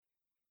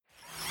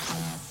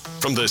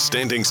From the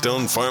Standing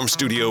Stone Farm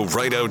Studio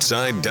right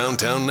outside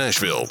downtown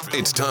Nashville,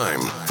 it's time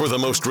for the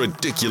most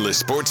ridiculous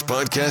sports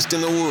podcast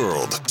in the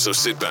world. So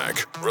sit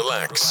back,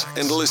 relax,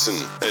 and listen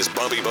as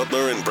Bobby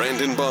Butler and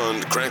Brandon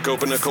Bond crack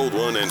open a cold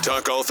one and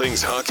talk all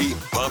things hockey,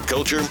 pop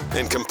culture,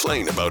 and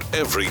complain about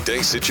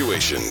everyday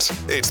situations.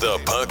 It's the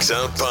Pucks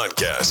Out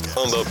Podcast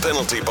on the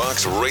Penalty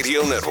Box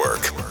Radio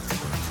Network.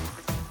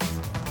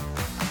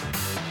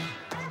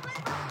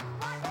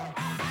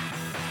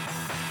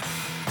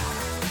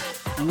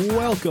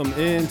 Welcome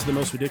into the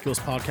most ridiculous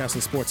podcast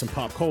in sports and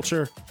pop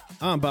culture.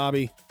 I'm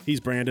Bobby. He's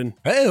Brandon.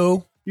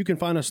 Hey-o. You can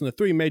find us on the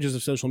three majors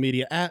of social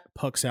media at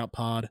Pucks Out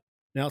Pod.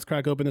 Now let's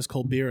crack open this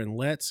cold beer and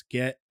let's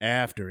get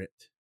after it.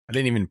 I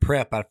didn't even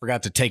prep. I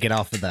forgot to take it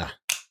off of the...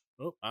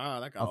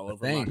 That got all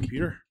over thing. my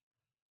computer.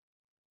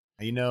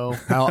 You know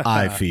how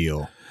I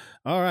feel.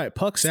 All right.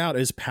 Pucks Out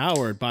is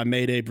powered by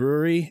Mayday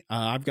Brewery.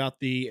 I've got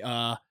the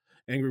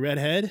Angry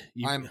Redhead.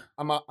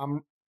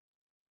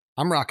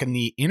 I'm rocking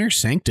the Inner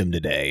Sanctum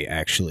today,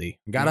 actually.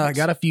 Nice.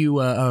 Got a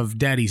few of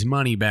Daddy's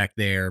money back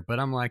there, but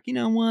I'm like, you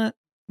know what?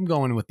 I'm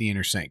going with the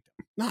Inner Sanctum.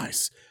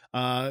 Nice.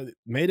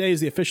 Mayday is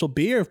the official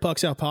beer of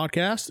Pucks Out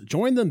Podcast.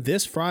 Join them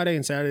this Friday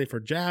and Saturday for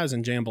Jazz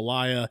and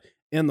Jambalaya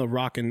in the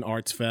Rockin'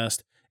 Arts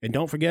Fest. And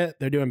don't forget,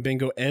 they're doing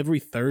bingo every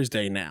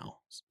Thursday now.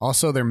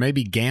 Also, there may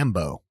be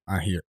Gambo, I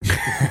hear.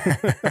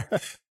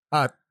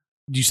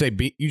 You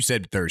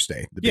said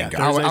Thursday. The bingo.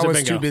 I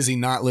was too busy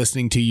not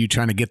listening to you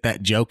trying to get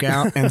that joke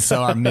out, and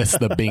so I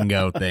missed the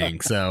bingo thing.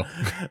 So,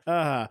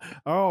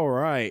 all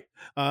right.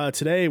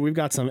 Today we've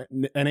got some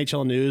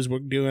NHL news. We're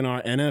doing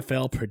our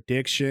NFL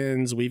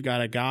predictions. We've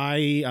got a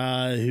guy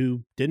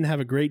who didn't have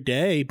a great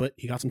day, but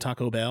he got some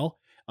Taco Bell.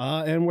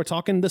 And we're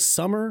talking the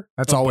summer.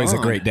 That's always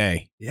Bond. a great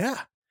day.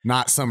 Yeah.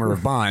 Not Summer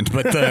of Bond,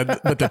 but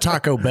the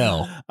Taco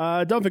Bell.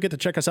 Don't forget to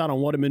check us out on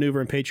What a Maneuver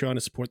and Patreon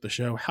to support the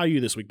show. How are you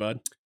this week, bud?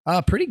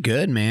 Pretty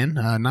good, man.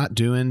 Not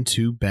doing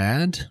too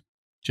bad.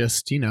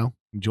 Just,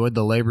 enjoyed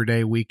the Labor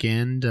Day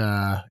weekend.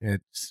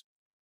 It's,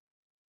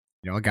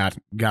 I got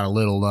a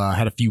little,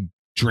 had a few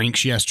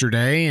drinks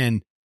yesterday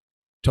and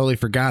totally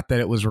forgot that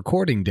it was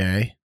recording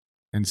day.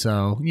 And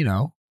so,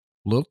 a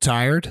little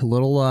tired, a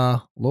little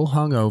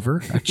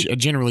hungover. I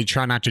generally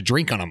try not to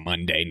drink on a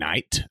Monday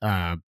night.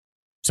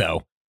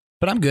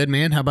 But I'm good,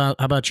 man. How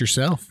about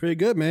yourself? Pretty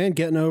good, man.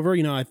 Getting over,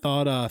 I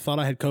thought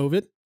I had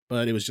COVID,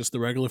 but it was just the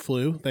regular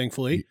flu,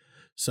 thankfully.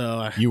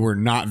 So you were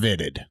not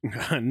vetted.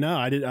 No,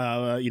 I did.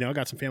 I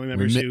got some family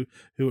members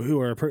who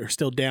are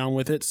still down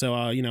with it.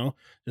 So,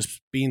 just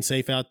being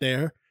safe out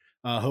there.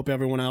 Hope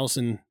everyone else,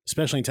 and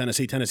especially in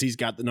Tennessee's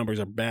got the numbers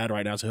are bad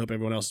right now. So hope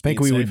everyone else. I think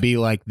we would be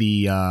like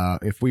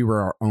if we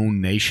were our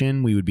own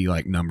nation, we would be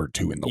like number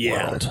 2 in the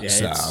world. Yeah,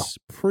 so it's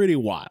pretty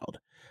wild.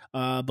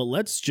 But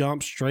let's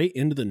jump straight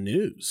into the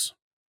news.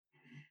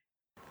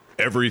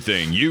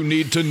 Everything you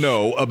need to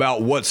know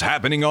about what's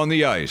happening on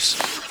the ice.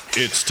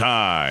 It's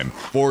time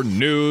for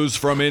news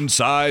from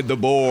inside the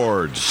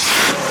boards.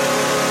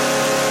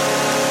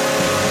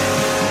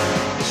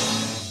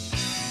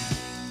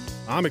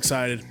 I'm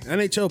excited.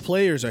 NHL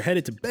players are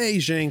headed to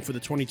Beijing for the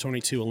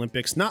 2022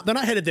 Olympics. They're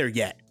not headed there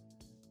yet,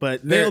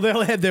 but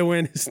they'll head there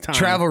when it's time.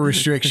 Travel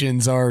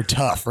restrictions are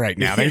tough right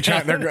now.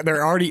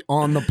 They're already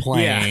on the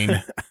plane.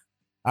 Yeah.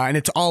 And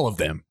it's all of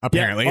them,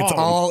 apparently. Yeah, it's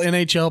all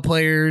NHL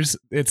players.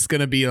 It's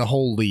going to be the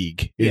whole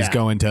league is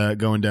going to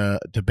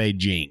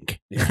Beijing.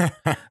 Yeah.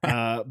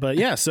 But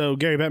yeah, so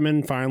Gary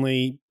Bettman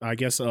finally, I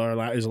guess,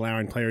 is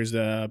allowing players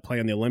to play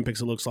in the Olympics,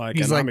 it looks like.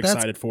 I'm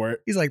excited for it.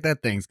 He's like,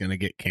 that thing's going to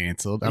get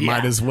canceled. I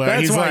might as well.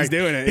 That's why he's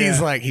doing it.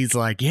 He's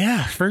like,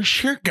 yeah, for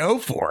sure. Go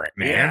for it,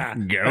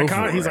 man.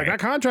 Yeah. He's like, that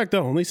contract,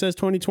 though, only says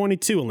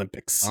 2022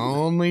 Olympics.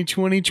 Only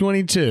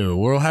 2022.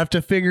 We'll have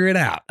to figure it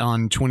out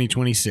on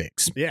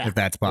 2026. Yeah. If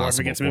that's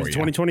possible.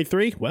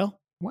 2023? Well,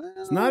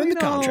 it's not in the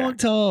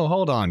contract.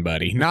 Hold on,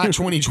 buddy. Not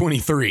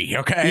 2023,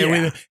 okay?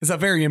 Yeah. It's a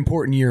very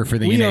important year for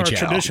the NHL. We are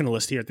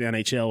traditionalists here at the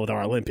NHL with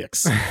our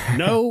Olympics.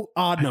 No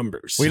odd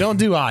numbers. We don't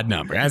do odd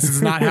numbers. That's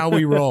not how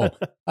we roll.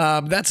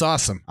 That's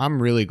awesome. I'm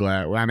really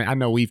glad. I mean, I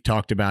know we've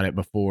talked about it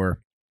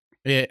before.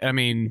 It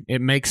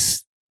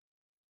makes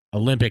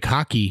Olympic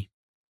hockey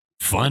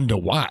fun to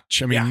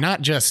watch. I mean,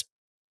 not just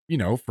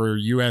for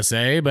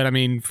USA, but I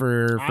mean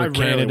for Canada.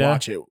 I rarely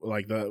watch it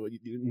like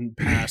in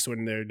the past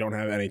when they don't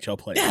have NHL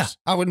players. Yeah,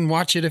 I wouldn't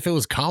watch it if it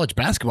was college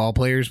basketball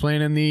players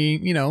playing in the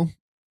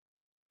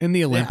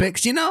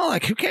Olympics.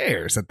 Like who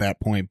cares at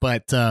that point?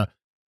 But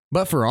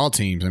for all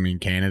teams, I mean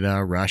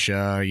Canada,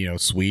 Russia,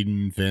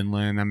 Sweden,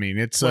 Finland. I mean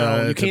it's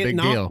a big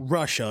deal.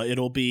 Russia,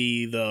 it'll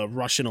be the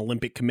Russian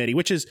Olympic Committee,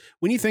 which is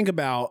when you think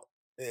about.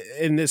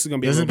 And this is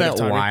going to be isn't that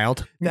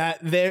wild? That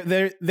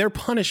their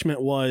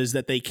punishment was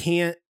that they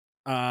can't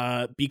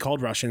be called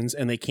Russians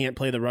and they can't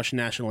play the Russian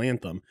national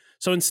anthem.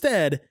 So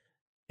instead,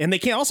 and they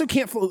can't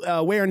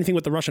wear anything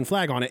with the Russian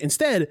flag on it.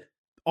 Instead,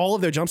 all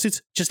of their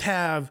jumpsuits just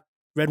have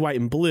red, white,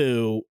 and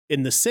blue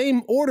in the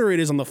same order it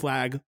is on the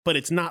flag, but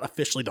it's not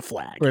officially the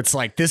flag. Where it's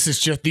like,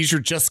 these are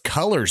just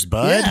colors,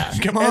 bud. Yeah.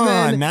 Come And on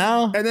then-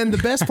 now. And then the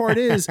best part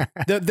is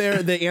that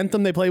the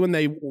anthem they play when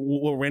they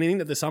were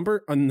winning at the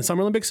Summer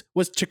Olympics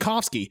was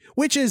Tchaikovsky,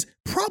 which is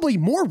probably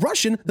more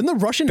Russian than the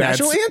Russian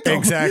national anthem.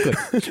 Exactly.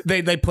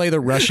 They play the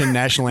Russian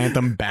national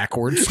anthem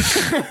backwards,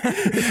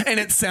 and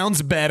it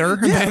sounds better.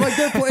 Yeah, like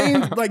they're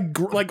playing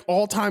like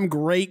all-time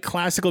great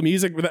classical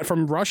music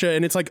from Russia,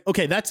 and it's like,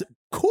 okay, that's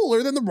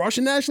cooler than the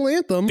Russian national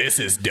anthem. This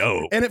is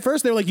dope. And at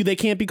first they were like, they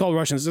can't be called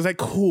Russians. It's like,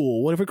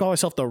 cool. What if we call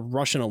ourselves the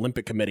Russian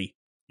Olympic Committee?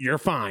 You're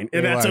fine,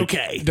 and They're that's like-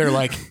 okay. They're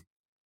like,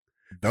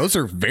 those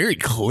are very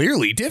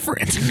clearly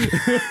different.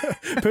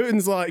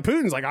 Putin's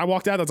like, I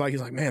walked out.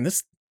 He's like, man,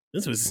 this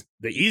was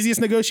the easiest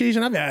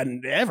negotiation I've had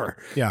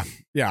ever. Yeah.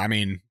 I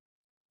mean,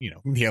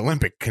 the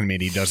Olympic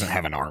Committee doesn't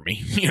have an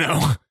army,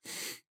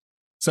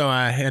 So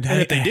And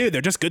if they do,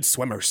 they're just good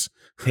swimmers.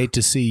 hate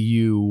to see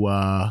you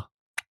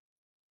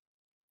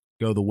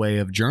go the way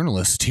of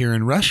journalists here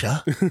in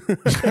Russia.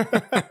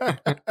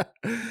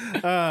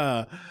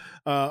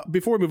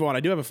 Before we move on, I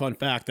do have a fun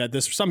fact that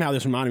this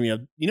reminded me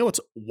of. You know what's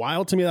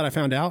wild to me that I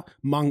found out?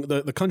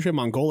 The country of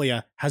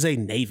Mongolia has a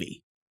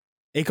navy,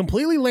 a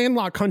completely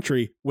landlocked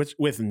country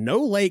with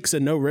no lakes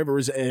and no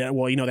rivers.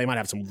 Well, they might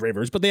have some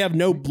rivers, but they have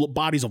no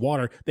bodies of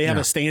water. They have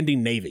a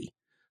standing navy,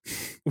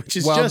 which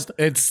is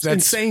that's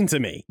insane to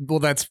me. Well,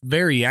 that's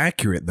very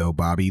accurate, though,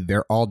 Bobby.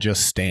 They're all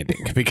just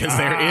standing because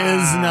there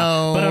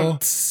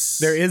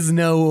is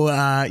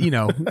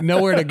no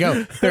nowhere to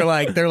go. They're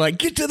like,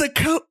 get to the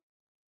coast.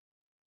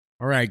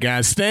 All right,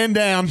 guys, stand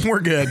down.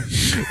 We're good.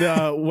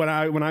 When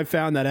I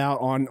found that out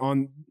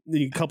on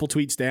the couple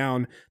tweets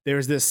down,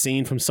 there's this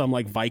scene from some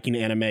like Viking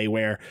anime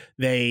where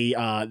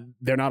they're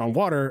not on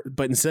water,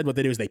 but instead what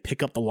they do is they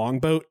pick up the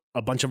longboat,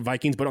 a bunch of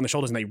Vikings put on the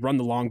shoulders, and they run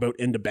the longboat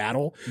into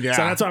battle. Yeah.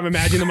 So that's what I'm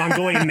imagining the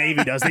Mongolian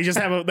Navy does. They just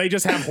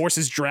have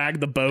horses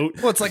drag the boat.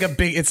 Well, it's like a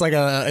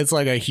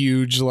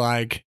huge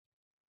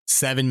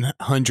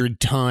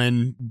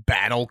 700-ton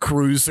battle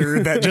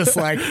cruiser that just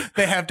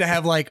they have to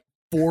have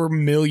 4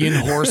 million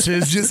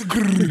horses just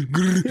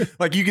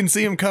like you can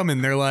see them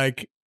coming. They're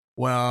like,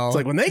 well, It's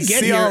like when they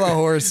get see here, all the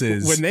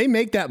horses. When they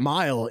make that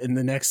mile in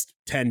the next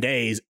 10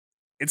 days,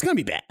 it's going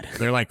to be bad.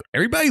 They're like,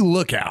 everybody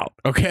look out.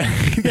 Okay.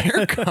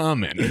 They're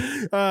coming.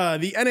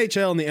 The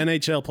NHL and the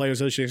NHL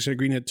Players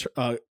Association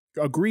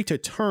agree to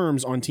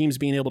terms on teams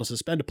being able to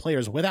suspend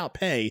players without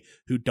pay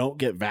who don't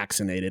get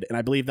vaccinated. And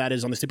I believe that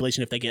is on the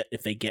stipulation if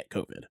they get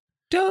COVID.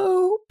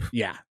 Dope.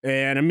 Yeah.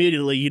 And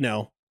immediately,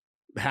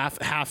 half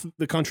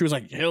the country was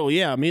like, hell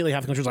yeah. Immediately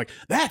half the country was like,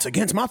 that's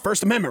against my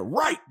First Amendment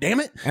right, damn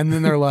it. And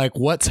then they're like,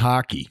 what's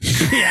hockey?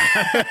 Yeah.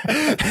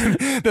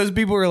 Those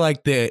people were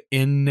like, the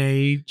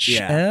NHL?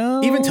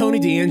 Yeah. Even Tony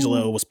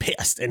D'Angelo was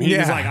pissed. And he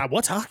was Yeah. like,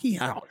 what's hockey?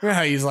 I don't know.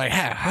 Yeah, he's like,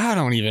 I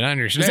don't even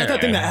understand. Is that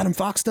thing that Adam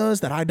Fox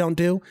does that I don't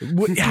do?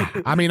 Yeah,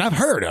 I mean, I've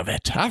heard of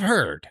it. I've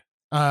heard.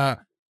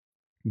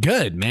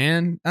 Good,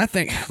 man. I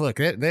think, look,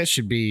 that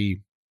should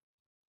be,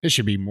 this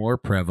should be more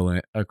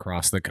prevalent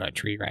across the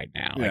country right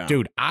now. Yeah. Like,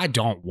 dude, I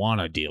don't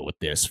want to deal with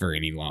this for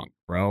any longer,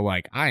 bro.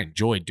 Like, I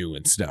enjoy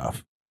doing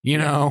stuff.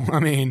 I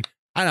mean,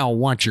 I don't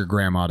want your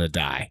grandma to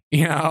die.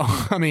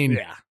 I mean,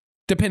 Yeah.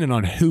 depending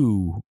on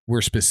who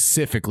we're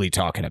specifically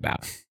talking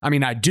about. I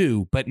mean, I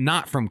do, but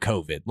not from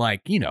COVID.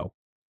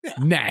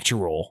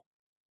 Natural.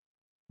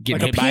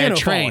 Getting Like hit a by a piano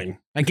train. falling.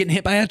 Like getting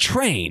hit by a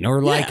train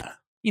or Yeah.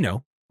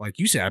 like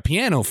you said, a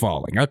piano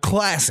falling, a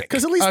classic.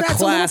 'Cause at least a that's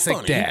a little classic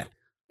funny. death.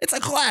 It's a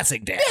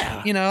classic death.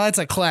 Yeah. That's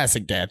a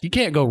classic death. You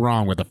can't go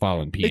wrong with a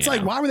fallen piano. It's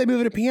like, why were they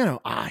moving a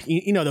piano?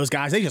 Those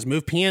guys, they just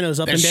move pianos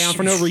up and They're down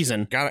for no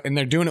reason. and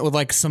they're doing it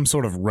with some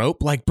sort of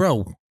rope. Like,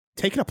 bro,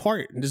 Take it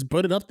apart and just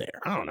put it up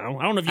there. I don't know.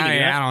 I don't know if you can I do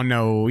that. don't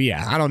know.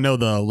 Yeah, I don't know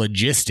the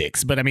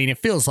logistics, but I mean, it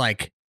feels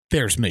like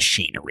there's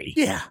machinery.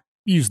 Yeah.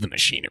 Use the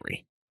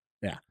machinery.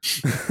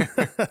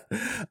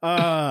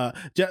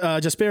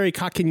 Jesperi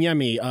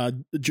Kotkaniemi,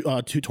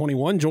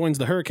 221, joins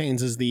the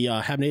Hurricanes as the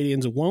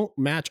Canadians won't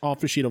match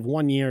offer sheet of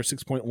 1 year,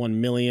 $6.1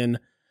 million.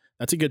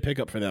 That's a good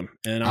pickup for them.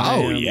 And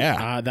that's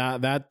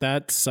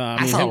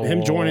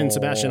him joining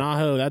Sebastian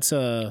Aho. That's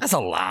a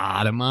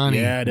lot of money.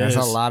 Yeah, it That's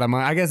is. a lot of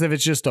money. I guess if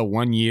it's just a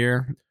 1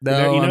 year,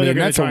 though, they're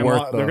that's a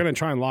worth. they're going to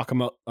try and lock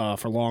him up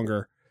for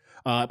longer.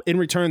 In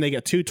return, they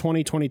get 2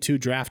 2022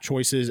 draft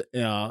choices,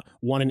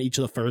 one in each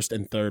of the first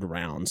and third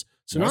rounds.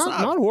 So That's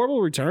not a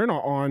horrible return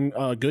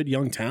on good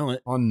young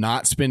talent. on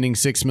not spending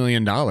 $6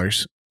 million.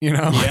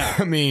 Yeah.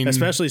 I mean,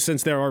 Especially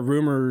since there are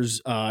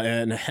rumors,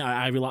 and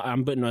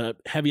I'm putting a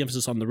heavy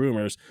emphasis on the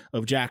rumors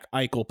of Jack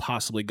Eichel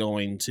possibly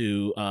going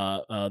to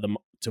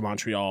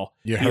Montreal.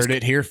 you heard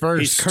it here first.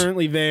 He's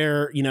currently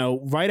there.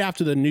 Right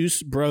after the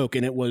news broke,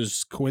 and it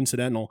was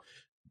coincidental.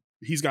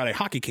 He's got a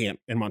hockey camp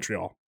in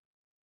Montreal.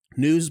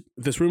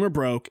 This rumor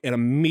broke, and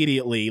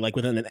immediately,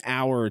 within an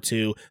hour or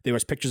two, there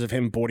was pictures of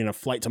him boarding a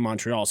flight to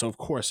Montreal. So of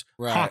course,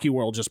 Right. Hockey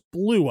World just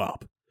blew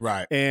up.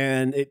 Right.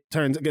 And it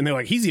turns, and they're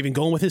like, he's even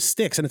going with his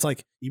sticks. And it's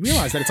like, you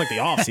realize that it's like the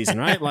off season,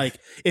 right? Like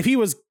if he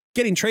was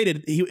getting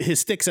traded, his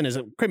sticks and his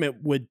equipment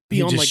would be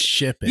You on just like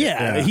ship it.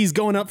 Yeah, he's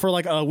going up for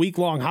like a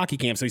week-long hockey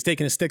camp, so he's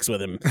taking his sticks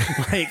with him.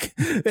 Like,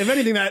 if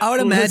anything, that I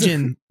would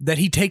imagine that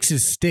he takes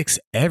his sticks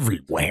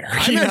everywhere.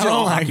 I imagine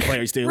all hockey like,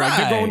 players do. Right.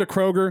 Like, they're going to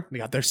Kroger, they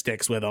got their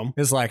sticks with them.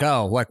 It's like,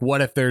 oh, like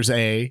what if there's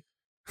a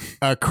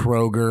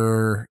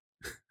Kroger,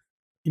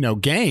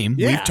 game?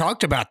 Yeah. We've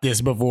talked about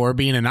this before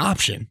being an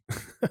option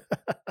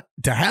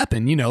to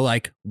happen.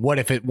 Like what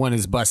if one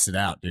is busted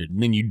out, dude,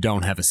 and then you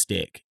don't have a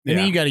stick, and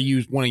then you got to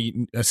use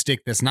a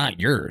stick that's not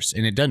yours,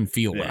 and it doesn't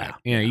feel right.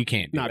 You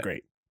can't. Not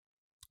great.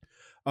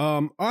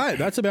 All right,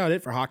 that's about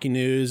it for hockey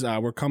news.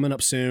 We're coming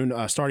up soon.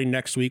 Starting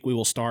next week, we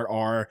will start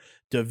our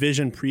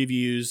division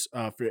previews,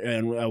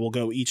 and we'll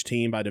go each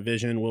team by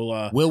division.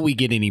 Will we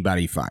get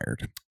anybody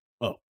fired?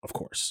 Oh, of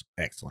course.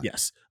 Excellent.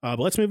 Yes. But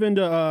let's move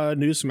into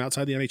news from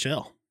outside the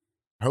NHL.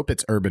 I hope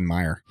it's Urban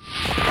Meyer.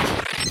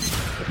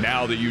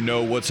 Now that you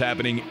know what's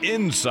happening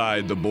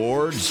inside the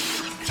boards,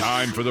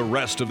 time for the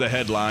rest of the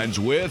headlines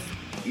with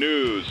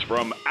news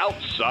from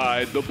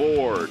outside the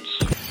boards.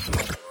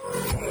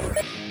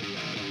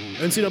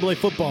 NCAA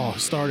football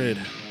started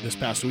this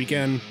past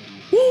weekend.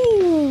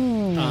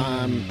 Woo!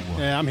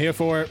 Yeah, I'm here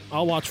for it.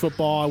 I'll watch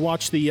football.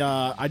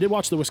 I did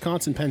watch the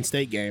Wisconsin Penn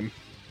State game.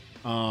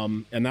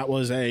 And that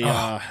was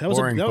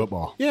boring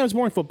football. Yeah, it was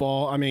boring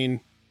football. I mean,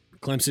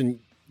 Clemson,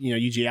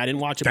 UGA. I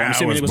didn't watch it, but I'm That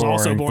assuming it was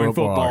also boring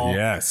football.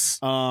 Yes.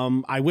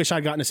 I wish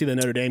I'd gotten to see the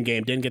Notre Dame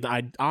game. Didn't get.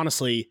 I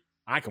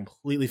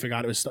completely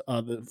forgot it was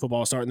the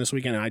football starting this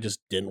weekend, and I just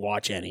didn't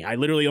watch any.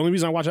 The only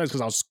reason I watched that is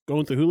because I was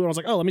going through Hulu. And I was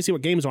like, oh, let me see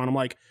what games are on. I'm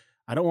like,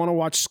 I don't want to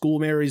watch School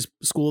Mary's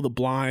School of the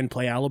Blind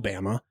play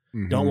Alabama.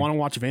 Mm-hmm. Don't want to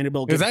watch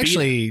Vanderbilt. It was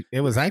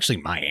actually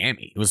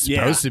Miami. It was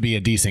supposed to be a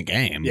decent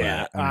game.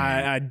 Yeah, but,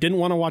 I didn't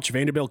want to watch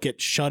Vanderbilt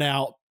get shut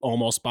out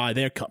almost by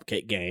their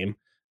cupcake game.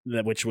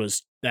 We'll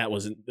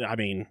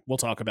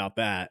talk about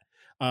that.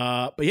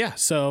 But yeah,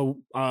 so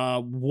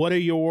what are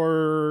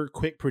your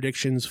quick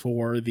predictions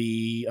for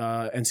the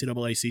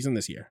NCAA season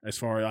this year? As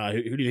far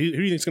who do you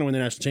think is going to win the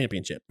national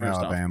championship?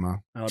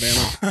 Alabama.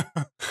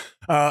 Alabama.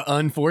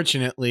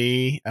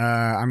 Unfortunately,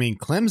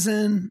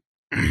 Clemson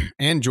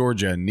and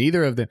Georgia,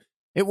 neither of them.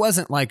 It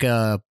wasn't like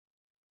a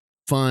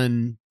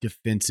fun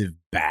defensive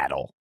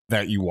battle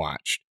that you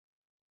watched.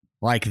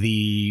 Like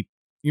you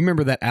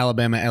remember that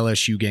Alabama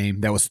LSU game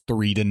that was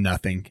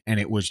 3-0, and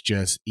it was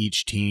just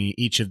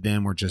each of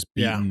them were just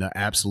beating the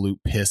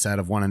absolute piss out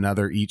of one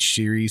another each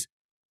series.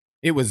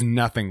 It was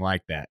nothing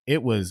like that.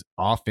 It was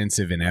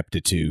offensive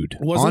ineptitude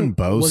on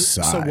both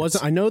sides.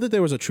 I know that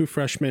there was a true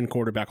freshman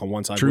quarterback on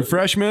one side. True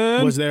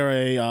freshman? Was there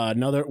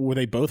another? Were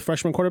they both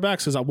freshman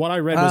quarterbacks? Because what I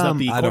read was that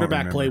the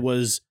quarterback play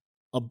was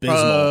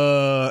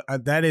abysmal.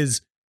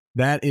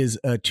 That is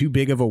too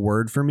big of a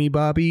word for me,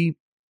 Bobby.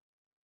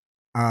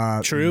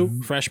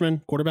 True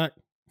freshman quarterback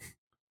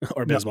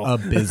or abysmal?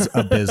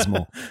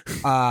 Abysmal.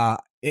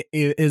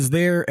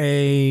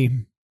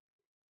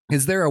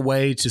 Is there a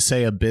way to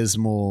say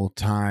abysmal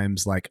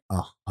times like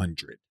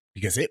 100?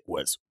 Because it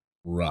was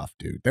rough,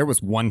 dude. There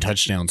was one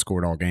touchdown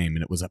scored all game,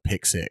 and it was a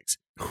pick six.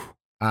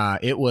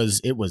 It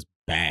was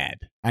bad.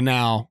 And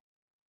now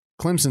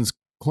Clemson's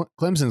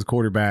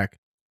quarterback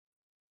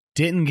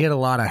didn't get a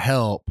lot of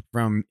help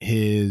from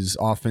his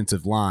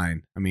offensive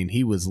line. I mean,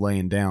 he was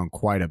laying down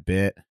quite a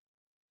bit,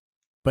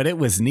 but it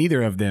was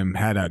neither of them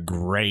had a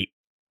great,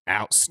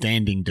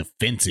 outstanding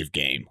defensive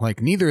game.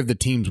 Like, neither of the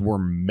teams were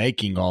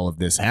making all of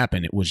this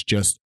happen. It was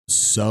just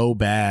so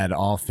bad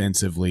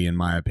offensively, in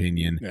my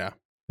opinion. Yeah.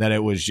 That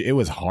it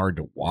was hard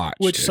to watch.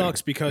 Which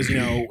sucks because, and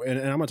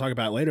I'm going to talk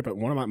about it later, but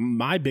one of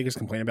my biggest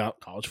complaint about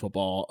college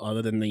football,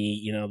 other than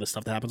the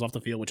stuff that happens off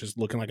the field, which is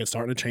looking like it's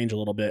starting to change a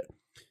little bit,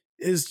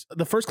 is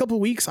the first couple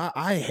of weeks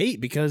I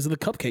hate because of the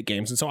cupcake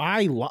games. And so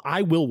I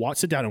will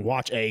sit down and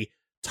watch a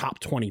top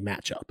 20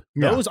 matchup.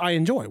 Those I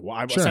enjoy.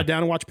 I sat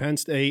down and watched Penn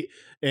State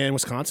and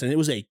Wisconsin. It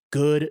was a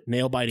good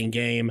nail-biting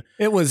game.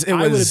 It was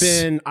would have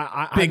been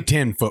Big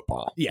Ten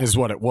football is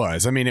what it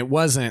was. I mean, it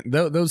wasn't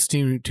those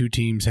two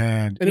teams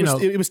had, and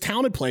it was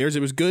talented players.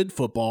 It was good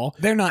football.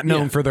 They're not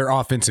known for their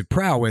offensive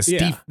prowess.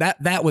 Yeah.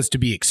 That was to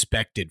be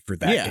expected for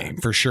that game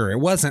for sure.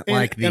 It wasn't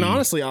and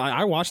honestly,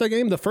 I watched that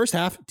game. The first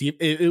half,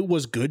 it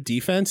was good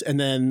defense, and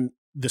then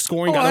the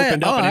scoring got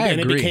opened up, and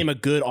it became a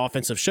good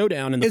offensive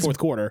showdown in the fourth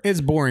quarter.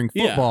 It's boring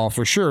football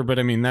for sure, but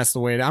I mean, that's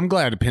the way. I'm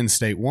glad Penn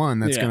State won.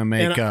 That's going to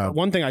make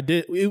one thing I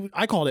did.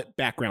 I called it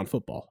background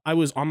football. I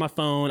was on my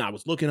phone. I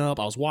was looking up.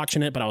 I was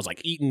watching it, but I was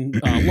like eating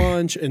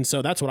lunch, and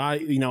so that's what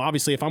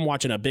obviously, if I'm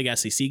watching a big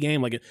SEC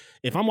game, like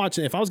if I was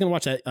going to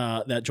watch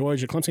that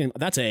Georgia Clemson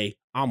game,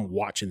 I'm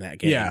watching that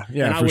game. Yeah,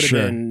 and I would have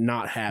been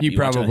not happy. You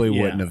probably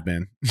wouldn't have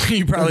been.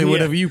 You probably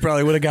would have. You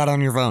probably would have got on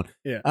your phone.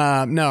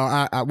 Yeah.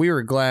 No, we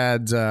were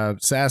glad.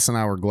 Sass and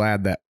I were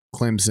glad that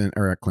Penn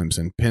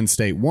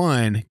State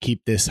won.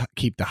 Keep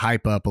the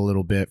hype up a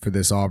little bit for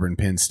this Auburn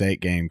Penn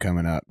State game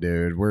coming up,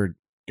 dude. We're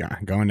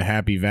going to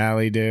Happy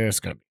Valley, dude. It's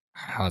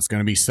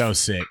gonna be so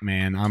sick,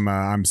 man.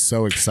 I'm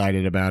so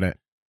excited about it.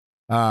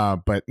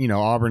 But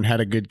Auburn had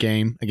a good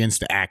game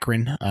against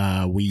Akron.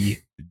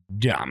 We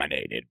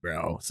dominated,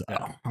 bro. So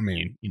I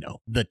mean,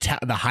 the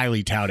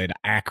highly touted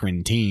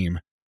Akron team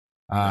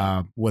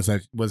was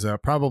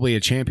probably a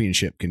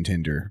championship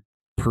contender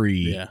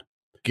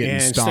getting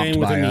and stomped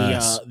staying by within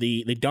us.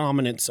 the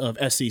dominance of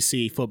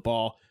SEC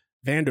football.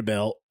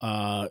 Vanderbilt,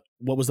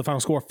 what was the final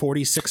score?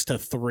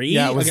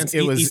 46-3 against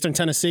Eastern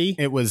Tennessee.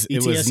 It was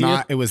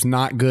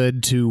not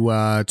good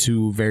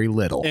to very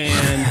little.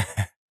 And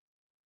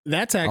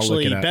that's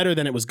actually better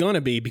than it was going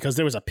to be, because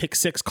there was a pick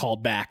six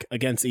called back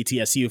against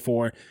ETSU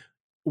for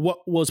what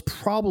was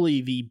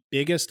probably the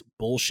biggest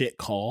bullshit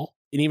call.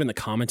 And even the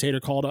commentator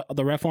called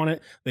the ref on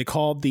it. They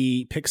called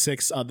the pick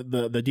six,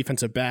 the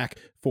defensive back,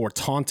 for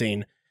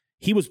taunting.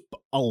 He was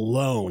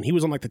alone. He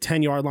was on like the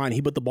 10-yard line.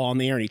 He put the ball in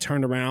the air and he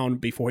turned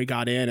around before he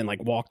got in and like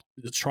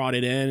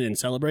trotted in and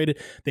celebrated.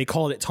 They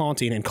called it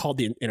taunting and called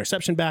the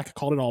interception back,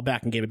 called it all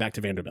back, and gave it back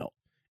to Vanderbilt.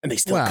 And they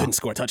still couldn't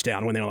score a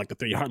touchdown when they were like the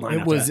 3-yard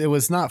line. It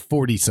was not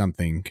 40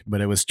 something, but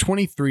it was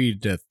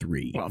 23-3,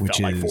 which felt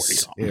like is 40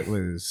 something. It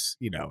was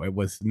it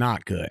was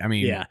not good. I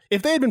mean, yeah,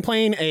 if they had been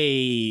playing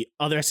a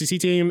other SEC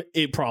team,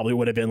 it probably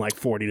would have been like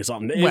 40 to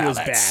something. It was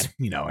bad.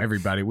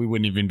 Everybody, we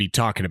wouldn't even be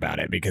talking about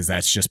it because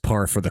that's just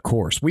par for the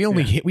course. We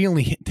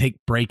only take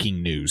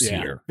breaking news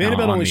here.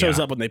 Vanderbilt only shows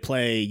up when they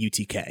play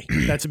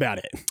UTK. That's about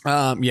it.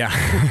 I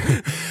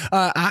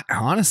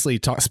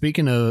honestly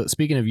speaking of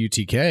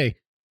UTK.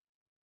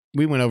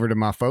 We went over to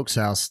my folks'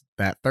 house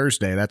that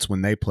Thursday. That's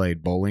when they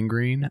played Bowling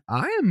Green.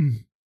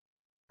 I'm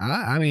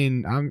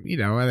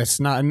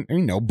that's not,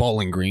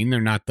 Bowling Green.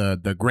 They're not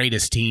the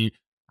greatest team.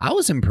 I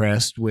was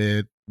impressed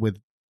with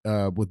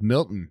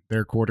Milton,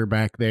 their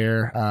quarterback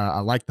there.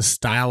 I like the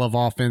style of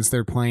offense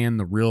they're playing,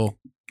 the real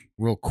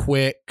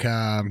quick,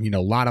 a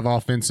lot of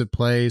offensive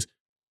plays.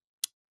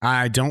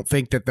 I don't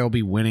think that they'll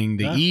be winning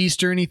the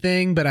East or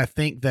anything, but I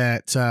think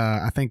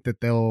that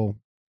they'll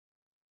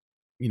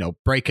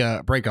break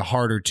a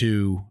heart or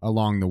two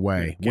along the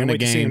way. Can't wait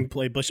to see him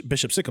play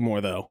Bishop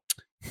Sycamore, though.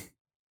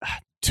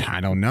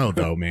 I don't know,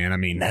 though, man. I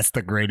mean, that's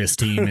the greatest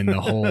team in the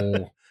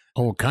whole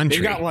country.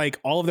 They've got like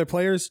all of their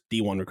players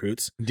D1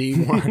 recruits.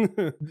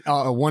 D1,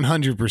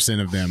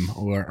 100% of them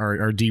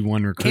are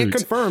D1 recruits. Can't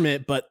confirm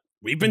it, but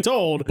we've been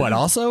told. But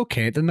also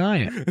can't deny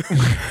it.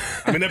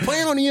 I mean, they're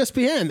playing on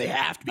ESPN. They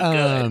have to be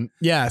good.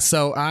 Yeah.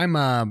 So I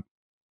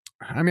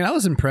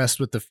was impressed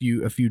with a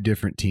few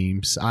different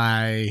teams.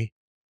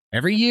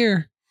 Every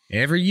year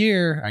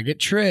I get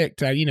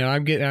tricked. I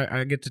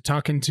get to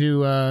talking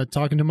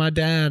to my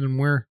dad, and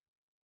we're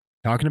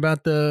talking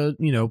about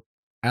the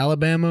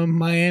Alabama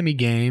Miami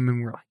game,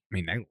 and we're like,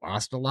 they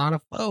lost a lot of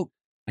folk.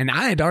 And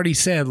I had already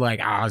said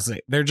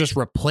they're just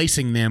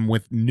replacing them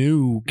with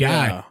new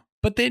guy. Yeah.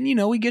 But then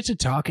we get to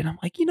talk, and I'm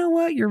like, you know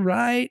what? You're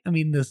right. I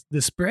mean,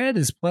 the spread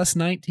is plus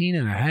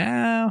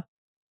 19.5.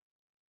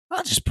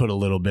 I'll just put a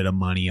little bit of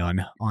money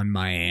on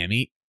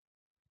Miami.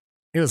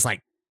 It was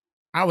like,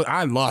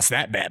 I lost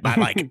that bet by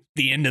like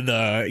the end of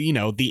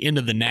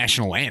the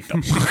national anthem.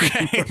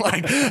 Okay?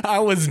 Like I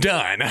was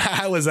done.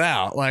 I was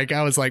out. Like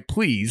I was like,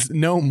 please,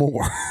 no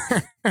more.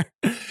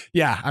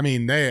 Yeah, I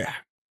mean I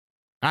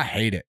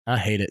hate it. I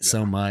hate it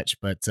so much.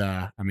 But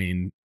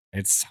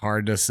it's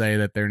hard to say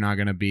that they're not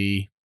going to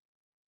be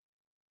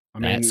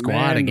that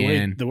squad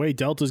again. The way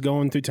Delta's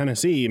going through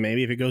Tennessee,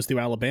 maybe if it goes through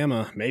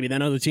Alabama, maybe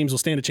then other teams will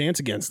stand a chance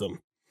against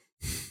them.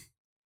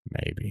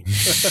 Maybe.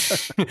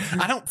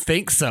 I don't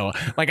think so.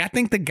 Like, I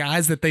think the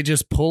guys that they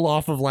just pull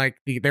off of like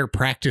their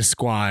practice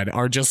squad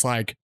are just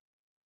like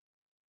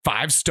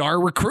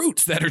 5-star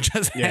recruits that are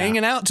just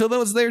hanging out till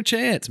those their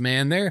chance,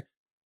 man.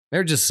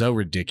 They're just so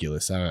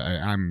ridiculous.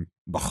 I'm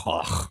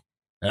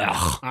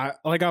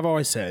like I've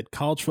always said,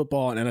 college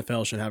football and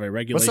NFL should have a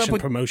regulation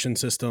promotion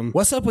system.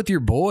 What's up with your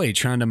boy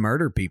trying to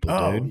murder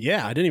people, dude?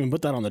 Yeah, I didn't even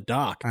put that on the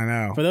doc. I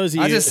know. For those of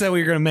you, I just said we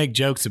were going to make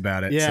jokes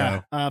about it.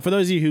 Yeah. So. For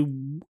those of you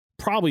who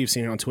probably have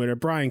seen it on Twitter,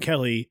 Brian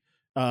Kelly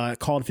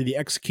called for the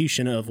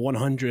execution of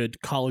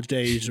 100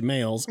 college-age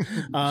males.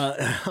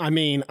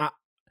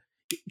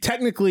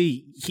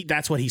 Technically,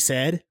 that's what he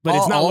said, but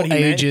it's not what he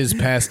meant. All ages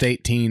past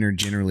 18 are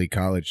generally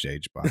college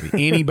age, Bobby.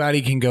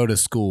 Anybody can go to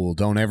school.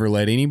 Don't ever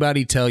let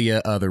anybody tell you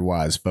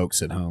otherwise,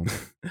 folks at home.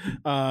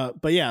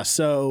 But yeah,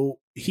 so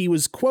he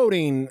was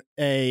quoting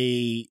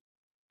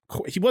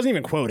he wasn't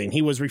even quoting.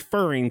 He was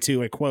referring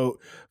to a quote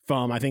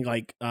from, I think,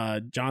 like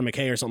John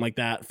McKay or something like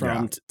that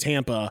from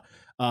Tampa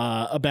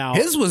about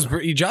his was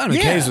John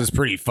McKay's was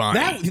pretty fun.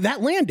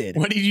 That landed.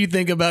 What did you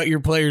think about your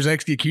player's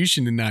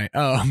execution tonight?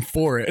 Oh, I'm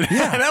for it.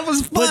 Yeah, that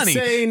was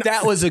funny.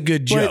 That was a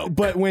good joke.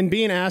 But when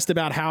being asked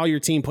about how your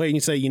team played, and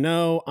you say,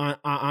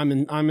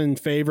 I'm in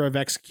favor of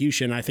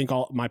execution. I think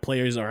I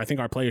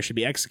think our players should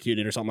be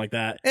executed or something like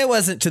that. It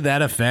wasn't to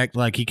that effect.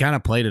 Like he kind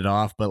of played it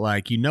off, but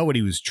like what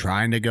he was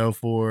trying to go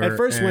for. At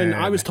first, when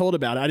I was told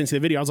about it, I didn't see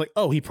the video. I was like,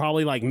 oh, he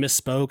probably like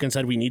misspoke and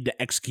said we need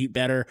to execute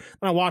better.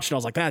 When I watched it, I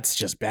was like, that's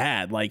just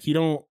bad. Like you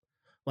don't.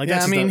 Like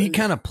yeah, he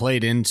kind of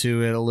played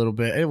into it a little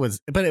bit.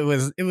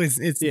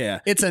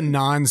 It's a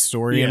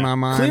non-story in my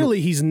mind.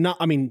 Clearly, he's not.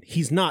 I mean,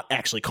 he's not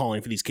actually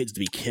calling for these kids to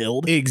be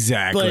killed.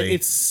 Exactly, but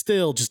it's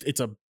still just it's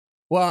a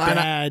Well,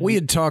 bad.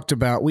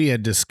 we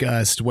had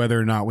discussed whether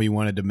or not we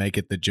wanted to make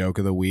it the joke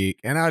of the week,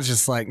 and I was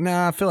just like,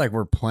 nah, I feel like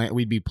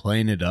we'd be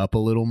playing it up a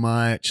little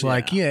much.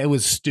 Like, yeah, it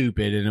was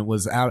stupid and it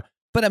was out.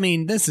 But I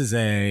mean, this is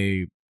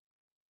a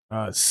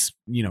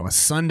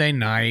Sunday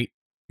night.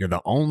 You're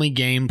the only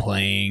game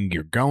playing.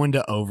 You're going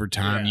to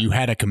overtime. You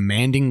had a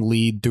commanding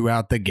lead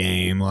throughout the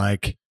game.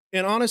 Like,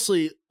 and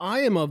honestly, I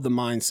am of the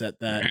mindset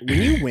that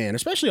when you win,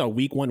 especially a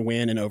week 1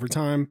 win in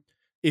overtime,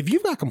 if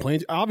you've got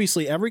complaints,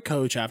 obviously every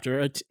coach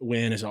after a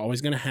win is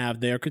always going to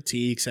have their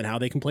critiques and how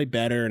they can play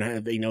better and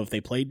how, if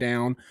they played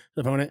down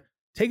the opponent.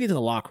 Take it to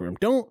the locker room.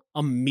 Don't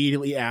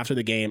immediately after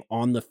the game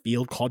on the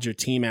field call your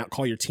team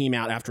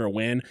out after a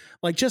win.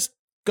 Like, just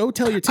go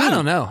tell your team. I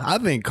don't know. I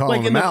think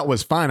calling him out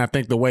was fine. I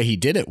think the way he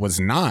did it was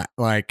not.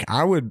 Like,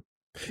 I would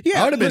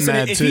have been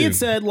mad if too. he had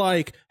said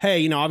like,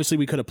 "Hey, obviously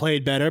we could have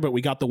played better, but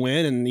we got the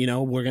win,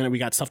 and we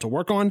got stuff to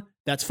work on."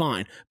 That's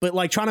fine. But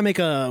like trying to make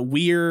a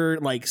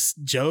weird like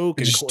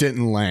joke, it just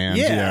didn't land.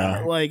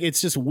 Yeah, like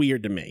it's just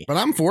weird to me. But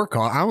I'm for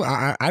call.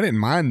 I didn't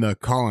mind the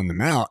calling them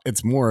out.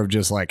 It's more of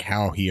just like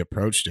how he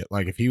approached it.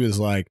 Like if he was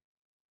like,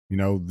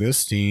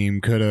 this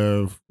team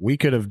we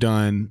could have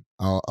done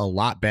a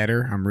lot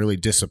better. I'm really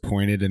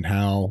disappointed in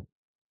how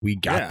we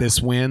got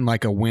this win.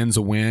 Like a win's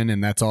a win,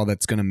 and that's all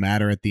that's going to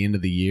matter at the end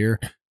of the year.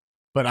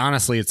 But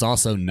honestly, it's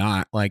also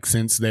not. Like,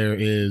 since there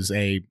is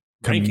a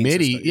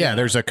committee,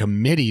 there's a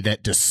committee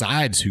that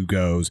decides who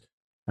goes.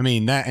 I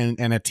mean, that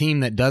and a team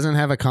that doesn't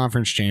have a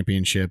conference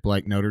championship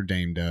like Notre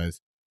Dame does.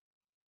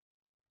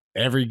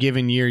 Every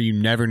given year, you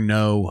never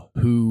know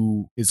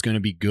who is going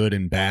to be good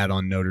and bad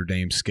on Notre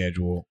Dame's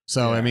schedule.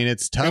 So, I mean,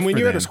 it's tough. And when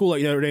you're at a school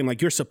like Notre Dame,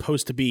 like you're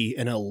supposed to be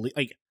an elite.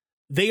 Like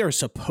they are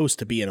supposed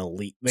to be an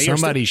elite.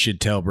 Somebody should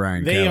tell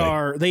Brian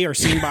Kelly. They are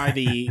seen by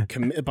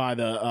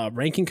the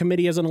ranking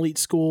committee as an elite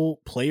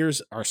school.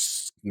 Players are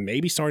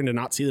maybe starting to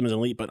not see them as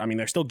elite, but I mean,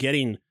 they're still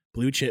getting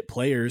blue chip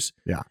players.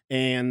 Yeah.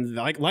 And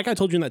like I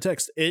told you in that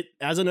text,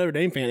 as a Notre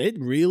Dame fan, it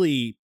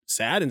really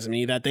saddens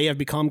me that they have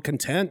become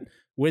content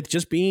with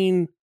just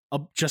being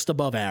just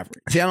above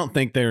average. See, I don't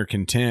think they're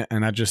content,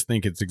 and I just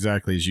think it's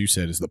exactly as you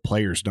said, is the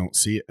players don't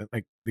see it.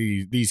 Like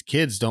these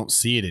kids don't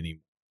see it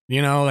anymore.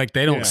 Like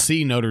they don't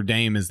see Notre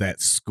Dame as that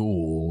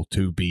schow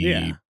to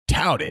be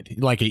touted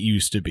like it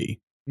used to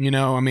be.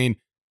 I mean,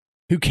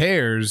 who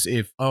cares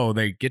if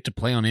they get to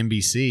play on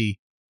NBC?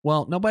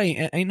 Well,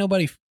 ain't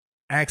nobody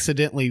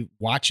accidentally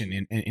watching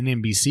an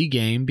NBC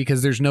game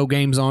because there's no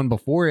games on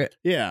before it.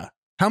 Yeah.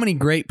 How many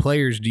great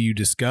players do you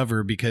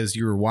discover because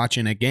you were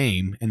watching a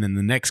game and then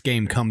the next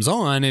game comes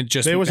on and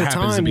just there was a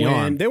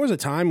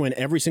time when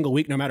every single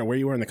week, no matter where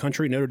you were in the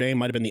country, Notre Dame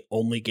might have been the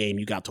only game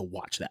you got to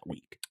watch that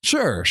week.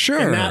 Sure.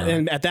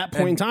 And at that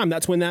point in time,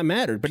 that's when that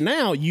mattered. But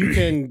now you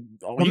can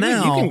you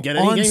can get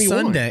any game you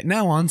want.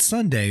 Now on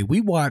Sunday,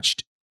 we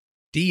watched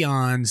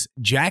Deion's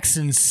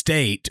Jackson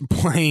State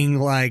playing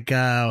like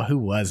who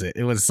was it?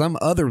 It was some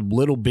other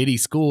little bitty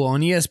school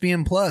on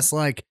ESPN Plus.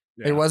 Like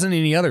there wasn't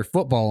any other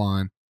football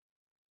on.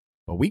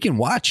 But we can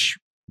watch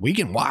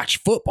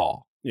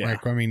football. Yeah.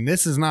 Like, I mean,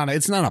 it's not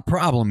a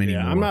problem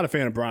anymore. Yeah, I'm not a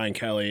fan of Brian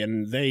Kelly,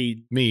 and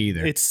me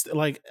either. It's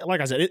like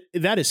I said,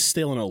 that is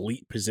still an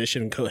elite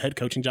position, head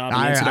coaching job in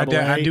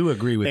NCAA. I do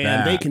agree with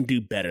that. And they can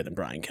do better than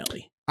Brian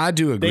Kelly. I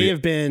do agree. They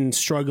have been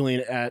struggling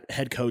at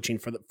head coaching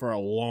for a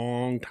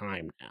long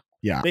time now.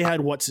 Yeah. They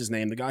had, what's his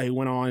name? The guy who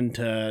went on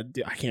to,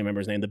 I can't remember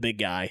his name, the big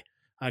guy.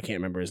 I can't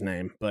remember his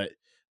name, but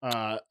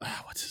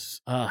what's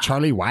his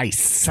Charlie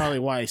Weiss. Charlie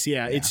Weiss.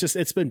 Yeah,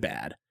 it's been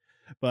bad.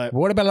 But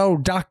what about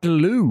old Dr.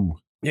 Lou?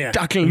 Yeah.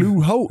 Dr.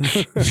 Lou Holtz.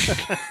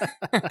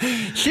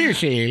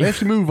 Seriously,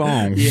 let's move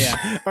on.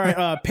 Yeah. All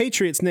right.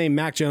 Patriots name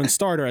Mac Jones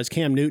starter as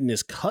Cam Newton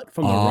is cut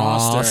from the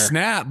roster.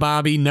 Snap,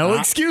 Bobby. No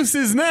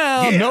excuses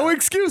now. Yeah. No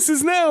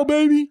excuses now,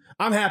 baby.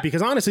 I'm happy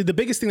because honestly, the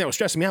biggest thing that was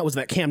stressing me out was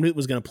that Cam Newton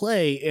was going to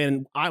play.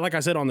 And like I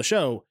said on the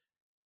show,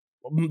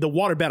 the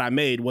water bet I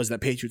made was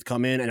that Patriots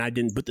come in, and I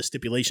didn't put the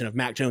stipulation of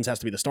Mac Jones has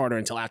to be the starter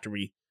until after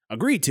we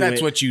agreed to it.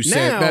 That's what you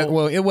said.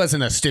 It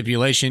wasn't a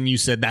stipulation. You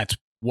said that's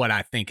what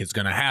I think is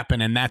going to happen,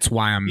 and that's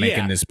why I'm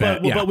making this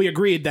bet. But we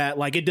agreed that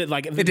it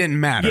didn't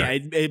matter.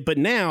 Yeah, but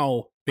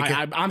now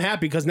I'm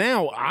happy because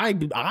now I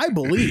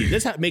believe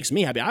this makes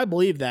me happy. I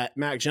believe that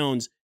Mac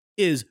Jones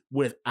is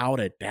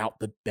without a doubt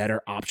the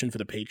better option for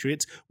the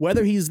Patriots.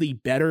 Whether he's the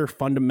better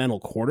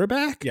fundamental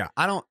quarterback,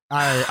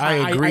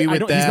 I agree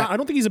with that. I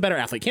don't think he's a better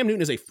athlete. Cam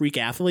Newton is a freak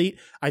athlete.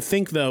 I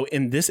think though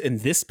in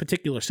this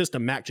particular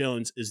system, Mac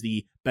Jones is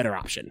the better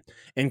option.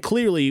 And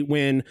clearly,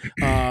 when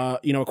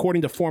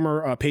according to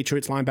former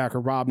Patriots linebacker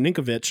Rob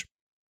Ninkovich,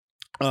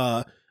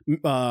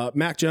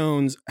 Mac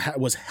Jones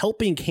was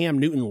helping Cam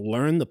Newton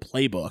learn the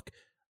playbook.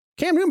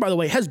 Cam Newton, by the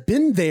way, has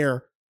been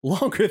there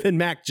longer than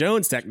Mac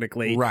Jones,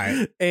 technically.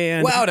 Right.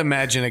 And I would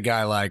imagine a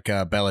guy like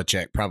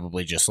Belichick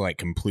probably just like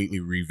completely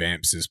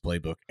revamps his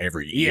playbook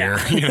every year.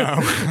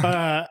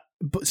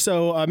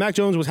 So Mac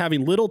Jones was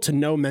having little to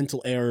no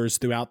mental errors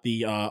throughout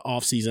the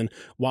offseason,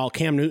 while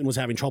Cam Newton was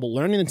having trouble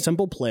learning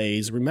simple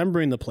plays,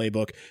 remembering the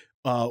playbook,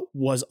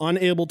 was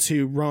unable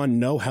to run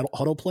no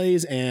huddle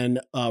plays, and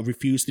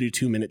refused to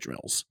do 2-minute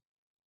drills.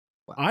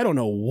 I don't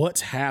know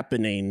what's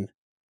happening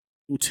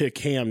to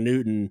Cam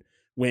Newton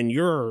when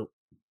you're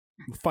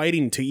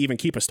fighting to even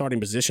keep a starting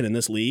position in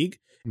this league.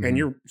 And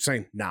you're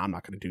saying, nah, I'm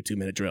not going to do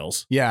 2-minute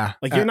drills. Yeah.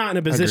 Like you're not in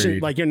a position,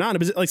 agreed. like you're not in a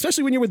position, like,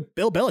 especially when you're with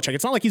Bill Belichick.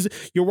 It's not like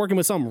you're working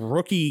with some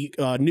rookie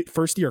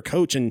first year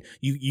coach and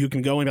you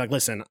can go and be like,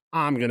 listen,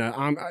 I'm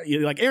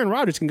like Aaron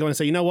Rodgers can go and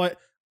say, you know what?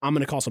 I'm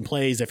going to call some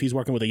plays if he's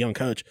working with a young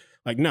coach.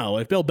 Like, no,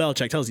 if Bill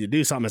Belichick tells you to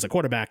do something as a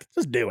quarterback,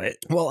 just do it.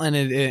 Well,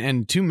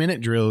 and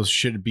 2-minute drills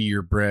should be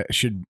your bread,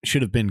 should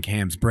have been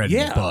Cam's bread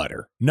and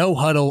butter. No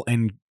huddle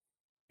and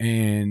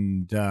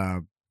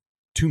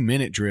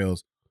 2-minute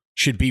drills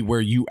should be where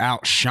you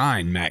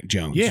outshine Mac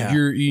Jones. Yeah,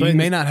 you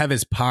may not have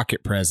his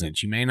pocket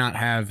presence. You may not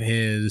have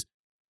his,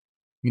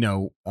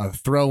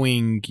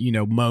 throwing,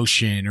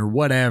 motion or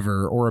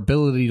whatever, or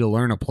ability to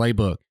learn a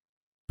playbook.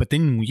 But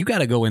then you got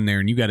to go in there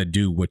and you got to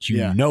do what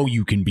you know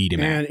you can beat him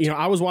at. And,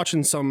 I was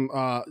watching some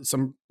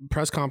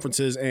press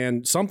conferences,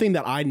 and something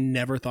that I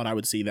never thought I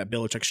would see, that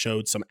Belichick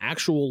showed some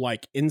actual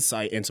like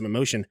insight and some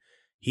emotion.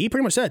 He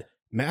pretty much said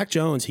Mac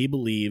Jones, he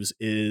believes,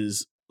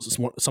 is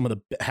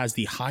has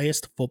the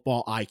highest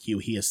football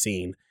IQ he has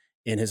seen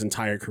in his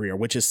entire career,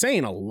 which is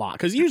saying a lot.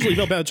 Because usually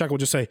Bill Belichick will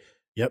just say,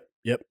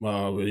 Yep.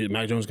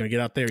 Mac Jones is going to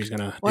get out there. He's going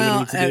to do what he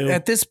needs to do.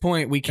 At this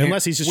point, we can't.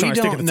 Unless he's just trying to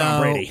stick it to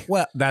Tom Brady.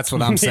 Well, that's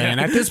what I'm saying.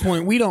 At this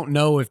point, we don't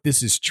know if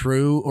this is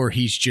true or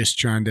he's just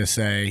trying to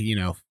say,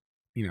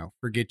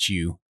 forget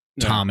you,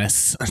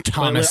 Thomas and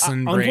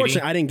Brady.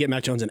 Unfortunately, I didn't get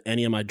Mac Jones in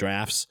any of my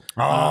drafts.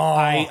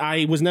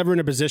 I was never in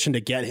a position to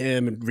get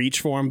him and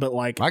reach for him, but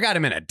like I got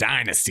him in a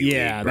dynasty league,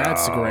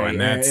 that's great.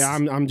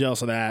 I'm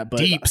jealous of that. But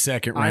deep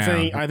second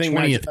round. I think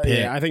 20th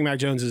pick. I think Mac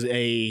Jones is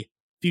a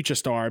future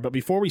star. But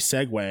before we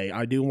segue,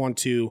 I do want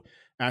to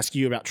ask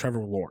you about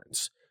Trevor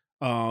Lawrence.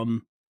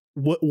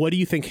 What do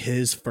you think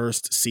his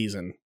first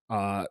season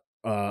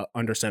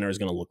under center is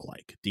going to look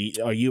like?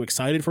 Are you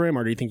excited for him,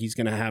 or do you think he's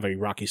going to have a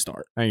rocky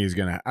start? I think he's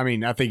going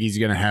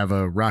to have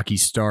a rocky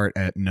start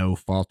at no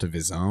fault of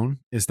his own.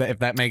 If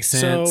that makes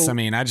sense? So,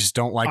 I just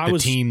don't like the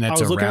team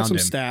that's around him. I was looking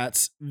at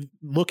some stats.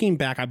 Looking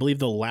back, I believe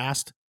the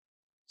last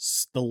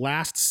 6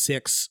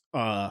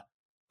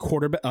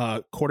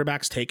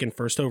 quarterbacks taken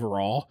first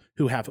overall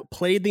who have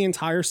played the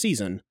entire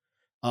season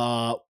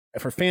for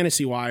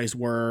fantasy wise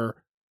were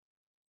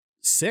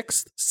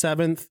 6th,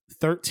 7th,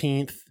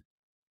 13th,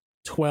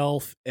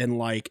 12th, and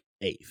like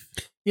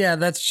 8th. Yeah,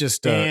 that's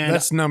just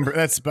that's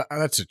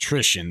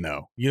attrition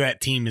though.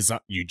 That team is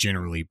you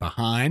generally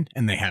behind,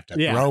 and they have to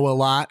throw a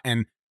lot,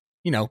 and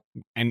and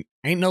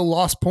ain't no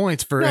lost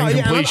points for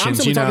incompletions. I'm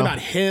talking about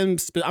him.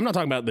 I'm not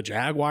talking about the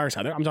Jaguars.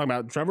 I'm talking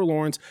about Trevor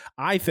Lawrence.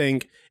 I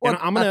think,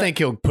 I think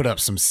he'll put up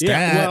some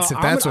stats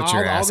if that's what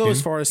you're asking. I'll go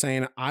as far as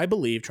saying I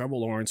believe Trevor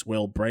Lawrence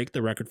will break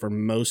the record for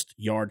most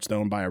yards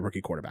thrown by a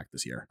rookie quarterback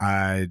this year.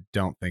 I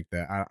don't think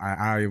that.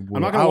 I'm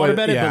not going to water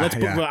bet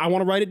it, but I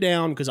want to write it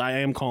down because I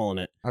am calling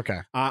it. Okay.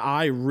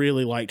 I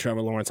really like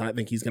Trevor Lawrence. I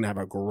think he's going to have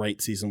a great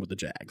season with the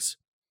Jags.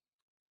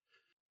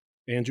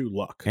 Andrew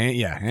Luck.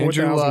 Andrew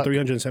Luck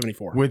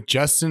 4,374. With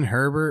Justin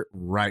Herbert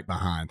right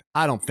behind.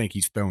 I don't think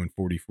he's throwing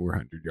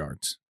 4,400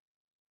 yards.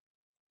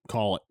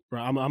 Call it.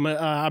 I'm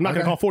not going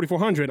to call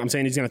 4,400. I'm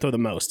saying he's going to throw the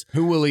most.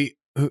 Who will he?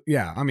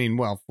 Yeah, I mean,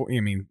 well, I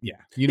mean, yeah.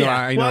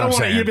 I don't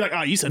want to. You'd be like,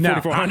 oh, you said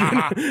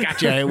 4,400.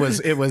 Gotcha. It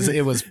was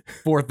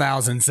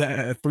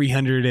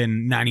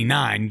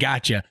 4,399.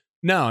 Gotcha.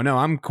 No,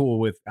 I'm cool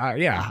with.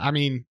 Yeah, I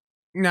mean.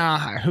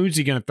 Nah, who's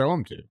he going to throw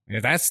him to?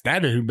 If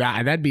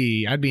I'd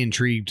be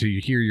intrigued to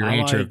hear your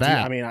answer of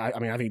that.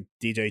 I think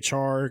DJ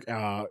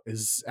Chark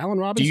is Allen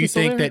Robinson. Do you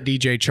think that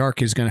DJ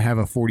Chark is going to have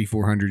a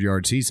 4,400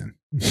 yard season?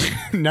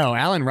 No,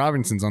 Allen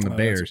Robinson's on the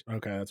Bears.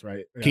 That's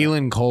right. Yeah.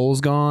 Keelan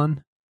Cole's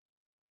gone.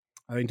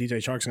 I think DJ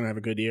Chark's going to have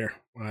a good year.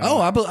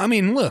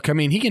 Look,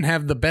 he can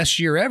have the best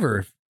year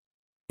ever.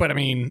 But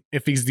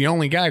if he's the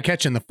only guy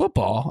catching the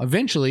football,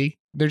 eventually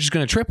they're just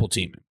going to triple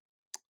team him.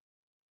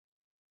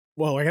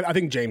 Well, I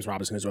think James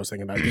Robinson is what I was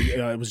thinking about.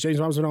 Was James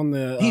Robinson on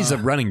the... He's a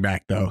running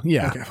back, though.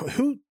 Yeah. Okay.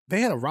 Who?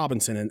 They had a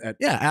Robinson at...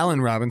 Yeah,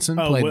 Allen Robinson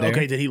played there.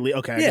 Okay, did he leave?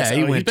 Okay. Yeah,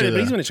 he's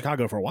been in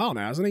Chicago for a while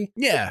now, hasn't he?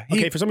 Yeah.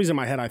 For some reason in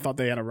my head, I thought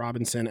they had a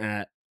Robinson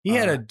at... He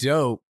had a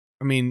dope...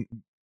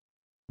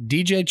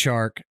 DJ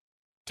Chark,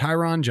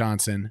 Tyron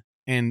Johnson,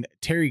 and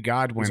Terry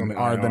Godwin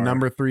are the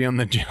number 3 on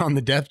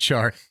the depth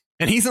chart.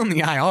 And he's on the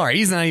IR.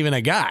 He's not even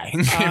a guy,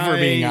 if we're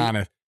being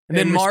honest. And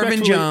then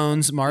Marvin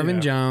Jones,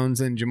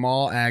 and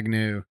Jamal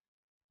Agnew.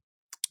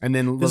 And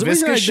then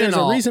Laviska Shenault. There's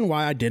a reason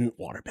why I didn't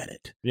water bet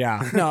it.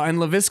 Yeah. No, and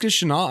Laviska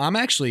Shenault,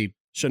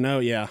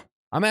 Shenault, yeah.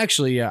 I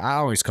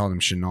always call him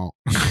Shenault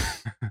because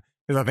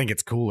I think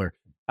it's cooler.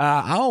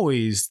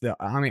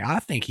 I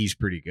think he's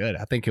pretty good.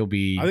 I think he'll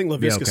be. I think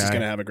Laviska is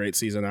going to have a great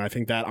season. I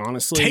think that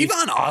honestly.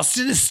 Tavon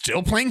Austin is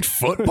still playing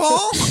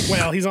football?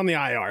 Well, he's on the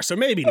IR, so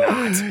maybe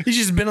not. He's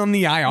just been on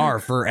the IR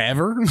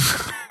forever.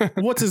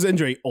 What's his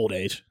injury? Old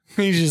age.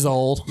 He's just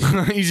old.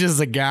 He's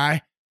just a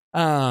guy.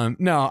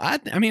 No,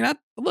 I mean,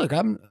 look,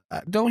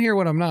 don't hear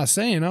what I'm not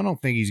saying. I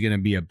don't think he's going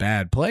to be a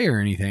bad player or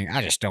anything.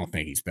 I just don't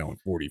think he's throwing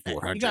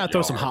 4,400. You got to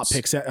throw some hot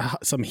picks,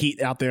 some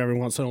heat out there every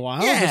once in a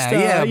while.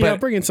 Yeah, but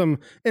bringing some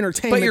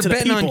entertainment to the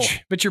people.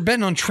 But you're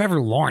betting on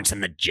Trevor Lawrence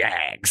and the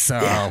Jags, so.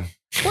 Yeah.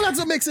 Well, that's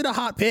what makes it a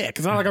hot pick.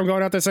 It's not like I'm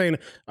going out there saying,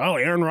 "Oh,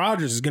 Aaron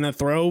Rodgers is going to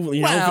throw, for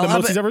the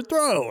most he's ever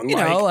thrown."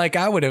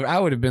 I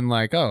would have been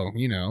like, "Oh,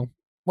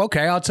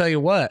 okay, I'll tell you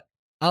what.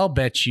 I'll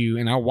bet you,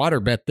 and I'll water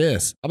bet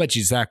this. I'll bet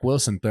you Zach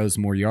Wilson throws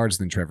more yards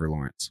than Trevor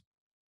Lawrence."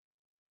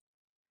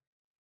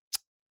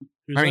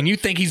 You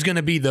think he's going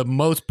to be the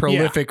most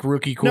prolific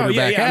rookie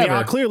quarterback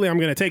ever? Clearly, I'm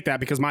going to take that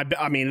because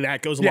that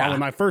goes along with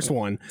my first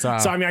one. So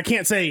I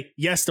can't say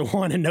yes to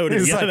one and no to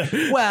the other.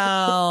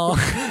 Well,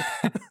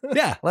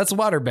 yeah, let's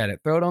water bet it.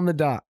 Throw it on the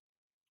dot.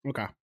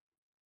 Okay.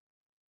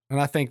 And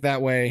I think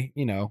that way,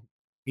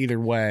 either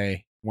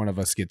way, one of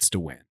us gets to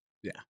win.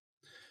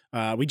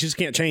 Yeah. We just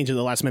can't change at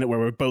the last minute where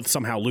we're both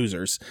somehow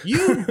losers.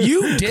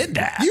 You did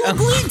that. You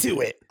agreed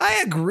to it.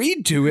 I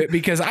agreed to it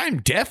because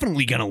I'm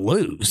definitely going to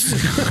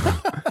lose.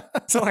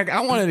 So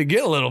I wanted to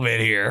get a little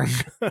bit here.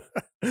 All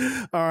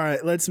right,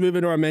 let's move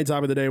into our main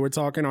topic of the day. We're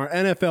talking our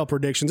NFL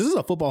predictions. This is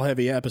a football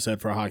heavy episode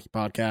for a hockey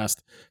podcast,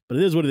 but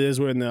it is what it is.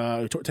 We're in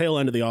the tail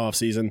end of the off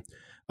season.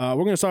 We're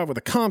going to start with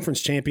the conference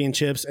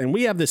championships, and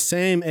we have the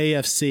same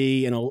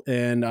AFC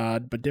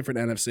but different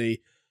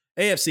NFC.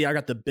 AFC, I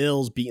got the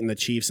Bills beating the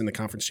Chiefs in the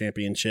conference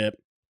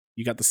championship.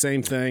 You got the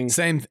same thing?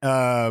 Same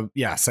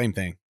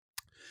thing.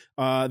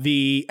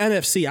 The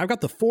NFC, I've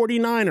got the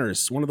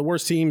 49ers, one of the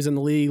worst teams in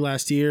the league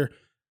last year,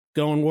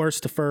 going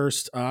worst to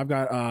first. I've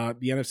got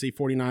the NFC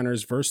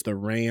 49ers versus the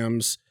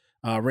Rams.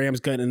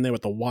 Rams getting in there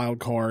with the wild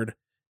card,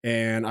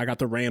 and I got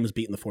the Rams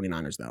beating the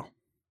 49ers, though.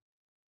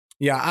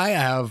 Yeah, I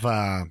have...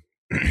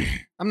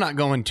 I'm not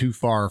going too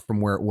far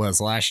from where it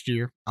was last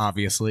year,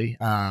 obviously.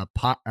 I'm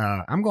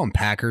going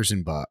Packers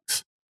and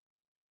Bucks.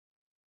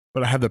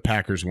 But I have the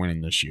Packers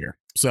winning this year.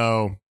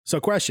 So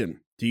question.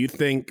 Do you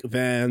think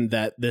then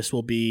that this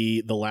will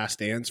be the last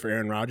dance for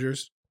Aaron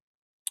Rodgers?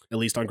 At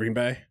least on Green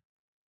Bay?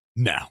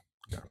 No.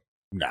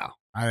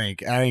 I think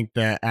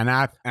that, and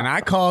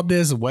I called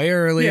this way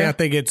early. Yeah. I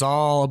think it's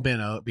all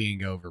been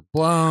being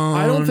overblown.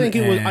 I don't think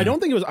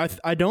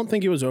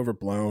it was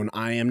overblown.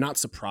 I am not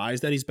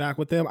surprised that he's back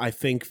with them. I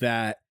think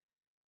that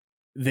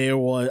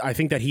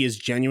he is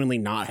genuinely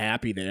not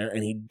happy there,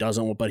 and he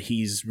doesn't. But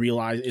he's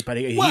realized. But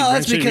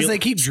that's because they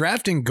keep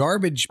drafting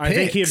garbage picks. I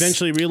think he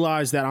eventually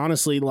realized that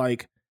honestly,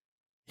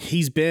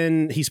 he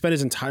spent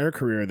his entire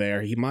career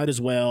there. He might as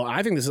well.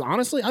 I think this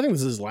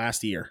is his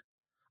last year.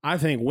 I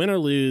think win or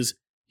lose.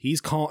 He's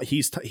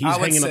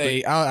hanging up.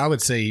 I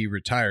would say he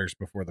retires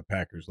before the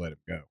Packers let him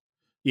go.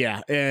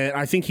 Yeah, and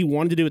I think he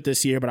wanted to do it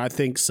this year, but I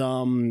think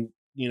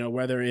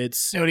whether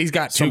it's he's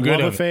got too good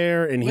of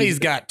affair, and he's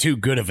got too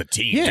good of a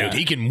team, dude.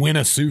 He can win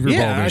a Super Bowl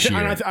this year.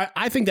 And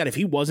I think that if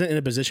he wasn't in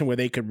a position where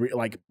they could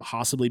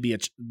possibly be a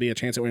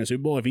chance at winning a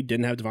Super Bowl, if he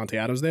didn't have Devontae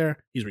Adams there,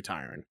 he's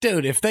retiring,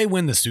 dude. If they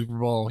win the Super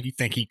Bowl, you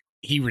think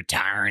he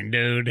retiring,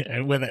 dude?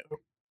 With it.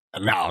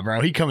 No,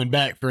 bro, he coming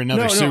back for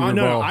another Super Bowl.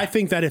 No, I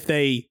think that if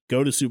they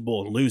go to Super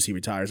Bowl and lose, he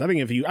retires. I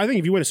think if you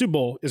win a Super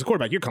Bowl as a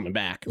quarterback, you're coming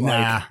back.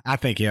 I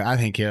think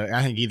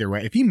either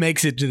way, if he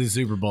makes it to the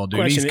Super Bowl,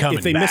 dude, he's coming back.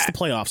 If they miss the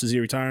playoffs, is he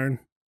retiring?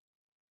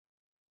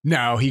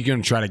 No, he's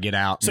going to try to get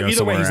out. So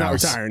either way, he's not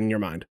retiring in your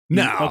mind.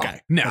 No,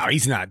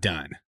 he's not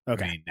done.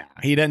 Okay,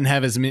 he doesn't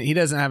have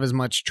as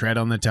much tread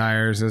on the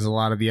tires as a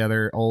lot of the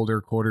other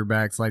older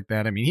quarterbacks like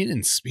that. I mean, he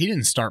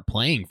didn't start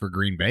playing for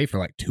Green Bay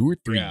for 2 or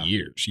 3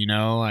 years.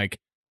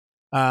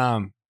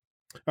 All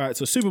right,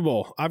 so Super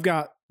Bowl. I've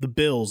got the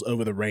Bills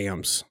over the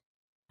Rams.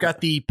 Got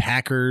the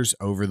Packers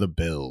over the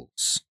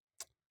Bills.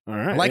 All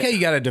right. I like how you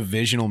got a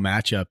divisional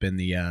matchup in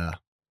the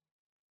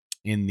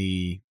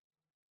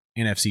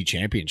NFC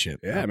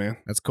Championship. Yeah, man.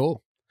 That's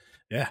cool.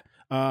 Yeah.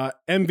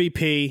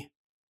 MVP,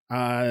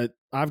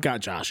 I've got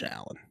Josh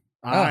Allen.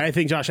 I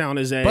think Josh Allen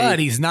is but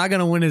he's not going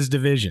to win his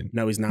division.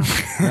 No, he's not.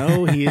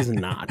 No, he is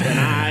not. And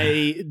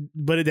I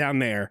put it down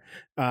there.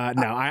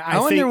 I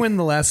wonder when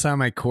the last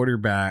time a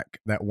quarterback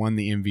that won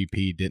the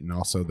MVP didn't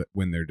also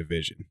win their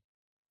division.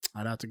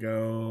 I'd have to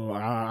go.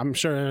 I'm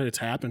sure it's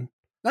happened.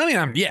 I mean,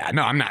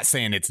 I'm not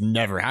saying it's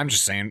never. I'm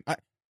just saying, I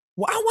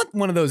want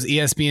one of those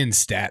ESPN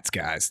stats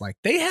guys.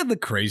 They have the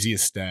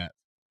craziest stats.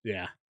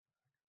 Yeah.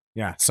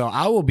 Yeah. So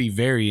I will be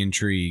very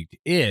intrigued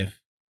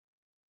if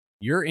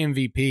your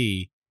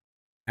MVP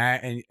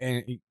and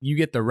you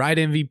get the right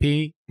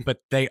MVP,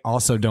 but they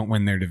also don't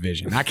win their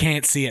division. I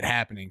can't see it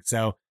happening.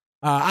 So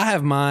I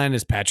have mine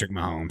as Patrick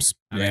Mahomes.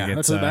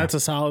 That's a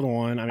solid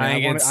one. I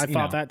mean, I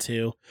thought that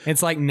too.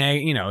 It's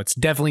it's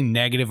definitely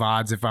negative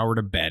odds if I were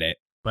to bet it,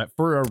 but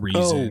for a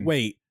reason. Oh,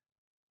 wait.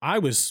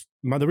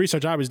 The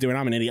research I was doing,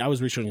 I'm an idiot. I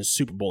was researching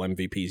Super Bowl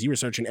MVPs. You were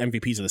searching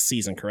MVPs of the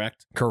season,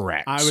 correct?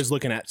 Correct. I was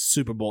looking at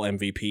Super Bowl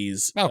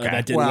MVPs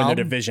that didn't win the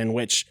division,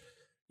 which...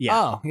 Yeah.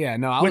 Oh, yeah.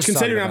 No, which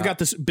considering I've got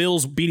the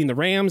Bills beating the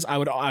Rams,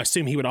 I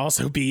assume he would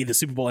also be the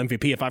Super Bowl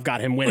MVP if I've got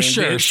him winning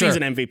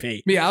season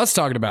MVP. Yeah, I was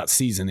talking about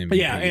season MVP.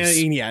 Yeah,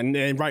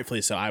 and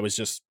rightfully so. I was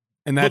just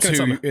And that's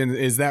looking at and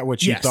is that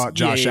what you Yes. thought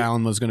Yeah, Josh yeah.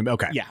 Allen was going to be?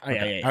 Okay. Yeah,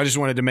 Okay. yeah. I just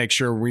wanted to make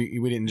sure we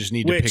didn't just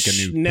need to pick a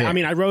new pick. I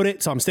mean, I wrote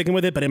it, so I'm sticking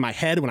with it. But in my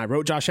head, when I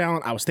wrote Josh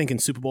Allen, I was thinking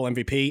Super Bowl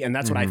MVP, and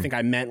that's what I think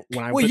I meant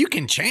when I. Well, you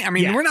can change. I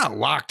mean, Yeah. we're not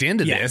locked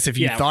into Yeah. this. If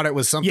you Yeah. thought it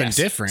was something Yes.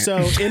 different,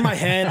 So in my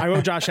head, I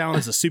wrote Josh Allen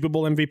as a Super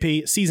Bowl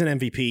MVP, season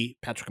MVP,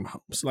 Patrick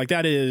Mahomes. Like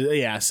that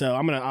is So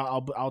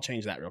I'll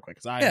change that real quick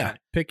because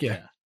pick you.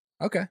 yeah.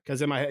 Okay.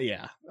 Because in my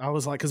head, I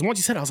was like, because once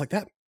you said it, I was like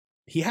that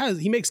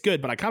he makes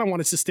good, but I kind of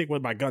wanted to stick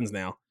with my guns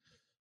now.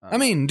 I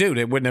mean, dude,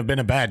 it wouldn't have been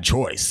a bad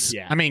choice.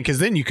 Yeah. I mean, because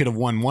then you could have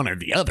won one or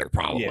the other,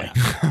 probably. Yeah.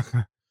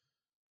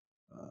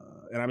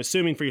 And I'm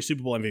assuming for your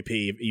Super Bowl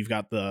MVP, you've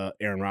got the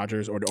Aaron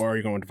Rodgers, or are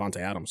you going with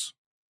Devontae Adams?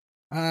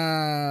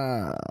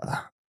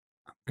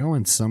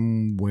 Going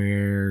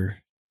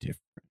somewhere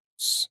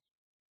different.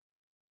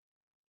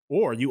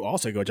 Or you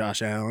also go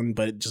Josh Allen,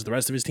 but just the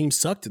rest of his team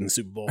sucked in the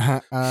Super Bowl.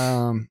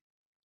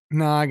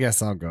 No, I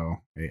guess I'll go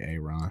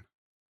Aaron.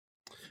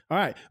 All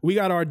right, we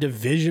got our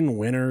division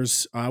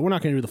winners. We're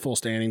not going to do the full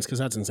standings because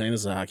that's insane.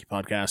 This is a hockey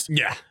podcast.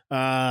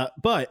 Yeah.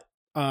 But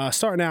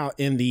starting out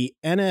in the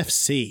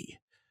NFC,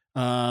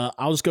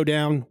 I'll just go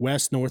down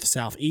west, north,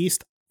 south,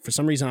 east. For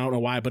some reason, I don't know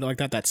why, but like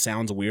that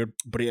sounds weird.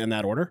 Put it in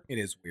that order. It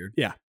is weird.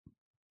 Yeah.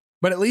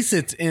 But at least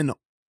it's in.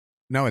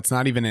 No, it's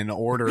not even in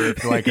order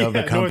like of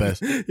the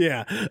compass.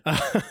 Yeah.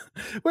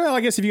 Well,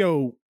 I guess if you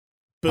go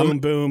boom,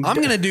 boom. I'm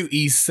going to do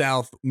east,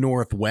 south,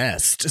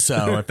 northwest.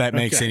 So if that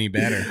makes Okay. any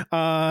better.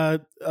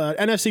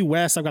 NFC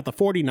West, I've got the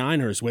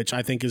 49ers, which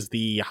I think is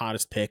the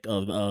hottest pick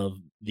of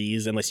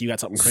these, unless you got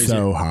something crazy.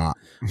 So hot.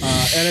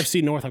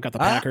 NFC North, I've got the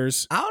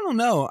Packers. I don't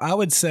know. I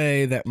would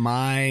say that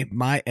my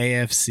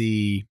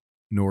AFC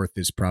North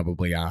is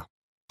probably a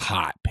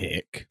hot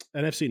pick.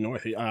 NFC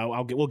North,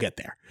 we'll get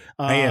there.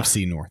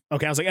 AFC North.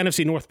 Okay, I was like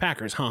NFC North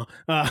Packers, huh?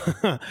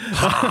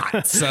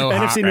 Hot. So NFC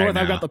hot North, right I've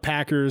now. got the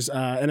Packers.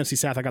 NFC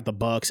South, I got the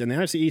Bucks, and the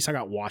NFC East, I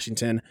got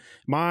Washington.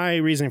 My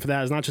reasoning for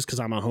that is not just because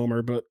I'm a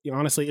homer, but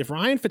honestly, if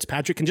Ryan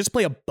Fitzpatrick can just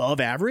play above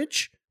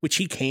average, which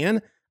he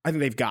can, I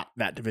think they've got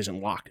that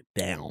division locked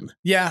down.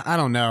 Yeah, I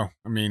don't know.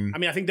 I mean,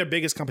 I think their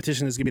biggest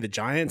competition is going to be the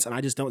Giants, and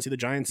I just don't see the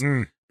Giants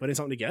putting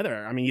something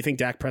together. I mean, you think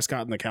Dak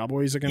Prescott and the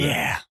Cowboys are going to?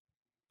 yeah.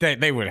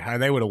 They would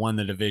have won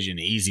the division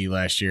easy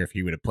last year if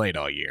he would have played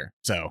all year.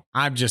 So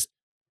I'm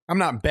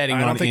not betting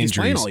I on don't think he's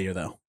playing injuries. all year,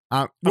 though.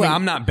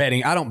 I'm not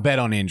betting. I don't bet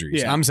on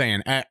injuries. Yeah. I'm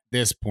saying at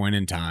this point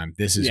in time,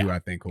 this is who I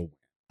think will win.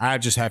 I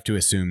just have to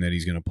assume that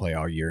he's going to play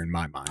all year in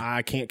my mind.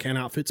 I can't count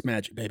out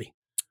Fitzmagic, baby.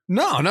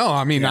 No.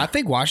 I mean, Yeah. I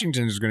think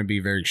Washington is going to be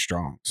very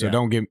strong. So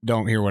Yeah.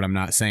 don't hear what I'm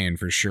not saying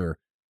for sure.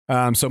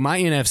 So my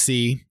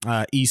NFC,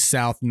 East,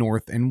 South,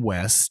 North, and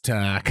West,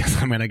 because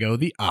I'm going to go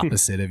the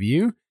opposite of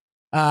you.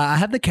 I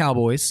have the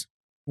Cowboys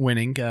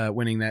winning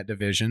that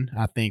division.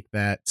 I think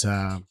that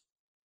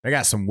they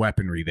got some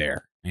weaponry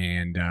there,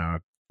 and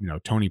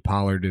Tony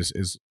Pollard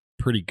is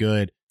pretty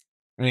good,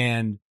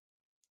 and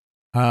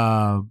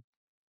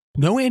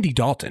no Andy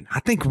Dalton. I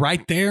think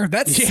right there,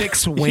 that's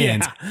 6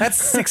 wins. Yeah. That's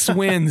 6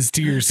 wins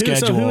to your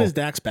schedule. So who is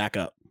Dak's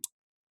backup?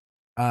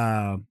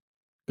 Uh,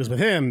 Because with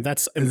him,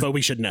 that's info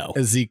we should know.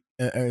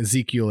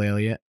 Ezekiel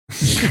Elliott.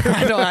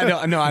 I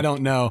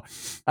don't know.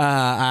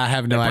 I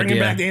have no Bring idea. him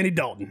back to Andy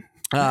Dalton.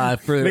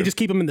 They just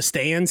keep him in the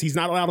stands. He's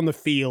not allowed on the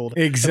field.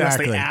 Exactly. Unless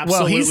they Well,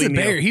 absolutely he's a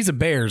kneel. Bear. He's a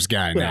Bears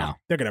guy Well, now.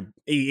 they're gonna.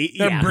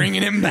 They're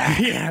bringing him back.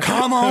 Yeah.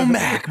 Come on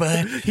back,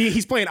 bud.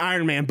 He's playing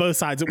Iron Man both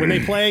sides. When they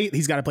play,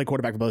 he's got to play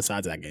quarterback for both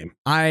sides of that game.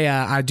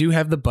 I do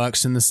have the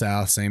Bucks in the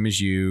South, same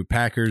as you.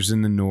 Packers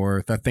in the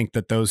North. I think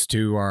that those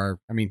two are.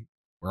 I mean,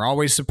 we're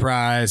always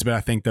surprised, but I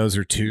think those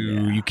are two.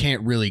 Yeah. You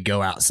can't really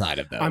go outside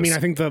of those. I mean, I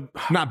think I'm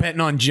not betting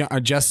on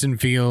Justin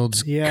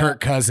Fields, Yeah. Kirk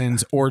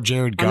Cousins, or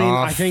Jared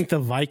Goff. I think the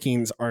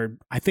Vikings are.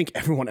 I think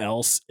everyone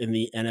else in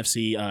the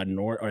NFC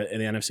North or in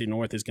the NFC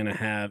North is going to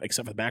have,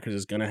 except for the Packers,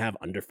 is going to have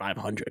under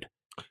 500.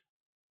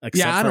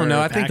 Yeah, I don't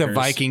know. I think the Packers.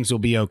 Vikings will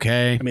be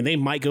okay. I mean, they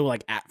might go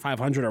like at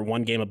 500 or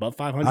one game above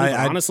 500. I- but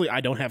I- honestly, I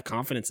don't have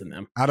confidence in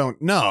them. I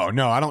don't. No,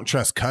 I don't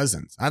trust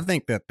Cousins. I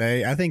think that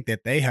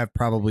they have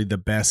probably the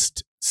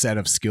best set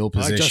of skill I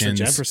like Justin positions.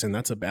 Jefferson.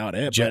 That's about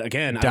it. Je- But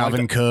again,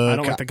 Dalvin Cook. I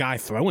don't like the guy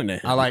throwing to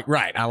him. I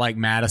like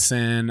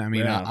Madison. I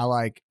mean, Yeah. I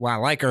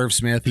like Irv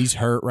Smith. He's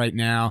hurt right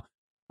now.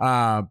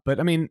 But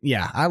I mean,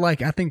 yeah,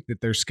 I think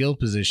that their skill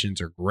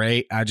positions are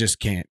great. I just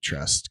can't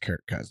trust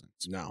Kirk Cousins.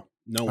 No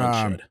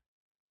one should.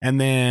 And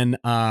then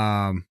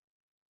I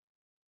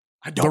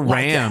the don't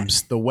like that.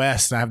 Rams, the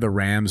West, I have the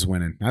Rams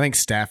winning. I think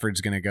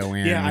Stafford's going to go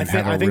in. Yeah, I and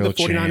think have a the real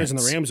 49ers and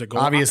the chance. Rams are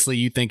going. Obviously,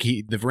 you think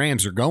the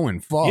Rams are going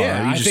far.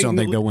 Yeah, you I just don't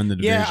think they'll win the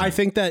division. Yeah, I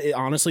think that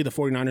honestly, the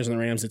 49ers and the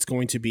Rams, it's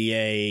going to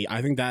be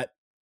I think that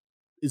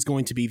is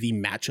going to be the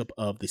matchup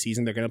of the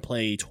season. They're going to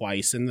play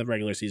twice in the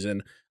regular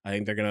season. I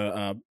think they're going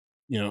to,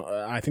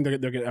 I think they're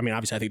going to, I mean,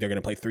 obviously, I think they're going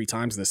to play 3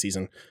 times this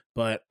season,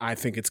 but I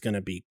think it's going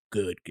to be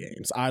good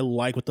games. I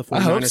like what the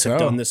 49ers have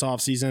done this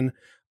offseason.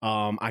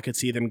 I could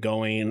see them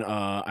going,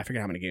 I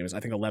forget how many games.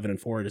 I think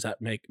 11-4. Does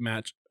that make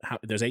match?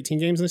 There's 18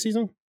 games in the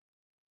season?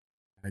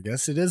 I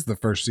guess it is the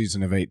first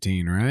season of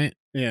 18, right?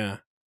 Yeah.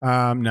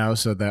 No,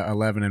 so the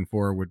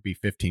 11-4 would be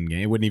 15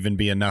 games. It wouldn't even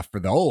be enough for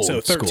the old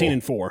So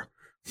 13-4.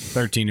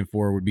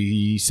 13-4 would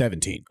be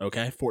 17.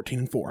 Okay,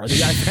 14-4. I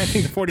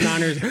think the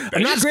 49ers are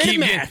not great at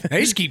math.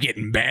 They just keep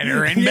getting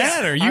better and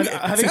better.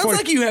 I think sounds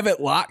like you have it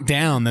locked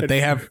down that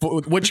they have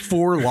which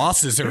 4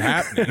 losses are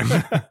happening.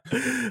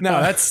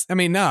 No,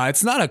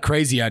 it's not a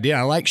crazy idea.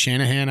 I like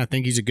Shanahan. I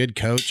think he's a good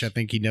coach. I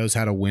think he knows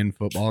how to win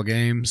football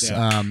games.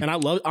 Yeah. And I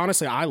love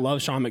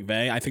Sean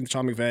McVay. I think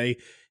Sean McVay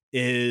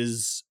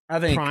is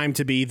primed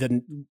to be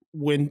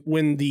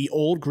when the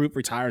old group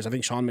retires. I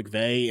think Sean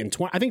McVay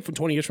I think from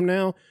 20 years from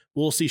now,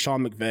 we'll see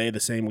Sean McVay the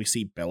same we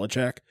see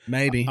Belichick.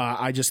 Maybe.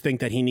 I just think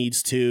that he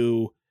needs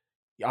to.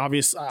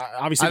 Obviously,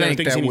 there are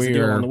things he needs to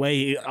do along the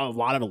way. A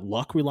lot of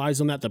luck relies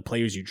on that. The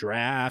players you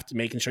draft,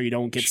 making sure you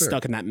don't get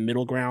stuck in that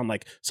middle ground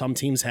like some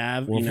teams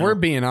have. Well, if we're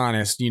being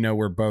honest,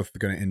 we're both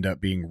going to end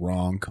up being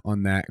wrong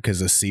on that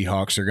because the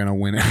Seahawks are going to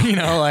win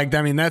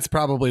it. That's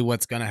probably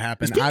what's going to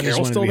happen. Is Pete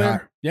Carroll still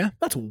there? Yeah.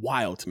 That's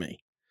wild to me.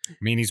 I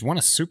mean, he's won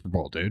a Super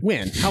Bowl, dude.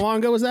 When? How long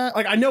ago was that?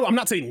 Like, I know, I'm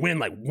not saying win,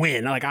 like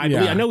win. Like, I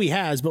know he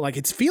has, but like,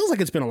 it feels like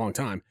it's been a long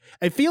time.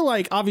 I feel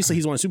like obviously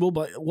he's won a Super Bowl,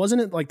 but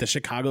wasn't it like the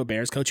Chicago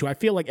Bears coach who I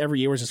feel like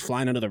every year was just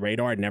flying under the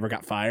radar and never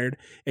got fired?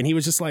 And he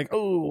was just like,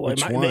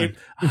 which one?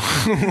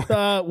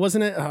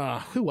 Wasn't it?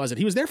 Who was it?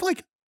 He was there for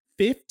like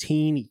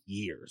 15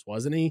 years,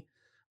 wasn't he?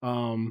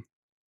 I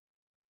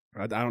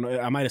don't know.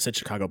 I might have said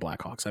Chicago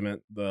Blackhawks. I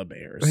meant the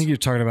Bears. I think you're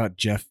talking about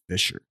Jeff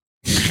Fisher.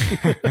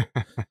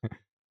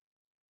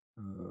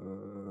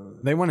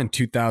 They won in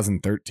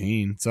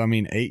 2013, so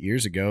 8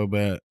 years ago.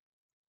 But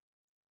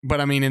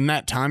in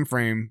that time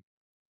frame,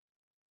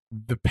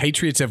 the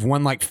Patriots have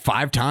won like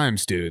 5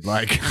 times, dude.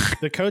 Like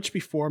the coach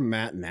before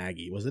Matt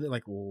Nagy, wasn't it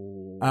like?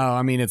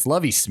 It's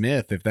Lovie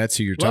Smith, if that's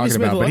who you're talking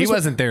about. But he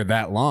wasn't there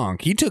that long.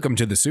 He took him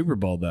to the Super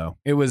Bowl, though.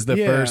 It was the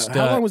first.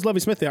 How long was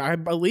Lovie Smith there? I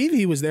believe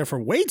he was there for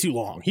way too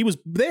long. He was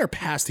there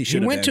past he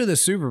should have been. He went to the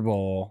Super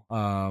Bowl.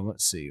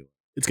 Let's see.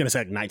 It's gonna say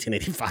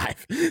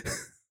 1985.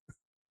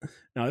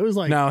 No, it was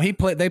like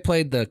They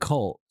played the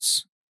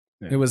Colts.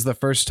 Yeah. It was the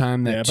first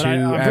time that 2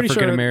 I'm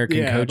African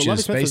American sure,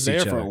 coaches Smith faced was each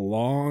there other for a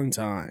long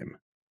time.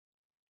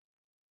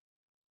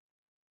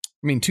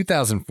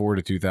 2004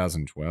 to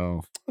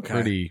 2012. Okay,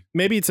 pretty.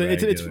 Maybe it's a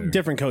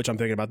different coach I'm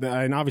thinking about.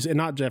 And obviously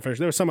not Jeff Fisher.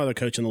 There was some other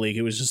coach in the league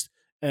who was just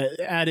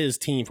at his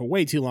team for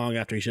way too long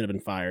after he should have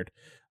been fired.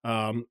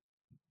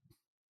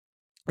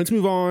 Let's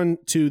move on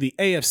to the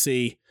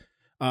AFC.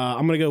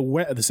 I'm going to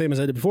go the same as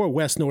I did before: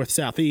 West, North,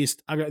 South,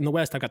 East. In the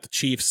West, I've got the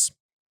Chiefs.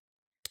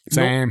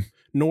 Same.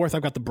 North,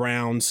 I've got the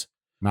Browns.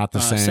 Not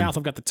the same. South,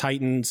 I've got the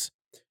Titans.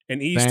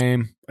 And East,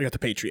 I got the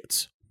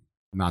Patriots.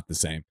 Not the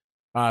same.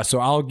 So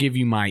I'll give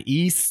you my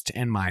East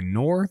and my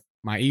North.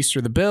 My East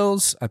are the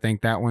Bills. I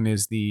think that one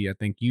is I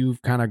think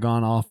you've kind of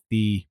gone off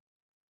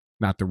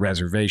not the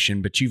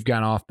reservation, but you've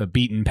gone off the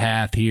beaten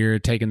path here,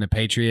 taking the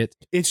Patriots.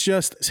 It's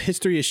just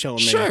history has shown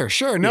me.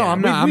 Sure. No,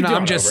 I'm not.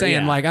 I'm just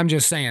saying,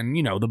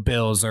 the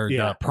Bills are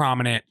the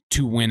prominent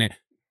to win it.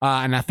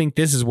 And I think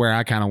this is where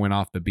I kind of went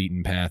off the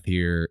beaten path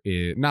here.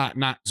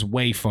 Not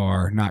way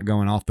far, not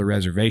going off the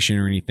reservation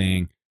or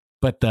anything,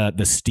 but the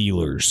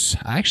Steelers.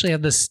 I actually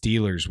have the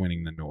Steelers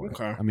winning the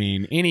North.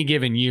 Okay. Any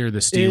given year, the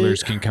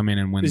Steelers can come in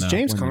and win.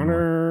 James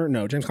Conner?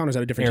 No, James Conner's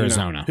at a different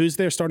Arizona. Team now. Who's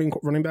their starting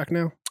running back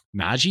now?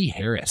 Najee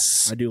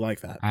Harris. I do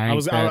like that. I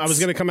was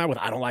going to come out with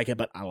I don't like it,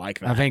 but I like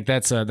that. I think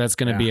that's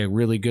going to be a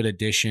really good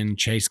addition.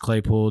 Chase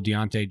Claypool,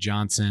 Deontay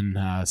Johnson,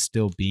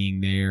 still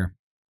being there.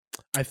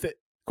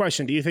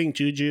 Question: do you think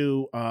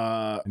Juju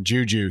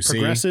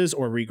progresses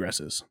or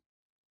regresses?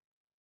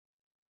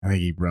 I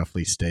think he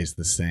roughly stays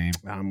the same.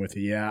 I'm with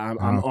you. Yeah,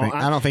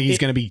 I don't think he's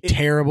going to be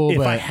terrible. If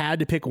but I had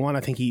to pick one, I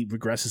think he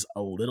regresses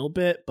a little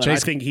bit, but I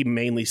think he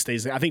mainly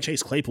stays there. I think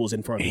Chase Claypool's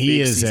in for a big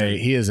season.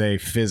 He is a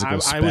physical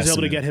specimen. I was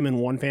able to get him in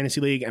one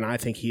fantasy league, and I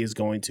think he is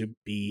going to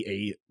be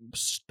a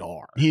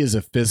star. He is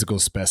a physical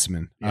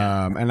specimen,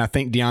 and I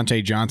think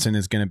Deontay Johnson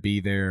is going to be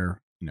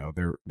their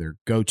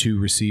go-to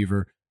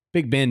receiver.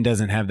 Big Ben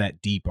doesn't have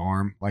that deep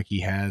arm like he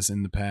has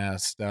in the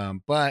past,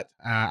 but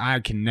I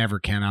can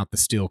never count out the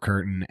steel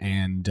curtain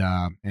and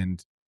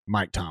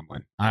Mike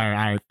Tomlin.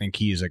 I think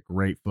he is a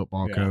great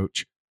football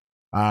coach.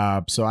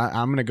 So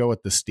I'm going to go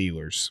with the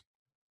Steelers.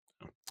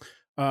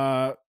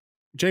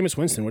 Jameis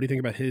Winston, what do you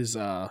think about his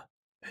how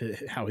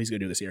he's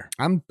going to do this year?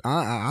 I'm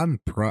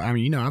pro.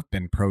 I've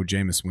been pro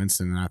Jameis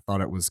Winston, and I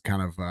thought it was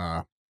kind of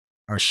a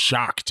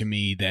shock to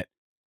me that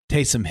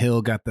Taysom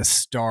Hill got the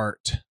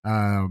start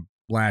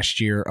last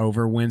year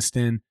over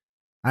Winston.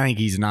 I think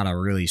he's not a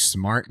really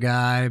smart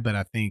guy, but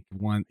I think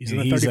he's in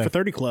the 30 for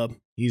 30 club.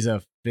 He's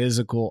a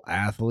physical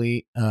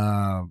athlete.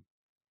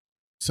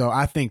 So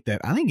I think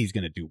he's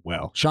going to do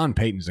well. Sean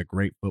Payton's a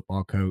great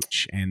football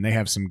coach, and they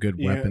have some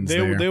good weapons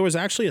there. There was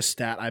actually a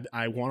stat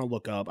I want to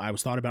look up. I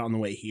was thought about on the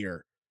way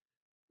here.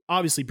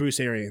 Obviously, Bruce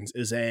Arians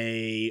is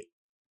a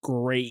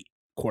great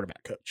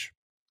quarterback coach.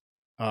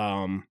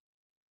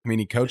 I mean,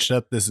 he coached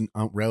up this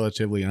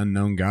relatively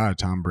unknown guy,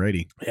 Tom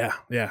Brady.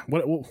 Yeah.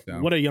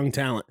 What a young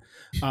talent.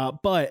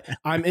 But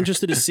I'm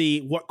interested to see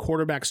what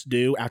quarterbacks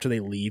do after they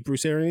leave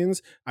Bruce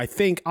Arians. I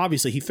think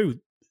obviously he threw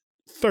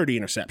 30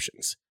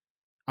 interceptions.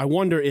 I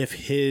wonder if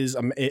he's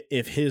going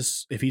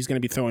to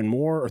be throwing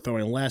more or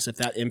throwing less, if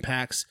that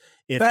impacts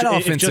if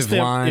just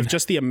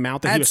the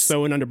amount that he was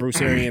throwing under Bruce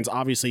Arians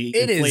obviously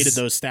inflated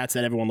those stats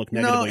that everyone looked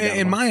negatively down on.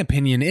 In my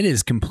opinion, it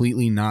is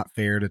completely not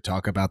fair to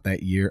talk about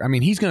that year. I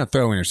mean, he's going to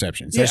throw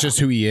interceptions. That's just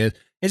who he is.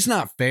 It's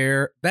not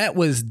fair. That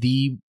was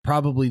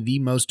probably the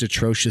most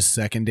atrocious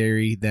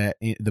secondary that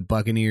the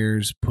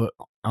Buccaneers put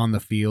on the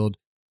field.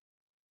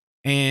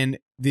 And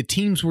the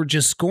teams were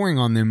just scoring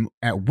on them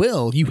at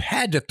will. You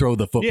had to throw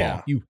the football.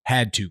 Yeah. You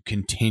had to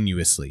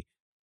continuously.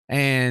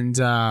 And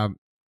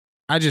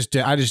I just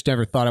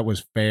never thought it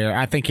was fair.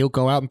 I think he'll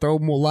go out and throw a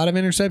lot of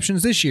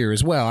interceptions this year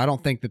as well. I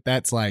don't think that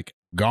that's like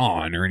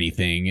gone or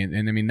anything.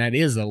 And I mean, that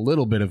is a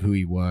little bit of who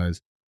he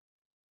was.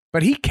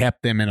 But he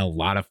kept them in a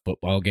lot of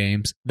football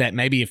games that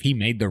maybe if he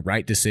made the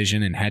right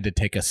decision and had to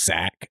take a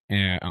sack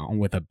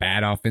with a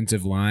bad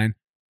offensive line,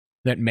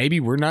 that maybe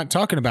we're not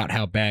talking about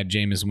how bad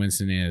Jameis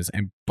Winston is,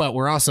 but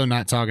we're also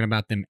not talking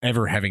about them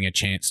ever having a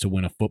chance to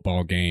win a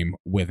football game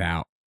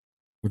without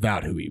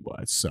who he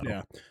was. So,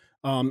 yeah.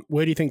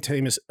 Where do you think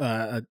Taysom?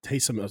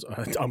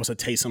 Almost a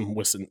Taysom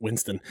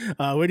Winston.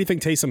 Where do you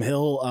think Taysom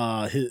Hill?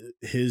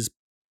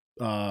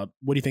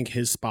 What do you think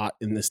his spot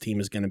in this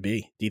team is going to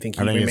be? Do you think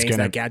he remains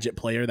that gadget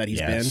player that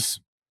he's been?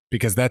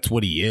 Because that's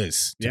what he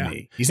is to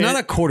me. He's not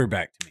a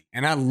quarterback to me,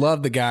 and I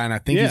love the guy, and I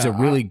think he's a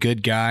really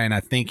good guy, and I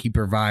think he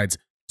provides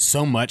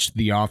so much to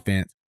the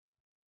offense.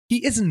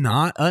 He is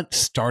not a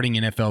starting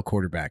NFL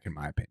quarterback, in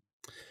my opinion.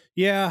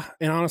 Yeah,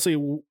 and honestly,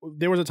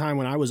 there was a time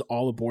when I was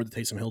all aboard the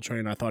Taysom Hill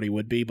train. I thought he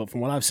would be, but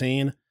from what I've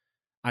seen,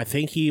 I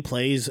think he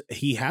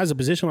has a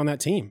position on that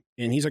team,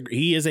 and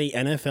he is a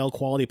NFL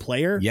quality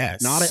player.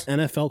 Yes, not an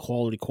NFL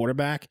quality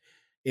quarterback.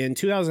 In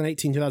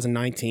 2018,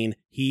 2019,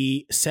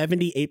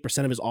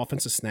 78% of his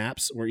offensive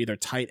snaps were either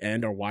tight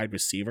end or wide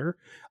receiver.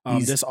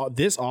 This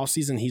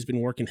offseason, he's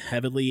been working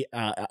heavily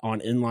on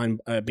inline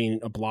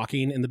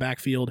blocking in the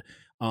backfield.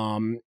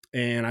 And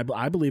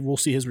I believe we'll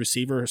see his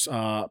receivers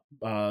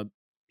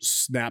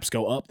snaps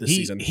go up this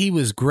season. He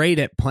was great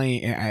at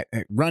playing at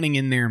running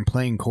in there and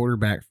playing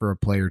quarterback for a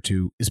play or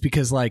two. It's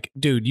because, like,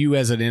 dude, you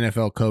as an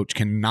NFL coach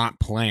cannot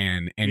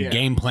plan and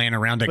game plan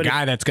around a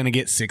guy that's going to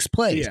get 6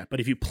 plays. Yeah, but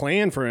if you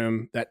plan for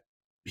him, that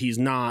he's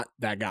not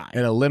that guy.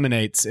 It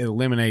eliminates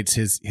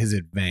his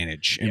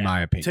advantage, in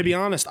my opinion. To be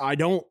honest, I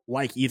don't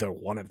like either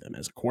one of them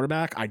as a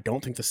quarterback. I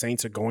don't think the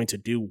Saints are going to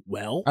do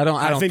well. I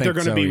don't think they're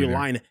going to be either.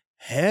 relying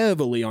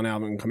heavily on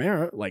Alvin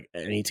Kamara, like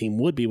any team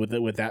would be with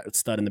that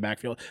stud in the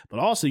backfield. But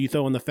also you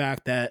throw in the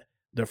fact that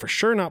they're for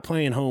sure not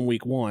playing home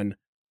week 1.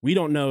 We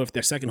don't know if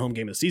their second home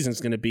game of the season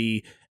is going to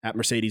be at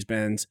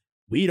Mercedes-Benz.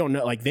 We don't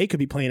know. Like, they could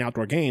be playing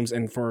outdoor games.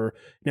 And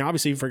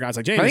obviously for guys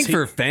like James. I think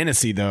for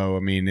fantasy, though, I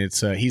mean,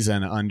 it's he's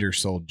an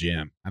undersold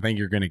gem. I think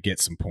you're going to get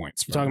some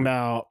points. You're talking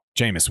about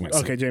Jameis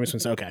Winston. Okay, Jameis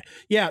Winston. Okay.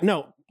 Yeah,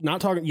 no, not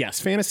talking.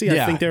 Yes, fantasy.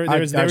 Yeah, I think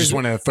I just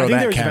want to throw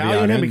that caveat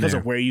value in him because there.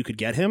 of where you could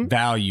get him.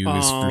 Value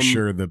is for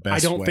sure the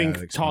best. I don't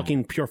think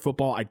talking pure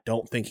football. I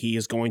don't think he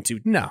is going to.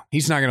 No,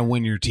 he's not going to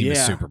win your team a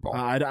Super Bowl.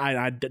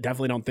 I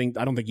definitely don't think.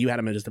 I don't think you had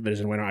him as a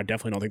division winner. I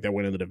definitely don't think they're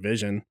winning the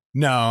division.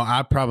 No,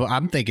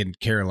 I'm thinking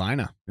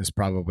Carolina is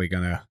probably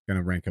gonna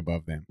rank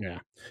above them. Yeah.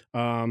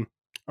 All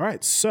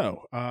right.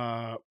 So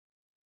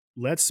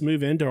let's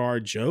move into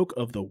our joke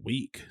of the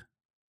week.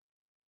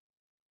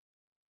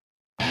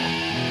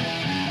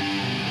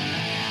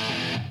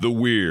 The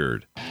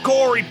weird.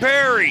 Corey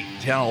Perry.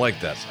 I don't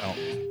like that.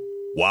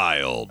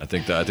 Wild. I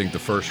think the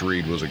first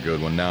read was a good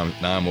one. Now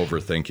I'm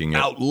overthinking it.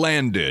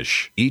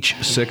 Outlandish. Each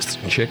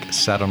 6th chick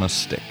sat on a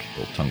stick.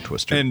 Little tongue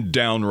twister. And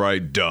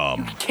downright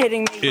dumb. You're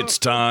kidding me. It's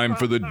time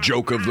for the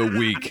joke of the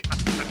week.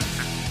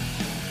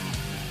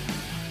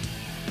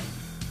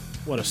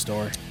 What a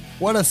story.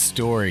 What a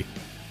story.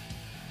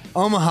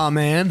 Omaha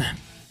man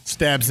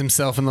stabs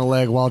himself in the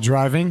leg while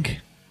driving,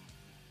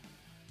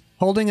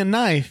 holding a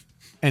knife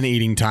and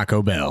eating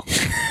Taco Bell.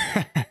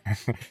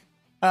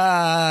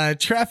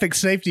 Traffic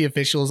safety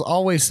officials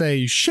always say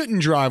you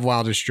shouldn't drive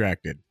while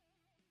distracted.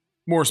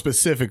 More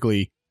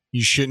specifically,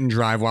 you shouldn't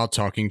drive while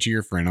talking to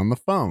your friend on the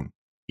phone,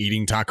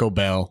 eating Taco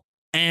Bell,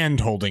 and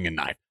holding a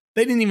knife.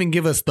 They didn't even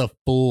give us the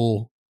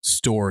full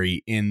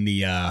story in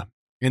the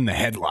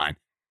headline.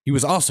 He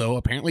was also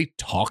apparently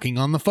talking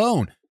on the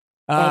phone.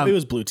 It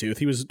was Bluetooth.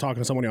 He was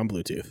talking to somebody on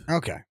Bluetooth.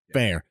 Okay,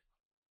 fair.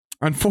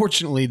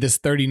 Unfortunately, this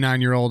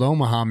 39-year-old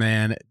Omaha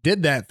man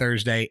did that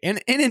Thursday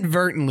and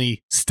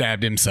inadvertently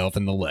stabbed himself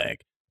in the leg.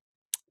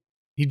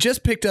 He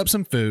just picked up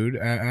some food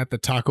at the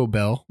Taco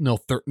Bell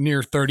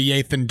near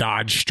 38th and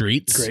Dodge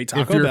Streets. Great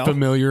Taco Bell. If you're Bell.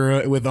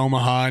 familiar with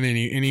Omaha in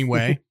any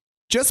way.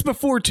 Just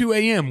before 2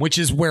 a.m., which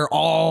is where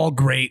all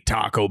great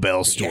Taco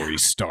Bell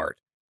stories start.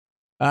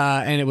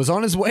 And it was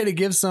on his way to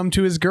give some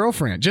to his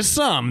girlfriend. Just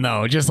some,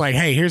 though. Just like,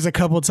 hey, here's a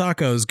couple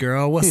tacos,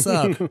 girl. What's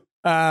up?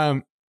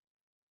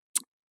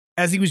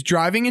 As he was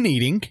driving and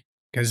eating,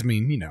 because, I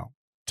mean,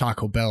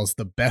 Taco Bell's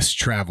the best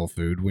travel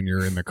food when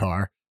you're in the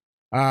car.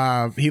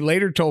 He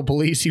later told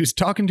police he was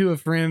talking to a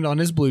friend on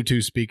his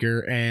Bluetooth speaker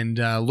and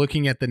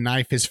looking at the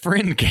knife his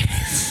friend gave.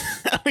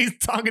 He's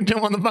talking to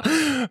him on the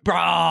phone.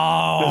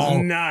 Bro.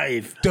 This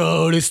knife.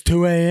 Dude, it's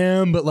 2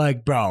 a.m. But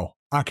like, bro,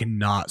 I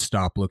cannot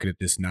stop looking at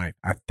this knife.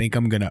 I think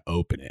I'm going to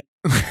open it.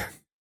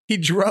 He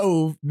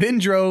drove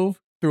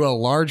through a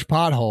large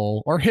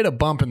pothole or hit a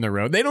bump in the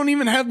road. They don't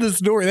even have the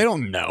story. They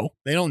don't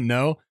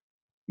know.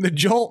 The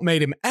jolt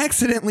made him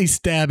accidentally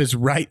stab his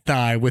right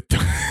thigh with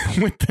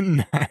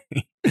the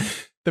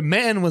knife. The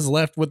man was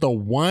left with a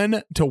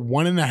 1 to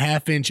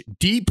 1.5 inch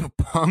deep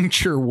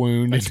puncture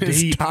wound in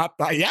his top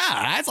thigh.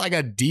 Yeah, that's like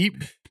a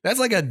deep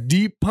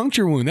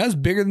puncture wound. That's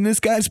bigger than this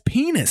guy's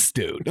penis,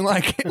 dude.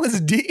 Like, it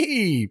was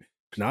deep.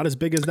 Not as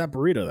big as that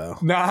burrito, though.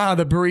 Nah,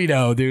 the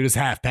burrito, dude, is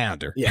half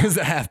pounder. Yeah. It's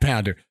a half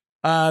pounder.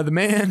 The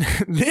man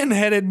then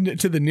headed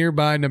to the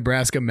nearby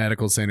Nebraska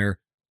Medical Center,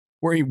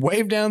 where he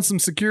waved down some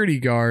security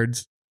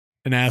guards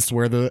and asked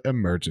where the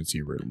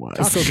emergency room was.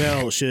 Taco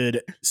Bell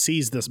should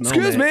seize this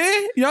moment. Excuse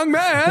me, young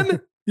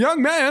man.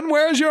 Young man,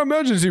 where's your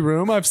emergency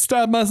room? I've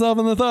stabbed myself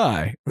in the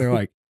thigh. They're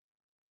like,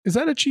 is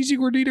that a cheesy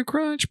gordita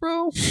crunch,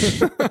 bro?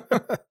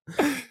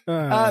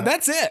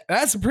 That's it.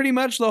 That's pretty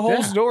much the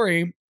whole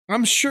story.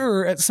 I'm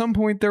sure at some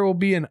point there will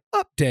be an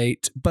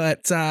update,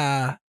 but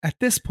at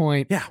this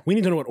point, yeah, we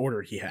need to know what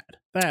order he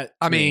had.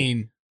 I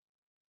mean,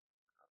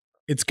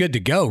 it's good to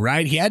go,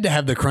 right? He had to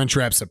have the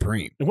Crunchwrap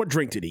Supreme. And what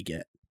drink did he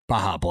get?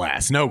 Baja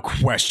Blast, no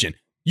question.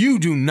 You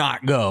do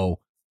not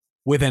go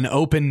with an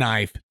open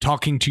knife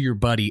talking to your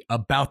buddy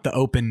about the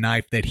open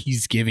knife that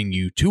he's giving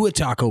you to a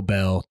Taco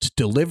Bell to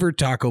deliver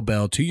Taco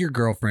Bell to your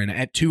girlfriend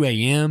at 2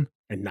 a.m.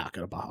 and not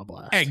get a Baja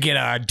Blast. And get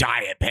a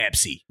Diet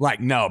Pepsi. Like,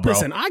 no, bro.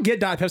 Listen, I get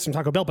Diet Pepsi from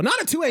Taco Bell, but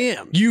not at 2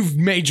 a.m. You've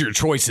made your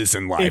choices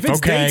in life, if it's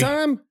okay?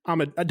 daytime,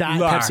 I'm a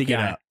Diet Pepsi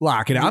guy.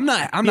 Lock it up. I'm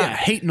not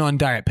hating on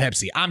Diet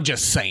Pepsi. I'm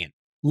just saying,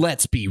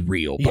 let's be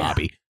real,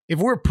 Bobby. Yeah. If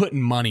we're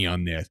putting money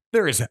on this,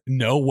 there is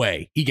no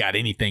way he got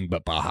anything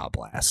but Baja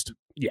Blast.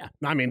 Yeah,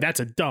 I mean, that's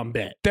a dumb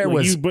bet.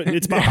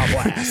 It's Baja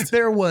Blast.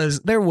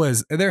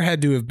 There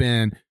had to have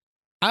been.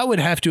 I would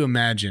have to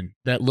imagine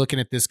that looking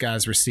at this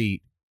guy's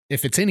receipt,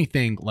 if it's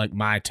anything like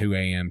my 2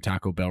 a.m.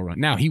 Taco Bell run.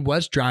 Now, he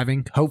was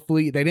driving.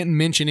 Hopefully, they didn't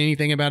mention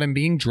anything about him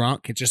being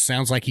drunk. It just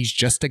sounds like he's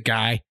just a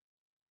guy.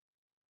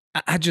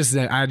 I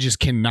just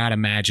cannot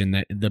imagine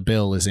that the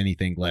bill is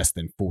anything less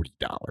than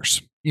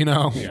 $40. You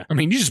know? Yeah. I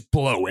mean, you just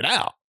blow it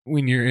out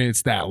when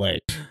it's that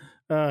late.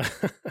 All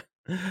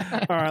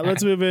right,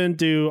 let's move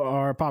into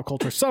our pop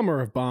culture summer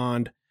of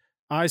Bond.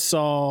 I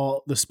saw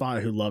The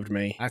Spy Who Loved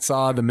Me. I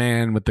saw The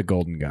Man with the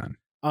Golden Gun.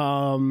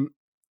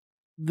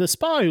 The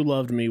Spy Who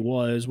Loved Me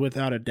was,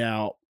 without a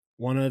doubt,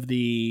 one of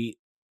the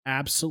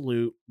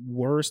absolute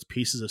worst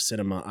pieces of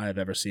cinema I have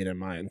ever seen in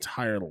my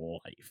entire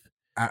life.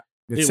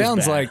 It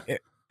sounds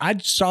like I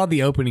saw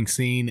the opening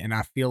scene and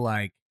I feel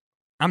like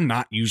I'm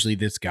not usually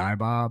this guy,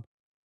 Bob.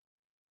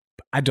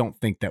 But I don't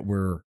think that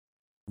we're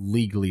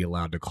legally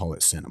allowed to call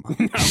it cinema.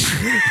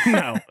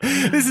 No.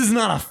 This is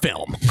not a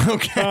film.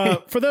 Okay.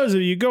 For those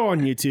of you, go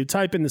on YouTube,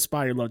 type in The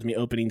Spy Who Loved Me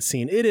opening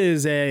scene. It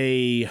is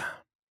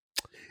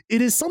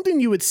something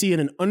you would see in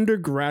an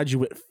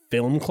undergraduate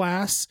film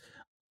class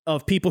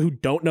of people who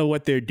don't know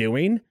what they're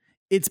doing.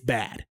 It's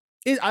bad.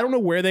 I don't know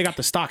where they got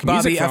the stock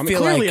music from. It's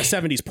clearly a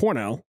 70s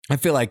porno. I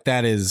feel like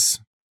that is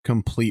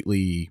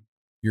completely,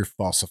 you're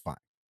falsifying.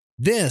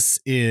 This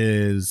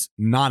is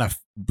not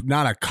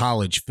a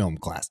college film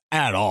class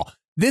at all.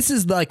 This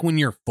is like when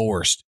you're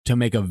forced to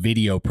make a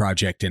video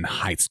project in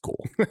high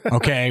school.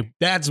 Okay.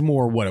 That's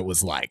more what it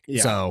was like.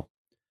 Yeah. So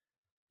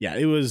yeah,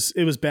 it was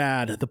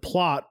bad. The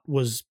plot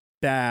was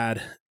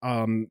bad.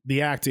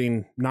 The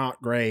acting,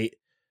 not great.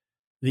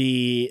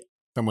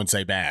 Some would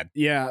say bad.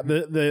 Yeah.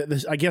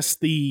 The I guess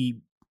the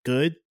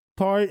good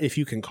part, if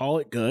you can call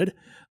it good,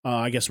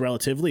 I guess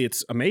relatively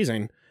it's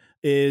amazing,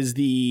 is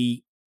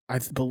I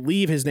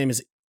believe his name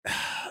is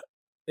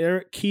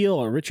Eric Keel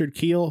or Richard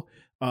Keel.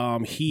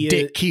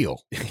 Dick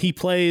Keel. He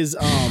plays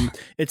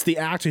it's the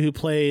actor who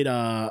played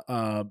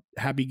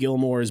Happy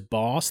Gilmore's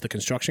boss, the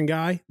construction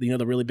guy,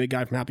 the really big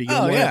guy from Happy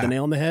Gilmore, had the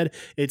nail in the head.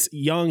 It's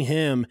young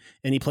him,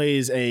 and he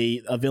plays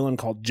a villain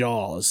called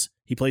Jaws.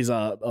 He plays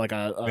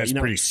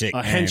pretty sick,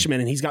 a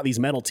henchman, and he's got these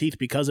metal teeth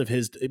because of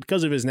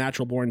his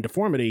natural born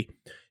deformity.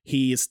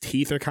 His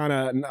teeth are kind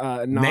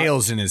of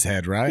nails in his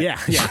head, right?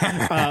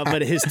 Yeah.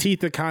 But his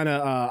teeth are kind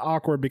of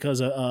awkward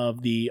because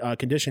of the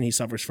condition he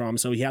suffers from.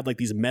 So he had like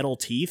these metal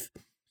teeth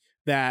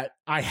that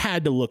I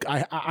had to look.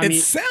 I mean,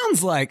 it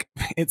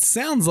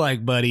sounds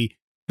like, buddy,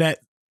 that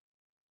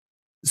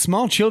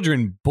small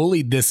children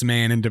bullied this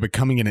man into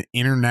becoming an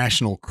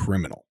international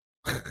criminal.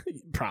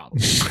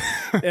 Probably.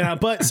 Yeah,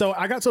 but so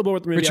I got so bored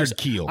with the movie. Richard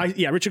Keel.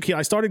 Richard Keel.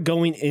 I started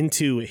going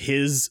into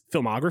his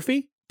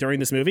filmography during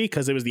this movie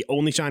because it was the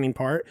only shining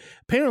part.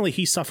 Apparently,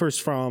 he suffers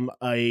from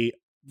a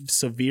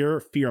severe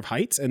fear of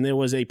heights, and there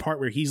was a part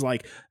where he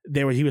was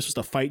supposed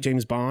to fight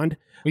James Bond.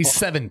 He's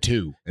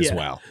 7'2" as Yeah.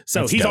 well.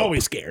 So That's he's dope.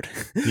 always scared.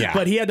 Yeah.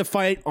 But he had to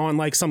fight on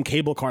like some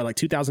cable car, like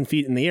 2,000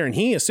 feet in the air. And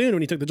he assumed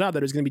when he took the job that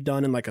it was going to be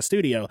done in like a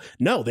studio.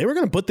 No, they were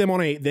going to put them on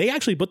they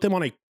actually put them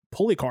on a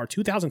pulley car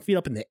 2,000 feet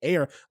up in the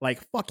air like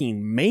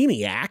fucking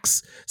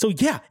maniacs. So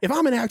yeah, if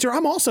I'm an actor,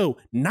 I'm also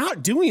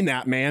not doing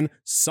that, man.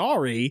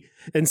 Sorry.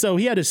 And so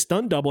he had his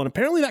stunt double. And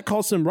apparently that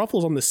caused some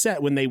ruffles on the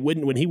set when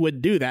he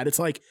would do that. It's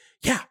like,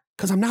 yeah,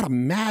 because I'm not a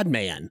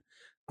madman.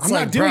 I'm It's not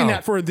like, doing bro,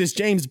 that for this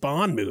James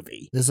Bond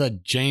movie. There's a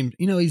James,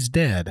 he's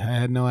dead. I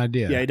had no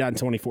idea. Yeah, he died in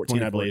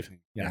 2014, I believe.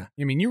 Yeah.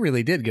 I mean, you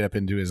really did get up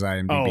into his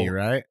IMDb, Oh.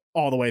 right?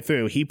 All the way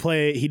through. He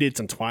did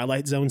some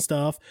Twilight Zone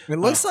stuff. It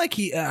looks like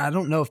I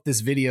don't know if this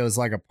video is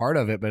like a part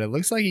of it, but it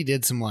looks like he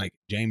did some like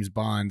James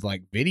Bond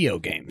like video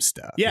game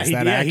stuff. Yeah, Is he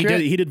that did.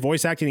 accurate? He did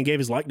voice acting and gave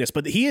his likeness,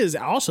 but he is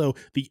also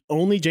the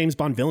only James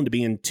Bond villain to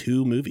be in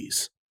 2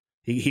 movies.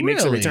 He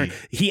makes a Really? return.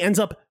 He ends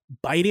up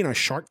biting a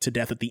shark to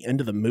death at the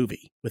end of the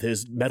movie with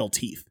his metal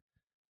teeth.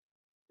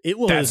 It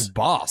was That's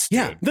boss, dude.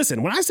 yeah.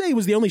 Listen, when I say it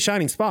was the only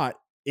shining spot,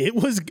 it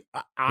was.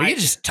 We could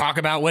just talk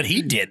about what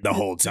he did the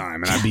whole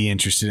time, and I'd be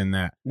interested in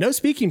that. No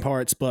speaking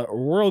parts, but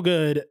real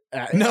good.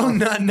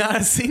 Not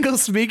a single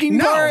speaking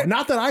no, part.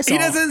 not that I saw. He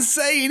doesn't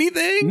say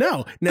anything.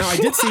 No. Now I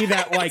did see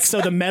that, like,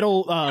 so the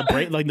metal,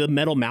 like the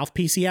metal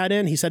mouthpiece he had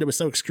in, he said it was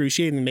so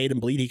excruciating and made him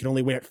bleed. He could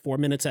only wear it 4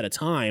 minutes at a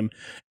time.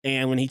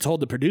 And when he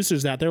told the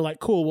producers that, they're like,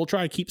 "Cool, we'll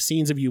try to keep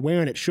scenes of you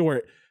wearing it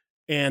short."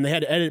 And they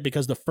had to edit it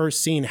because the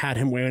first scene had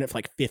him wearing it for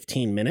like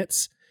 15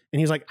 minutes. And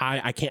he's like,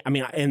 I can't. I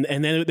mean, and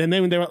then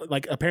when they were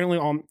like, apparently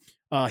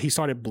he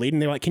started bleeding.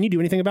 They were like, "Can you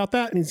do anything about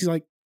that?" And he's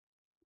like,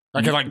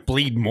 I could like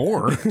bleed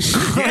more.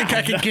 Like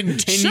I can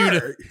continue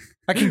sure.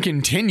 I can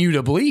continue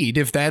to bleed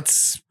if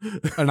that's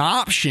an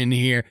option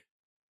here.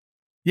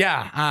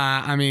 Yeah,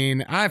 I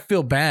mean, I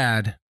feel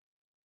bad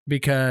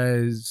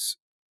because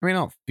I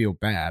don't feel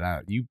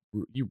bad. You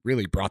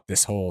really brought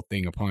this whole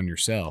thing upon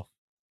yourself.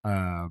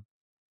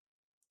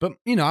 But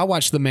I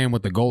watched The Man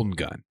with the Golden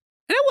Gun,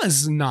 and it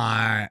was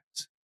not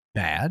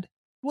bad. It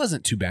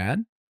wasn't too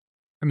bad.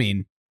 I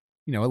mean,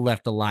 it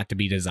left a lot to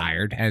be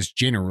desired as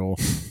general.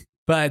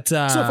 But So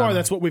far,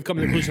 that's what we've come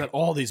to the conclusion that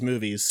all these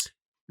movies.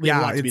 leave a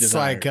yeah, lot to be it's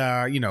desired.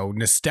 like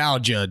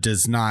nostalgia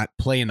does not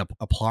play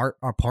a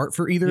part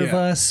for either of Yeah.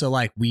 us, so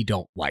like we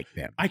don't like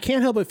them. I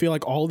can't help but feel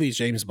like all of these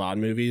James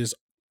Bond movies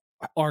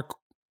are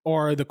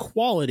the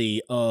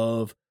quality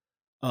of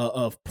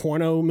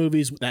porno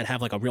movies that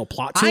have like a real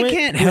plot to I it.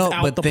 can't help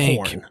without but the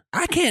think. porn.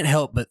 I can't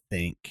help but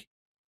think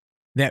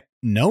that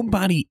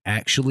nobody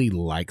actually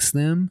likes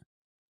them,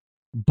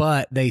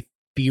 but they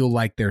feel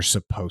like they're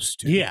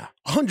supposed to. Yeah,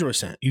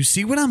 100%. You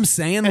see what I'm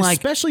saying? Like,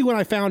 Especially when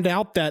I found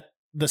out that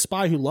The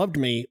Spy Who Loved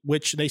Me,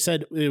 which they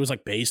said it was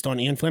like based on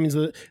Ian Fleming's,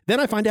 then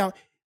I find out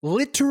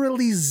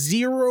literally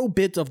 0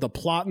 bits of the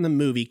plot in the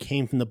movie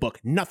came from the book.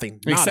 Nothing.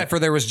 except for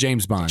there was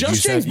James Bond.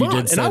 just You James said, you Bond. did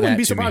And say I wouldn't that be to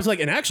me. surprised. Like,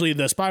 and actually,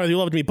 The Spy Who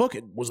Loved Me book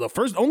was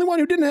the only one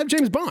who didn't have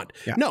James Bond.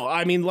 Yeah. No,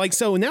 I mean, like,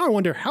 so now I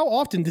wonder how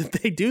often did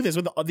they do this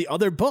with the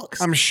other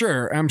books? I'm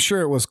sure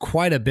it was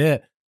quite a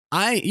bit.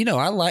 I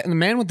like The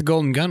Man with the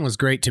Golden Gun was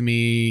great to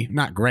me.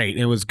 Not great.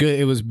 It was good.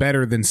 It was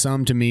better than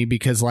some to me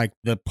because like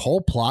the whole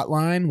plot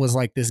line was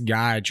like this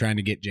guy trying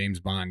to get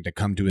James Bond to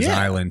come to his Yeah.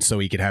 island so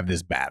he could have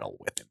this battle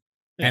with him.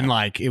 Yeah. And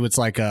like it was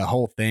like a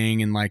whole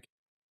thing, and like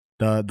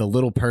the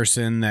little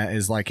person that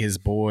is like his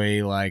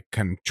boy like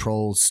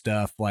controls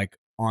stuff like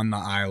on the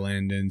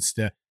island and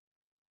stuff.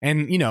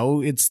 And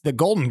it's the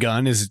Golden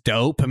Gun is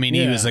dope. I mean,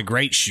 he Yeah. was a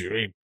great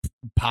shooter.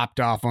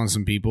 Popped off on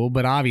some people,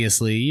 but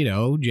obviously,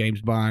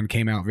 James Bond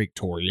came out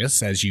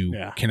victorious, as you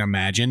Yeah. can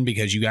imagine,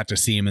 because you got to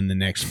see him in the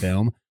next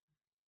film.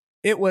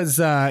 It was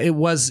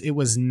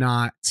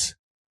not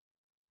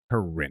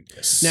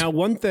horrendous. Now,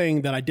 one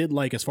thing that I did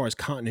like as far as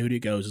continuity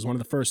goes is one of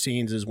the first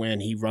scenes is when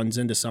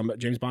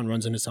James Bond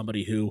runs into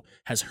somebody who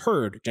has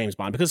heard James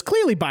Bond, because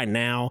clearly by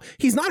now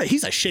he's a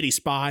shitty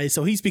spy,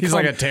 so he's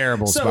like a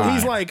terrible so spy.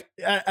 he's like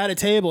at a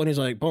table and he's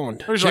like,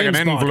 Bond. He's like an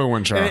James Bond.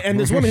 influencer. And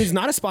this woman who's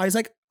not a spy is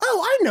like,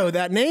 oh, I know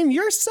that name.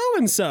 You're so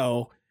and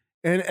so.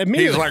 And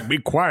immediately, he's like, "Be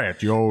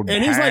quiet, you old."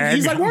 and he's hag." like,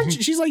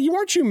 she's like,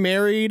 weren't you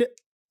married?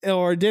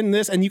 Or didn't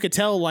this? And you could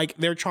tell like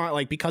they're trying,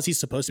 like, because he's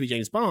supposed to be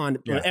James Bond,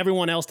 Yeah. but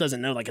everyone else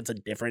doesn't know, like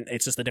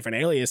it's just a different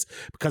alias,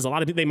 because a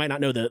lot of people, they might not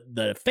know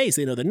the face,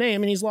 they know the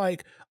name. And he's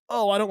like,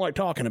 oh, I don't like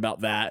talking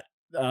about that.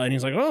 And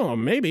he's like, oh,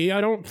 maybe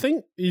I don't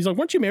think. He's like,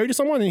 weren't you married to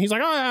someone? And he's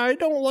like, I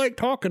don't like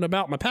talking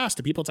about my past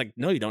to people. It's like,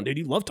 no, you don't, dude.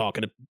 You love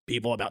talking to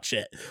people about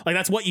shit. Like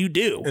that's what you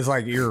do. It's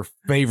like your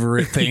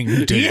favorite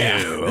thing to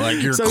Yeah. do.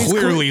 Like you're So he's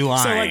clearly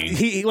lying. So like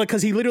he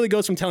because he literally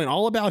goes from telling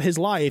all about his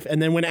life,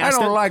 and then when I asked,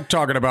 don't like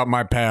talking about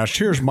my past.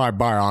 Here's my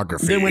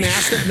biography. then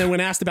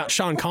when asked about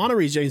Sean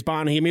Connery's James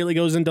Bond, he immediately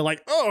goes into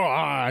like,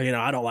 I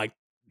don't like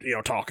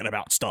talking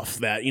about stuff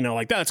that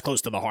like that's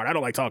close to the heart. I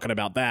don't like talking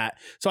about that.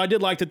 So I did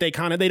like that they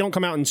don't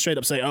come out and straight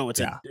up say, oh, it's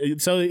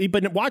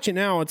but watch it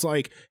now, it's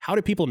like, how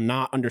do people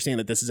not understand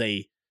that this is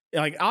a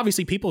like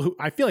obviously people who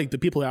I feel like the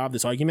people who have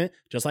this argument,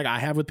 just like I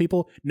have with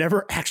people,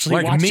 never actually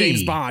Like watched me.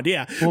 James Bond.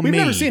 Yeah, Well, we've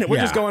never me, seen it. We're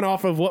just yeah. going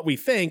off of what we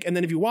think, and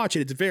then if you watch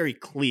it, it's very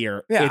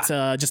clear. Yeah. It's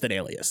just an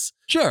alias.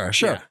 Sure.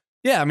 Yeah.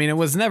 Yeah, I mean, it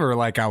was never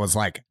like I was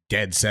like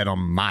dead set on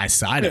my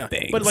side Yeah. of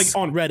things. But like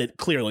on Reddit,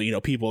 clearly,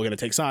 people are going to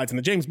take sides. And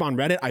the James Bond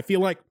Reddit, I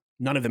feel like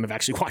none of them have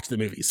actually watched the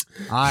movies.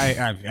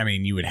 I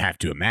mean, you would have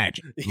to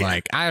imagine. Yeah.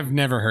 Like, I've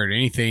never heard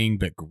anything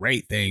but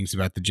great things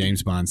about the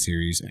James Bond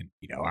series, and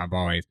I've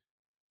always,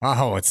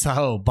 it's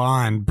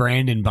Bond,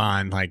 Brandon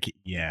Bond. Like,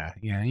 yeah,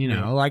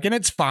 like, and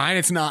it's fine.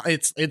 It's not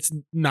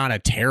a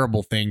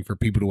terrible thing for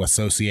people to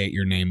associate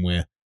your name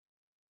with.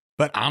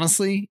 But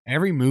honestly,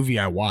 every movie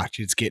I watch,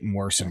 it's getting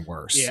worse and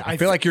worse. Yeah, I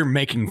feel like you're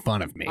making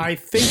fun of me. I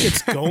think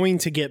it's going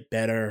to get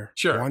better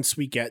Sure. once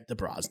we get the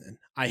Brosnan.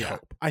 I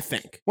hope. I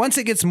think. Once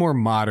it gets more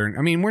modern,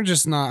 I mean, I'm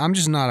just not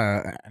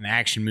an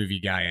action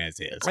movie guy as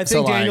is. I think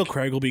So, Daniel like,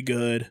 Craig will be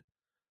good.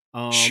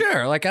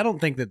 Sure, like I don't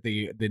think that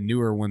the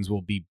newer ones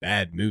will be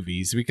bad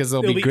movies because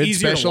they'll It'll be be good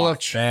easier to special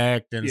watch.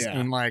 effect and, Yeah.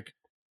 and like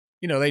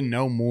they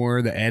know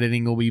more. The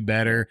editing will be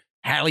better.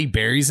 Halle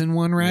Berry's in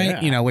one,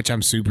 right? Yeah. Which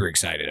I'm super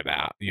excited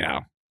about.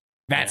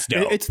 That's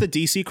dope. It's the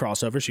DC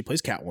crossover. She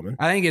plays Catwoman.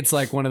 I think it's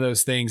like one of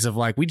those things of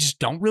like we just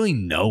don't really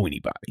know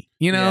anybody.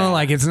 Yeah.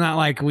 Like it's not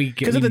like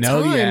Because at the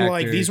know time, the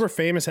like actors. these were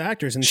famous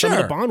actors, and some of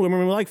the Sure. Bond women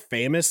were like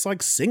famous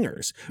like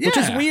singers, which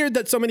is Yeah. weird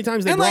that so many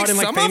times they and brought like in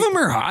like some of them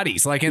are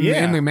hotties. Like in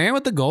Yeah. The Man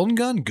with the Golden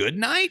Gun, Good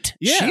Night.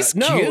 Yeah, She's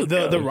no, cute,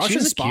 the though. Russian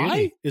She's a spy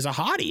cutie. is a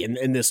hottie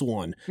in this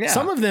one. Yeah.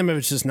 Some of them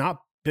have just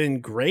not been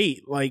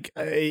great. Like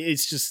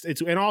it's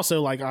and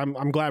also like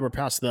I'm glad we're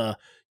past the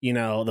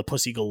the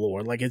pussy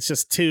galore. Like it's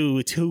just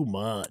too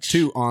much.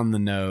 Too on the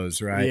nose,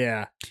 right?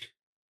 Yeah.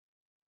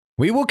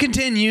 We will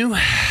continue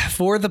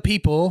for the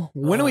people.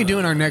 When are we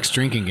doing our next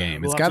drinking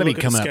game? We'll It's have got to be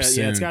look at the coming up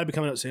soon. Yeah, it's got to be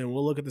coming up soon.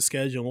 We'll look at the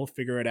schedule and we'll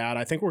figure it out.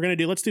 I think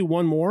let's do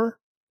one more.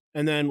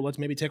 And then let's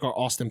maybe take our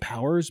Austin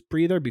Powers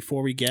breather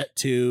before we get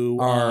to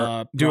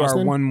our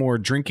Brosnan. one more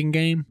drinking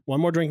game. One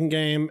more drinking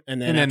game,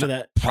 and then after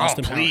that, Oh,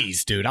 Austin Powers.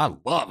 please, dude! I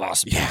love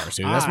Austin Powers,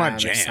 dude. That's my I'm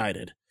jam.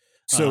 excited.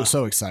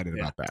 So excited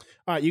about that.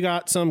 All right, you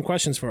got some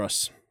questions for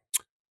us.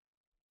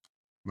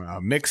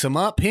 Mix them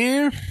up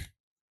here.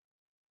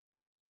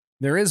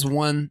 There is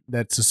one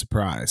that's a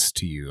surprise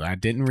to you. I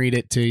didn't read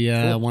it to you.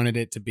 Cool. I wanted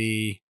it to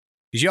be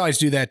because you always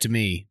do that to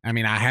me. I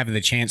mean, I have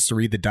the chance to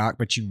read the doc,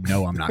 but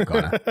I'm not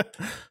gonna.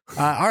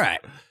 All right.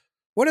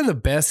 What are the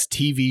best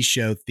TV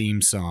show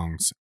theme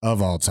songs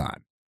of all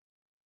time?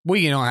 Well,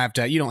 you don't have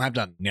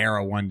to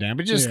narrow one down,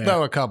 but just Yeah.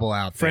 throw a couple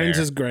out Friends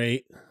there. is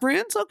great.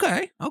 Friends,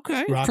 okay.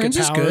 Rocket Friends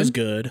Power is is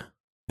good. good.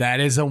 That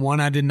is a one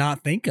I did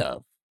not think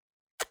of.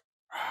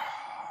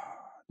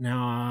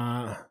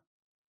 Now,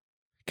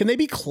 can they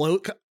be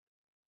close?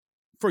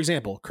 For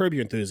example, Curb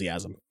Your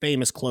Enthusiasm,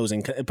 famous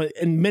closing,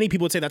 and many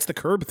people would say that's the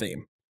Curb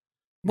theme.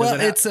 Well, it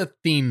have- it's a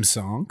theme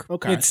song.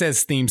 Okay. It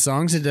says theme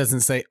songs. It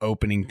doesn't say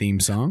opening theme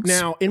songs.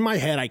 Now, in my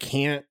head, I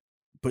can't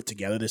put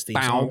together this theme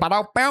bow, song. bow,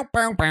 bow,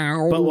 bow,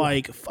 bow. But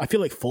like, I feel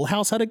like Full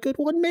House had a good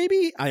one.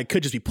 Maybe I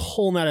could just be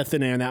pulling that out of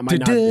thin air, and that might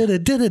not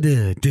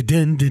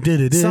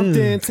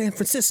something San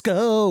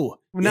Francisco.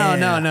 No,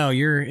 Yeah. no.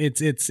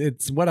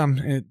 It's what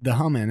I'm the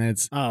humming.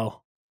 It's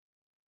Oh,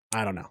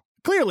 I don't know.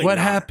 Clearly, what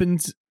not.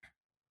 happens.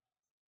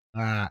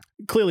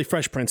 Clearly,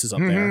 Fresh Prince is up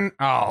there. Mhm.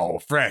 Oh,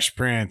 Fresh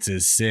Prince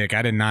is sick.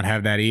 I did not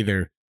have that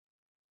either.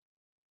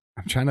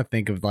 I'm trying to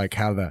think of like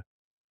how the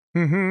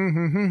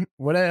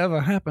whatever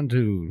happened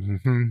to.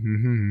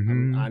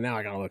 Now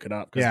I gotta look it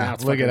up. Yeah, now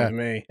it's look it fucking up. with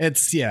me.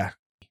 It's yeah.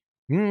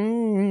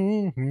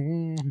 San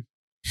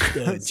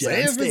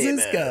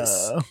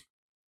Francisco.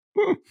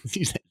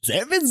 She said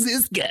San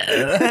Francisco.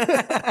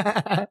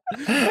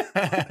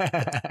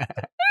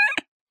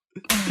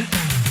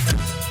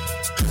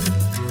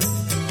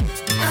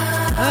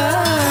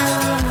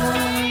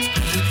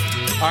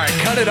 All right,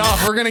 cut it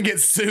off. We're gonna get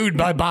sued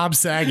by Bob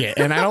Saget,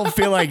 and I don't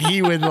feel like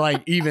he would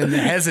like even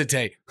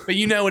hesitate. But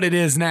you know what it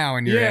is now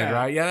in your head, Yeah.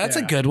 right? Yeah, that's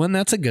a Yeah. good one.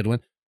 That's a good one.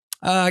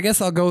 I guess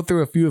I'll go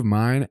through a few of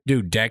mine.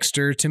 Dude,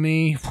 Dexter to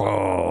me,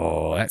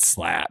 whoa, that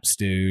slaps,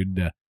 dude.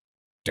 Like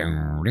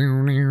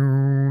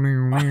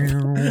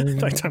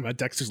talking about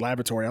Dexter's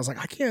Laboratory, I was like,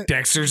 I can't.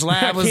 Dexter's I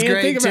Lab was can't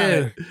great think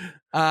too.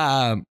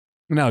 about it.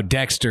 No,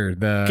 Dexter,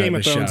 the Game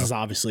of the Thrones show. is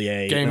obviously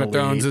a Game of elite.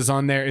 Thrones is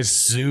on there. Is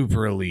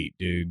super elite,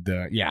 dude.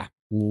 Yeah,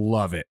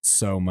 love it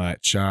so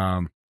much.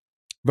 The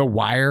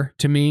Wire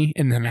to me,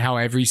 and then how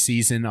every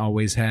season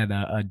always had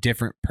a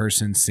different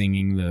person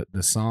singing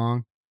the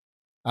song.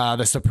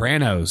 The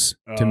Sopranos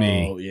to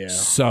me, Oh, yeah.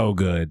 so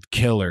good,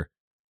 killer.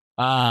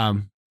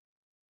 One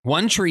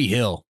Tree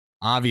Hill,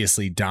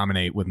 obviously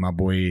dominate with my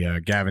boy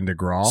Gavin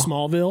DeGraw.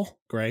 Smallville,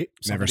 great.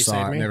 Never Somebody saw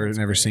Save it. Me. Never That's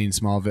never great. seen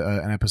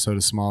Smallville, an episode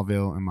of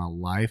Smallville in my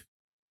life.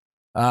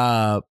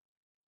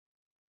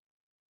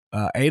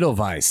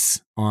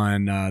 Edelweiss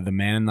on The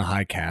Man in the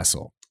High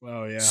Castle.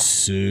 Oh yeah.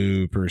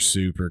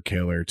 Super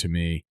killer to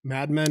me.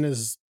 Mad Men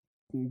is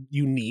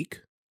unique.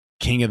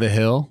 King of the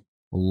Hill,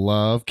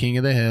 love King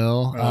of the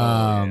Hill.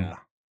 Yeah.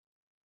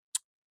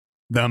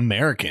 The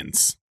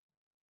Americans,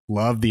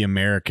 love The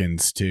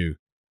Americans too.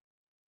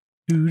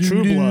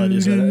 True Blood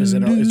is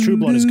True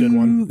Blood is a good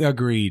one.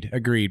 Agreed.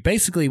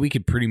 Basically, we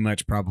could pretty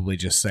much probably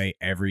just say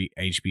every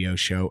HBO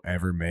show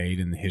ever made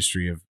in the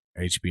history of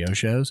HBO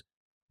shows.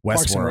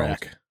 Parks and Westworld.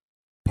 Rec.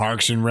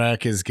 Parks and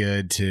Rec is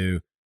good too.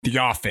 The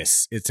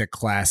Office, it's a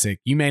classic.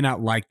 You may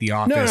not like The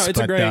Office, No, it's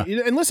a great.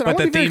 And listen, I but want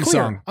to the be very theme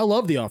clear. song. I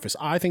love The Office.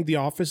 I think The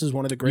Office is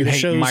one of the you greatest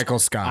hate shows. Michael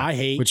Scott. I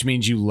hate. which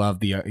means you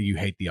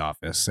hate The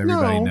Office.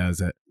 Everybody No.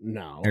 knows it.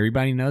 No.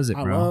 Everybody knows it,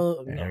 I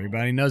bro. no.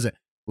 Everybody knows it.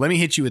 Let me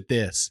hit you with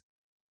this.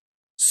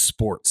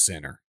 Sports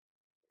Center.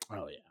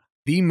 Oh yeah.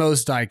 The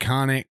most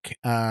iconic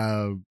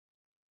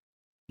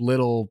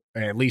little,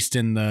 at least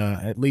in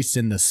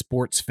the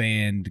sports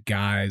fan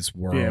guys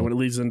world. Yeah, when it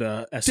leads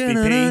into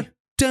Dun-dun-dun, SVP.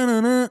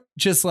 dun-dun-dun.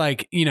 Just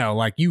like,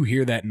 like you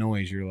hear that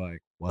noise, you're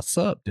like, what's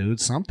up,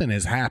 dude? Something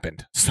has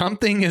happened.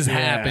 Something has Yeah.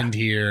 happened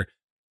here.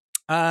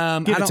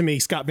 Give it to me,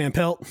 Scott Van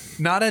Pelt.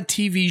 Not a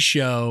TV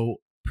show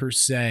per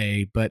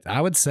se, but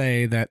I would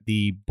say that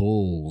the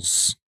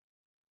Bulls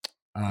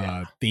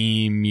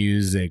theme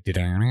music.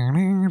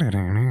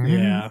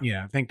 Yeah.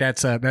 I think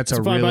that's a It's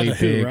probably really about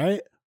the big. Who,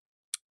 right?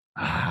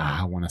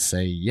 I want to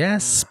say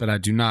yes, but I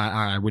do not.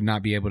 I would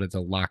not be able to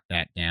lock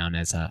that down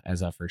as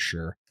a for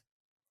sure.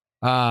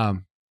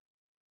 Trying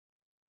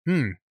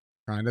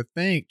to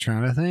think.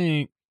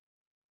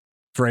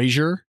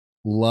 Frasier,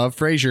 love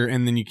Frasier,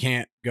 and then you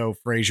can't go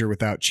Frasier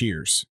without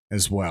Cheers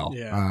as well.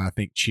 Yeah. I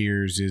think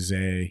Cheers is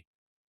a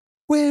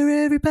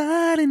where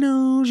everybody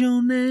knows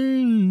your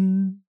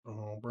name.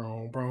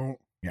 Bro.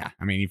 Yeah,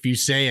 I mean, if you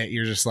say it,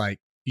 you're just like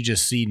you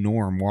just see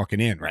Norm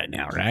walking in right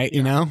now, right?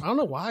 You know. I don't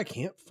know why I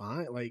can't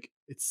find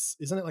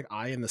isn't it like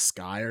Eye in the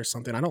Sky or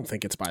something? I don't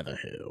think it's by the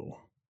Who.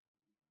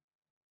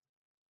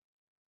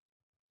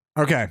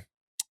 Okay.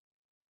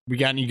 You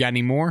got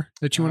any more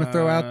that you want to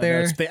throw out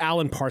there? It's the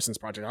Alan Parsons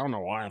Project. I don't know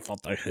why I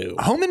thought the Who.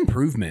 Home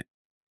Improvement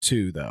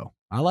too, though.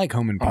 I like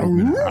Home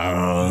Improvement.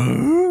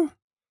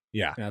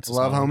 Yeah, That's a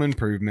love song. Home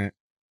Improvement.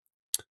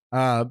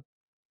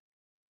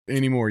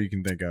 Any more you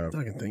can think of?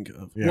 I can think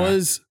of. Yeah.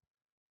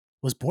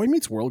 Was Boy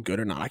Meets World good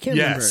or not? I can't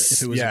remember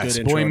if it was a good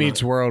intro. Boy or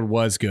Meets not. World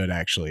was good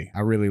actually. I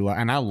really love,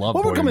 and I love.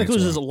 What Boy we're coming to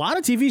Meets conclusion is a World. lot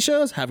of TV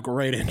shows have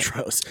great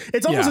intros.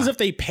 It's almost Yeah. as if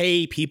they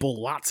pay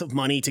people lots of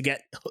money to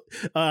get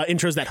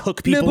intros that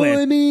hook people Boy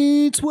in.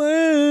 Meets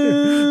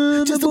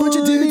World. Just a bunch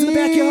of dudes in the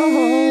backyard.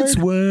 Meets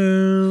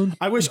World.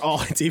 I wish all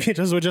TV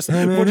intros were just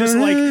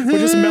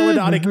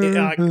melodic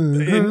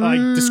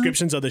like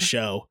descriptions of the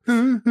show.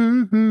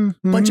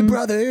 Bunch of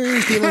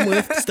brothers dealing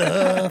with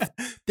stuff.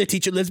 Their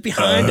teacher lives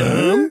behind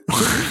them.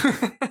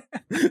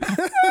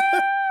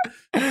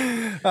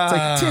 It's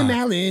like Tim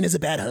Allen is a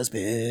bad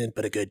husband,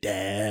 but a good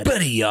dad.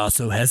 But he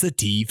also has a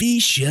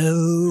TV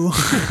show.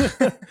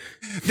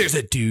 There's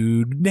a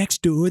dude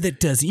next door that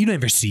doesn't. You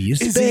never see his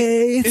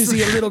face. Is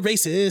he a little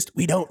racist?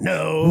 We don't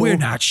know. We're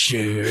not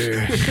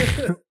sure.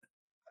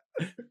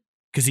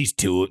 Because he's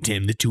Tim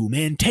the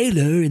Toolman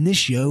Taylor in this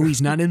show.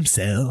 He's not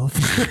himself.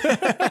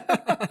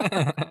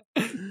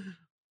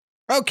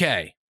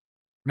 Okay.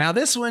 Now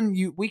this one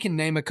we can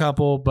name a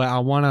couple, but I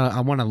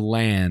wanna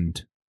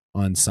land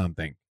on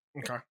something.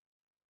 Okay.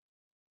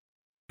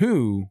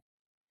 Who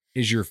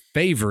is your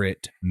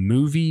favorite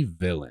movie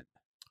villain?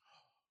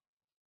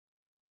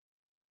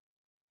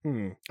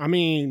 I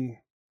mean,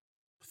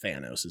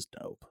 Thanos is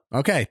dope.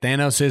 Okay,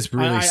 Thanos is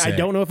really I sick.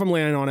 don't know if I'm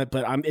landing on it,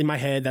 but I'm in my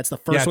head. That's the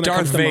first one that Darth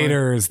comes to mind.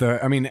 Vader is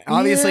the. I mean,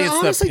 obviously, Yeah, it's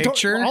honestly, the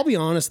picture. I'll be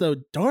honest though,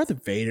 Darth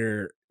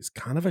Vader is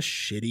kind of a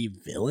shitty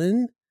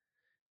villain.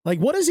 Like,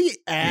 what does he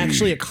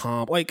actually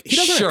accomplish? Like, he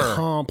doesn't Sure.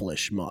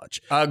 accomplish much.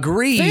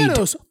 Agreed.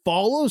 Thanos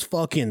follows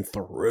fucking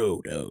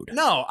through, dude.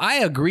 No, I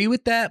agree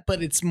with that,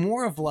 but it's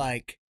more of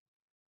like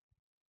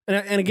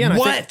And again,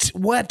 I think,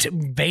 what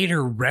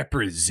Vader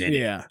represented.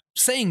 yeah,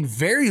 Saying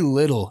very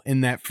little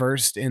in that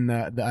first in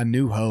the A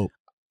New Hope,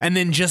 and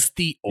then just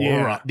the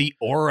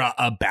aura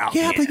about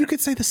yeah, him. but you could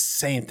say the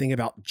same thing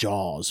about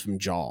Jaws from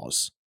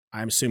Jaws.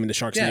 I'm assuming the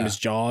shark's name is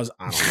Jaws.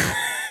 I don't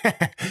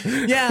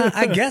know. Yeah,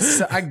 I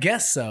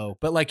guess so.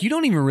 But like, you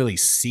don't even really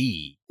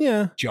see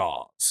Yeah,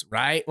 Jaws,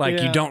 right? Like,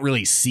 Yeah. you don't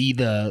really see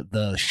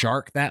the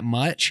shark that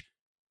much.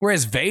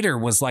 Whereas Vader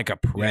was like a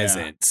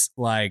presence,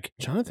 like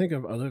I'm trying to think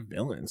of other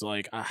villains.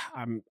 Like,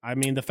 I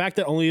mean, the fact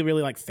that only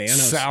really like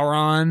Thanos.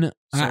 Sauron.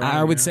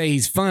 I would yeah. say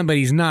he's fun, but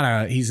he's not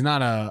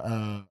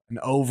an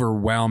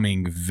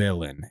overwhelming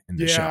villain in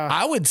the show. Yeah.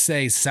 I would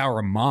say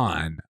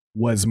Saruman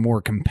was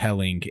more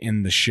compelling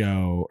in the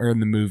show or in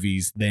the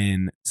movies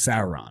than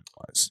Sauron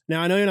was.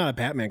 Now I know you're not a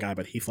Batman guy,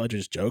 but Heath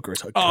Ledger's Joker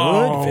is a good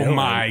Oh villain.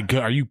 my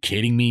god, are you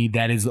kidding me?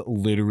 That is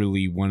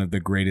literally one of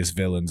the greatest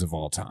villains of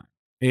all time.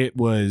 It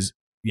was,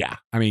 yeah.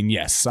 I mean,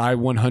 yes, I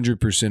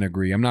 100%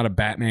 agree. I'm not a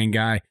Batman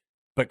guy,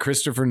 but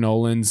Christopher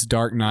Nolan's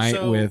Dark Knight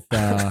So- with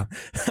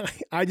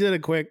I did a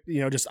quick,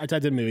 I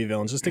typed in movie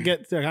villains just to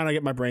kind of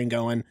get my brain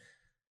going.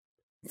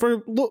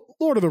 For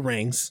Lord of the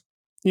Rings,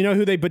 you know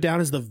who they put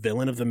down as the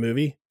villain of the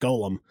movie?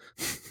 Gollum.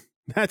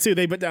 That's who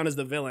they put down as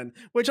the villain.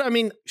 Which, I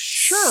mean,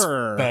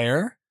 sure.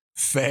 Fair.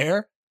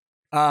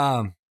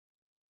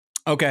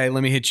 Okay,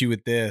 let me hit you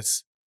with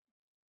this.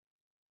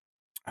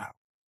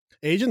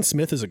 Agent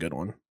Smith is a good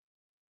one.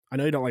 I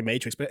know you don't like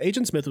Matrix, but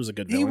Agent Smith was a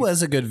good villain. He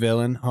was a good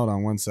villain. Hold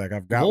on one sec.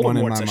 I've got one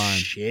in my Voldemort's a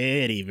mind.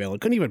 shitty villain.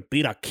 Couldn't even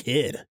beat a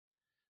kid.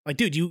 Like,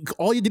 dude,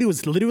 all you had to do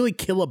was literally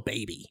kill a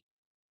baby.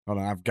 Hold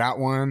on. I've got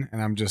one,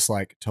 and I'm just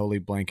like totally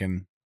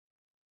blanking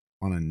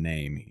on a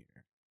name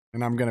here.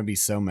 And I'm going to be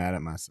so mad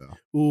at myself.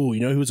 Ooh, you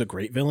know who was a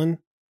great villain?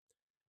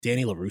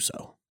 Danny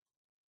LaRusso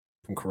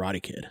from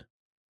Karate Kid.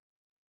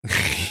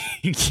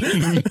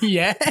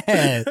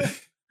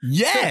 Yes.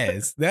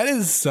 Yes. That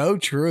is so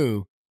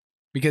true.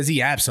 Because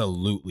he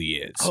absolutely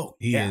is. Oh,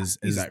 he yeah. is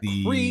He's a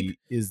creep.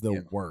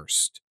 Yeah.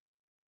 worst.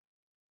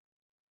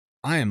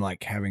 I am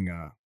like having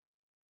a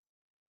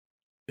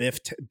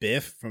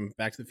Biff from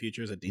Back to the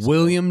Future is a decent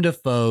William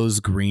Dafoe's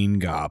Green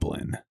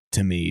Goblin,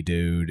 to me,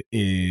 dude,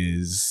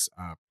 is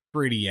a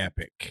pretty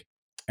epic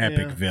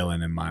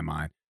villain in my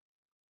mind.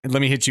 And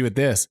let me hit you with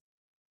this.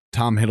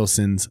 Tom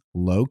Hiddleston's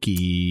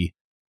Loki,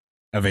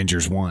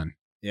 Avengers 1.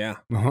 Yeah.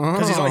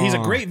 Because he's a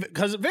great,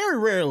 because very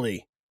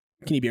rarely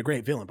can he be a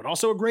great villain, but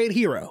also a great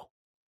hero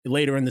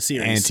later in the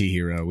series.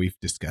 Anti-hero. We've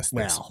discussed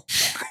this. Wow.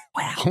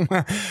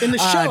 In the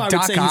show, I would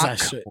Doc say Ock, he's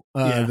actually,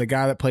 the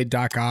guy that played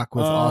Doc Ock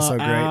was also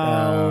great.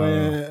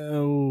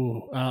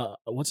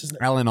 What's his name?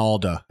 Alan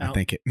Alda, I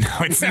think it. No,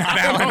 it's not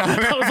Alan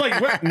Alda. I was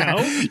like, what? No.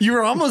 You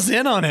were almost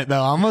in on it,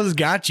 though. I almost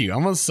got you. I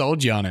almost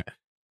sold you on it.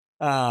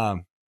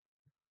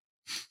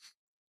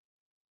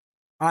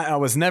 I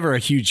was never a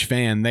huge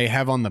fan. They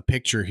have on the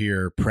picture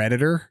here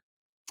Predator.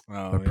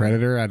 Oh,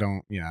 Predator. I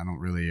don't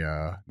really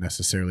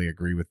necessarily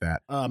agree with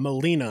that.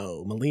 Molina,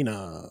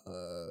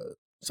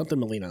 something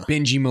Molina.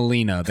 Benji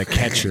Molina, the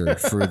catcher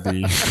for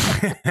the.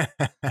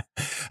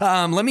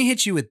 Let me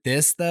hit you with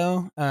this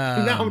though.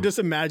 Now I'm just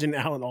imagining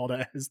Alan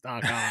Alda as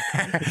Doc Ock.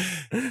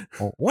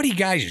 Well, what are you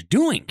guys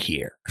doing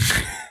here?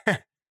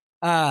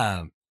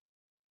 Alfred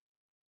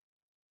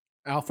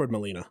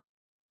Molina.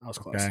 I was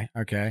close.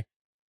 Okay.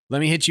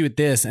 Let me hit you with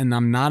this, and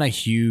I'm not a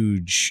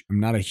huge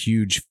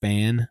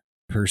fan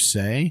per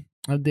se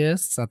of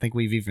this. I think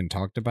we've even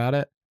talked about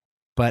it.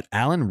 But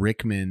Alan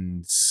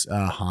Rickman's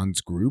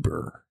Hans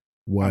Gruber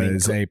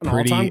was a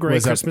pretty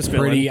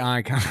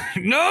icon.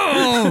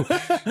 No,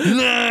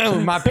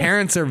 my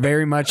parents are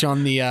very much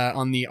on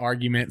the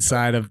argument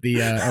side of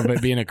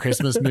it being a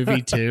Christmas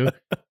movie too.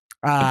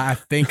 I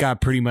think I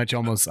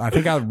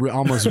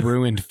almost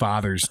ruined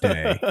Father's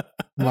Day,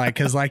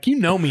 because you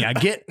know me, I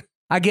get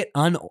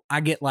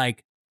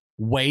like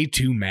way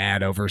too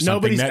mad over something.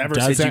 Nobody's that ever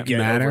doesn't said you get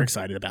matter.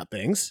 overexcited about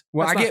things.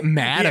 Well, I get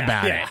mad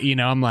about yeah. it.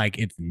 I'm like,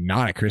 it's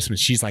not a Christmas.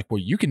 She's like, well,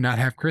 you cannot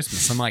have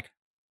Christmas. I'm like,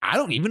 I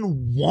don't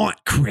even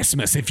want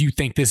Christmas if you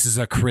think this is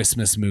a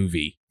Christmas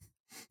movie.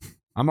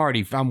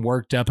 I'm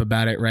worked up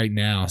about it right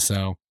now.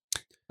 So,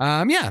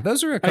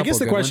 those are a couple. I guess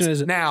the question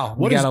is now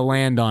we got to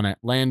land on it.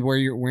 Land where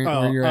you're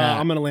at.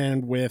 I'm going to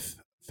land with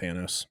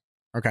Thanos.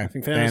 Okay, I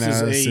think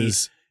Thanos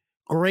is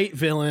great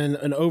villain.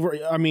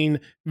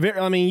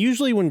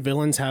 Usually when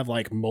villains have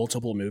like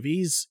multiple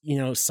movies,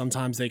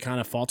 sometimes they kind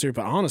of falter.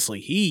 But honestly,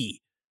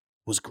 he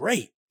was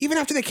great. Even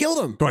after they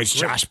killed him. Boy, it's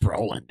Josh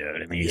Brolin,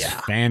 dude. He's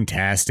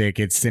fantastic.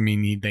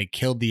 They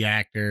killed the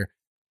actor.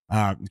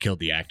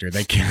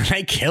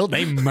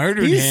 They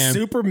murdered he's him.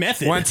 Super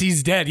method. Once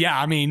he's dead.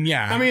 Yeah.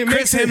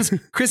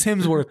 Chris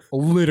Hemsworth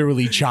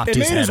literally chopped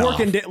his head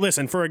off.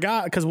 Listen, for a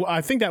guy, because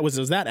I think was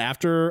that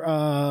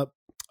after,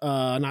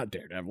 not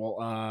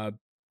Daredevil,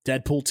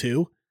 Deadpool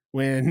 2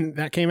 when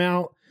that came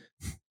out.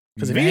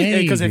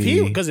 Because if he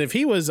was if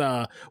he was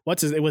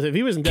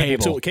in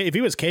Deadpool 2, if he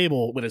was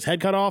Cable with his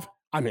head cut off,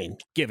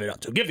 give it up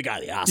to give the guy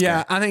the Oscar.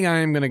 Yeah, I think I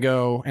am going to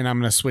go and I'm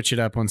going to switch it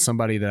up on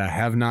somebody that I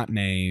have not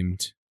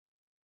named.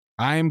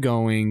 I am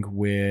going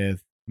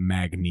with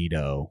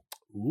Magneto.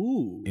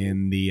 Ooh.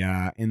 In the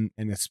in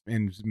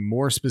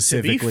more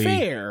specifically,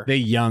 the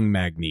young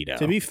Magneto.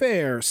 To be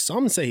fair,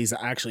 some say he's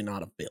actually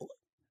not a villain.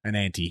 An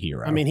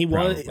anti-hero. He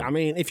was.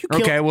 If you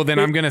kill, okay, well then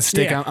I'm gonna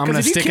stick. I'm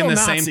gonna stick in the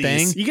Nazis, same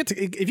thing. You get to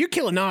if you're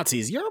killing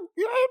Nazis,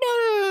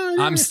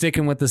 I'm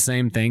sticking with the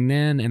same thing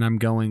then, and I'm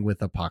going with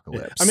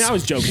Apocalypse. I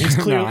was joking. He's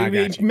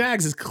clearly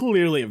Mags is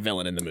clearly a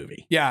villain in the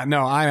movie. Yeah,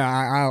 no,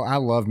 I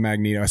love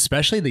Magneto,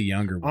 especially the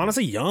younger one.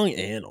 Honestly, young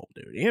and old,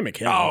 dude. Ian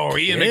McKellen. Oh,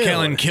 Ian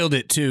McKellen killed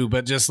it too,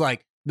 but just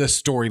like the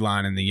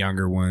storyline in the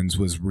younger ones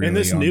was really. In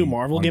this new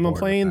Marvel game I'm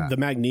playing, the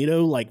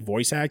Magneto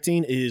voice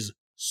acting is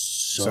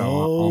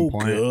so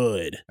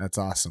good. That's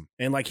awesome.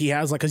 And he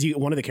has because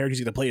one of the characters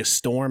you can play is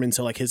Storm, and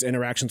so his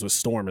interactions with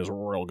Storm is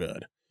real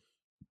good.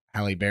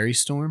 Halle Berry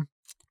Storm?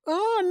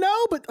 Oh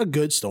no, but a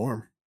good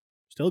Storm.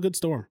 Still a good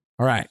Storm.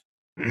 All right.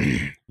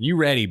 You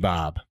ready,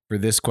 Bob, for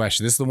this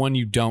question? This is the one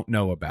you don't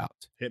know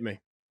about. Hit me.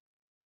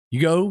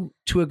 You go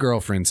to a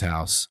girlfriend's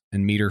house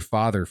and meet her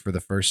father for the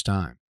first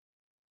time.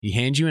 He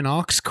hands you an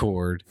aux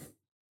cord.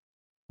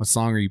 What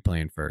song are you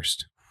playing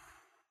first?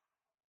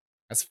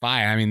 That's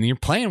fire. You're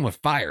playing with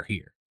fire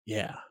here.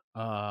 Yeah.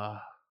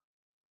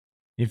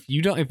 If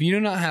you do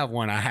not have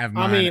one, I have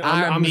mine.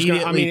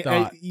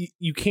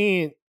 You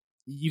can't.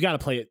 You got to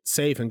play it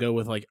safe and go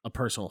with a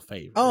personal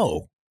favorite.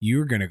 Oh,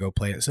 you're gonna go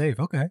play it safe.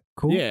 Okay,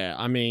 cool. Yeah,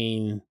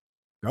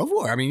 go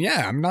for it.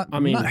 I'm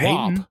not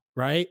hating.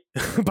 right?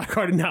 By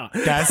Cardi. No,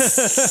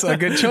 That's a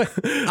good choice.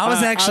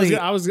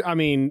 I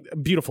mean,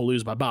 Beautiful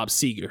Lose by Bob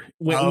Seger.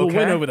 Went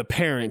over the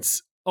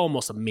parents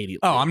almost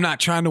immediately. Oh, I'm not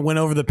trying to win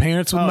over the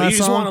parents with my you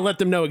just song. want to let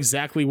them know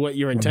exactly what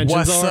your intentions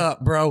What's are.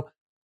 up, bro?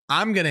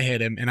 I'm going to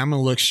hit him, and I'm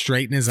going to look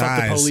straight in his Fuck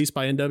eyes. the Police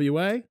by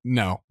NWA?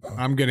 No,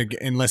 I'm going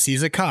to, unless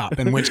he's a cop,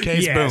 in which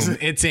case, Yes. boom,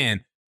 it's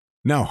in.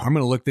 No, I'm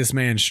going to look this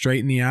man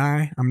straight in the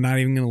eye. I'm not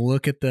even going to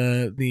look at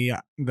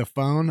the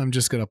phone. I'm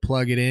just going to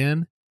plug it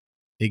in.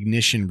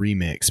 Ignition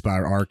Remix by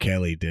R.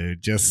 Kelly,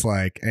 dude. Just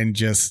look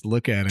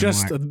at him.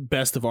 Just like, the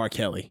best of R.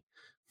 Kelly.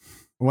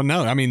 well,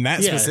 no, I mean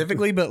that Yeah.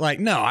 specifically, but like,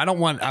 no, I don't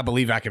want I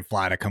Believe I Can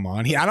Fly to come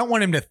on. I don't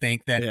want him to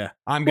think that Yeah.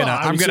 I'm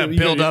gonna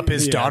build up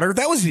his daughter.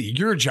 That was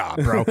your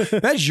job, bro.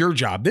 That's your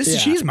job.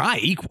 She's my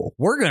equal.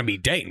 We're gonna be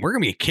dating. We're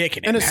gonna be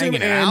kicking it and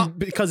hanging out.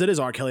 Because it is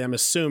R. Kelly, I'm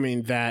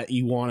assuming that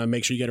you want to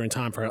make sure you get her in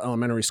time for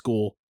elementary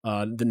school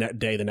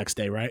the next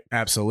day, right?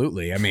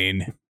 Absolutely. I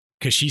mean,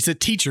 because she's a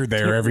teacher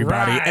there,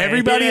 everybody. Right,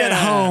 Everybody at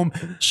yeah. home,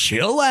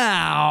 chill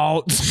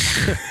out.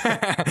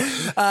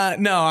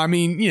 No, I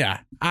mean,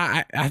 yeah.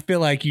 I feel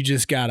like you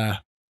just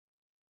gotta.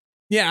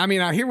 Yeah, I mean,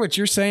 I hear what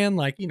you're saying.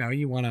 Like,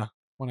 you wanna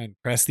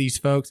impress these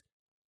folks.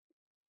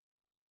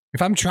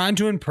 If I'm trying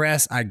to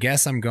impress, I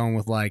guess I'm going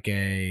with like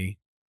a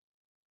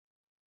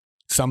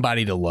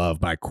Somebody to Love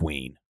by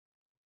Queen.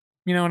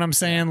 You know what I'm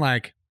saying?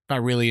 Like, if I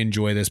really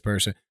enjoy this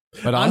person.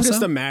 But I'm also,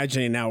 just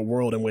imagining now a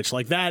world in which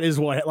like that is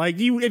what like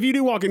if you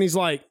do walk in, he's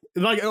like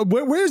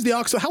where's the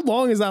aux? How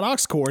long is that aux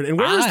cord? And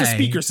where is the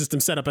speaker system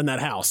set up in that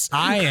house?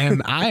 I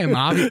am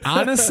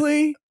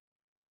honestly,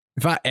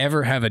 if I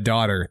ever have a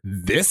daughter,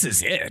 this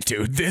is it,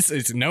 dude. This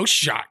is no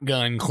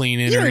shotgun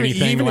cleaning or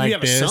anything even like if you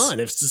have this. a son,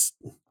 it's just.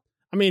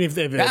 I mean, if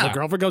the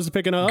girlfriend goes to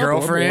pick it up,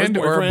 Girlfriend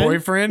or a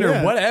boyfriend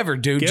yeah. or whatever,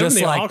 dude. Give just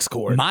them the like aux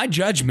cord. my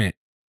judgment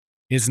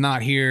is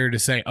not here to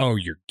say, oh,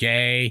 you're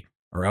gay,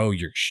 or oh,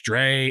 you're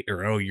straight,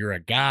 or oh, you're a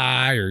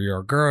guy, or you're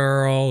a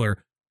girl,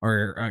 or a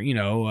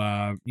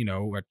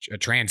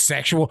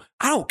transsexual.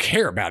 I don't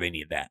care about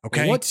any of that.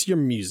 Okay, What's your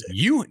music?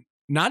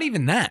 Not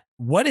even that.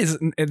 What is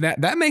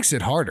that? That makes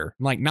it harder.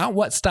 Like, not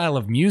what style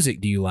of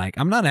music do you like?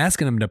 I'm not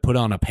asking them to put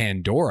on a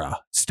Pandora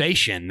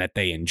station that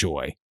they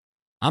enjoy.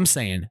 I'm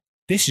saying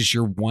this is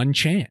your one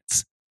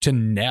chance to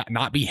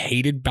not be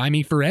hated by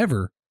me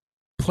forever.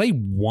 Play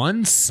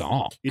one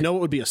song. You know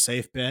what would be a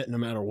safe bet no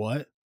matter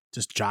what?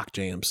 Just jock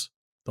jams.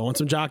 Throw in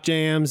some jock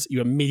jams. You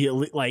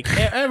immediately, like,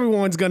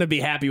 everyone's going to be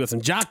happy with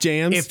some jock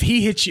jams. If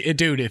he hits you,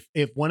 dude,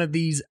 if one of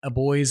these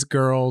boys,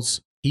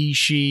 girls, he,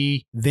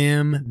 she,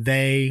 them,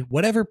 they,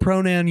 whatever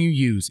pronoun you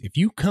use, if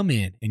you come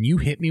in and you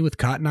hit me with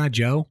Cotton Eye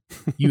Joe,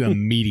 you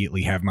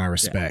immediately have my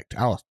respect.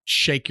 Yeah. I'll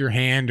shake your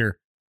hand or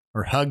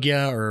hug you,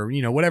 or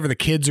whatever the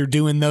kids are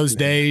doing those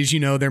days.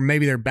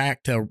 They're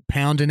back to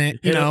pounding it.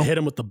 Hit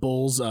them with the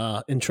Bulls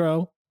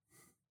intro.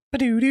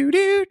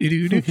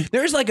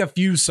 There's like a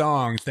few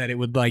songs that it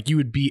would you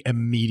would be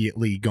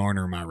immediately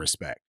garner my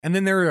respect, and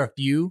then there are a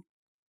few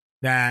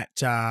that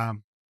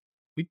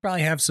we'd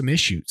probably have some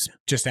issues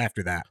just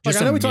after that. Like,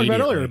 I know we talked about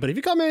earlier, but if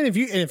you come in,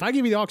 if I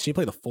give you the aux and you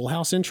play the Full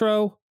House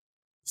intro,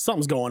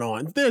 something's going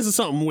on. There's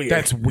something weird.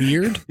 That's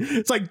weird.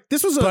 It's like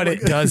this was, but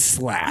it does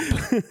slap.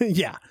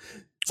 Yeah.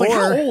 It's like,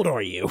 how old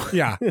are you?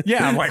 Yeah.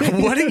 I'm like,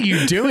 what are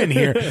you doing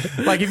here?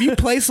 Like, if you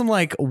play some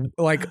like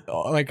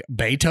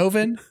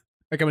Beethoven,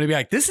 like, I'm gonna be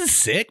like, this is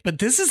sick, but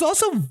this is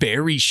also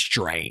very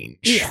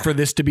strange for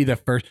this to be the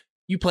first.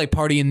 You play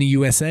 "Party in the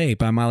USA"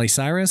 by Miley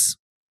Cyrus,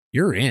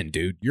 you're in,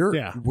 dude.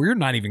 We're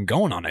not even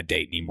going on a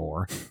date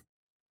anymore.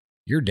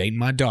 You're dating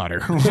my daughter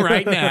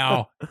right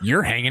now.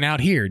 You're hanging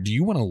out here. Do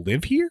you want to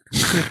live here?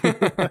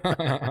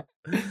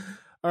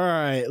 All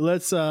right,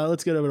 let's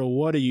get over to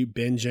what are you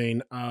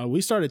binging? We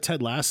started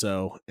Ted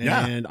Lasso,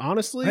 and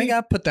honestly, I think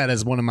I put that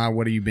as one of my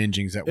what are you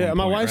bingings at one point.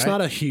 My wife's right?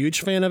 not a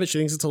huge fan of it. She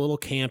thinks it's a little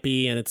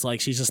campy, and it's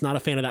like she's just not a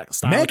fan of that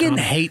style. Megan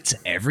hates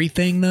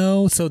everything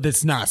though, so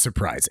that's not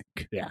surprising.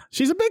 Yeah,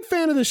 she's a big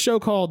fan of this show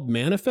called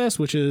Manifest,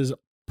 which is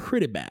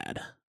pretty bad.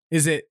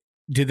 Is it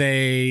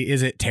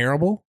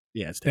terrible?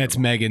 Yeah, it's terrible. That's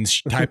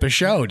Megan's type of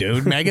show,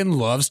 dude. Megan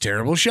loves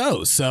terrible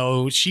shows,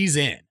 so she's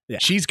in. Yeah.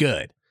 She's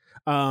good.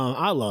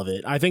 I love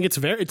it. I think it's a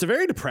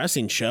very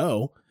depressing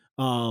show.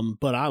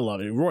 But I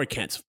love it. Roy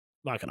Kent's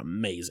fucking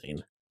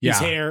amazing. Yeah.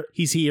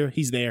 He's here,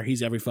 he's there,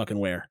 he's every fucking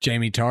where.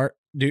 Jamie Tart,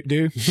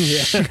 dude.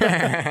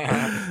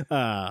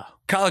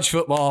 College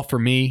football for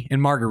me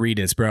and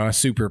margaritas, bro. I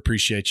super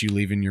appreciate you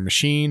leaving your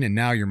machine, and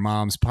now your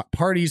mom's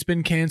party's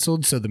been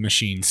canceled, so the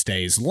machine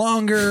stays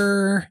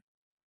longer.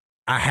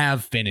 I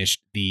have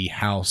finished the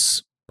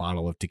house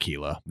bottle of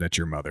tequila that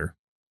your mother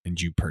and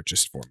you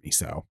purchased for me,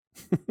 so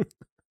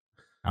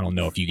I don't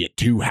know if you get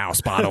 2 house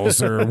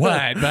bottles or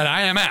what, but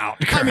I am out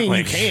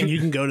currently. I mean, you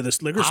can go to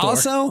this liquor store.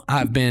 Also,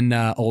 I've been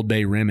Old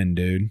Bay rimming,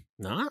 dude.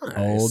 Nice.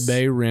 Old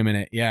Bay rimming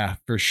it. Yeah,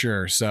 for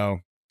sure. So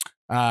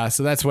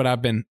that's what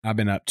I've been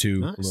up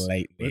to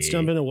lately. Let's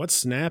jump into what's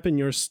snapping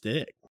your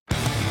stick.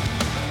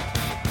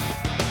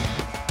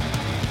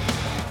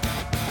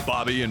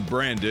 Bobby and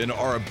Brandon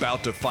are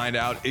about to find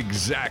out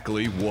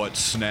exactly what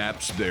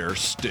snaps their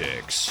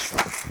sticks.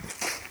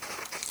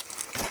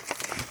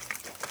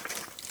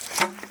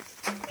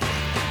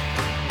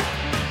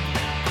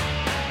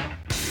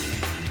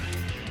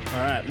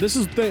 this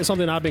is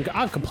something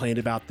I've complained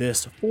about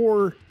this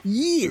for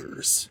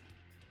years.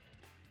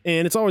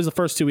 And it's always the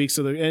first 2 weeks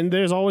and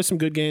there's always some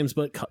good games,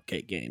 but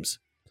cupcake games.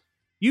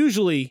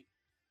 Usually,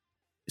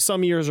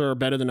 some years are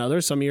better than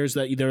others. Some years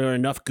that there are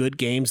enough good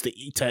games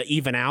to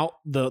even out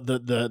the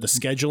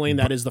scheduling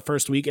that is the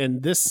first week.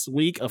 And this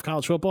week of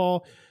college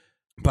football,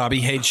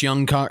 Bobby hates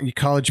young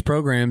college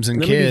programs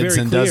and kids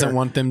and doesn't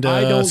want them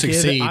to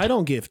succeed. I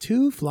don't give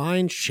two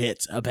flying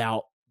shits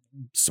about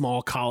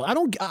small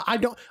college. I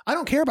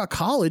don't care about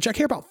college. I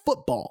care about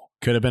football.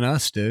 Could have been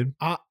us, dude.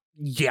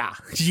 Yeah.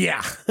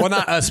 Well,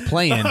 not us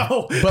playing,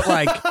 but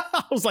like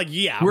I was like,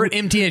 yeah, we're at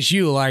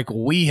MTSU. Like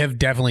we have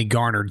definitely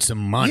garnered some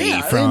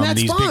money from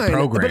these big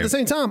programs. But at the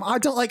same time,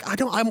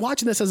 I'm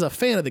watching this as a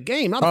fan of the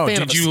game. Not a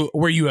fan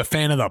were you a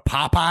fan of the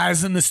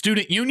Popeyes in the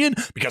student union?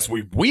 Because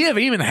we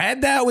haven't even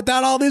had that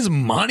without all this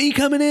money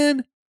coming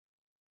in.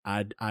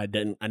 I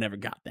never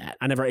got that.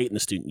 I never ate in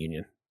the student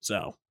union.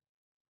 So.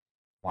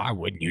 Why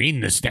wouldn't you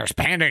eat this? There's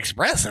Panda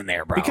Express in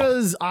there, bro.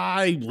 Because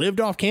I lived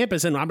off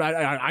campus and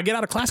I get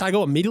out of class, I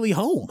go immediately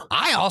home.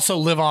 I also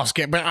live off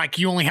campus, but like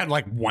you only had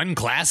like one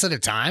class at a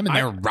time and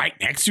they're right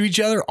next to each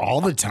other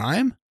all the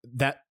time.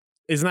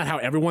 Isn't that how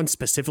everyone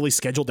specifically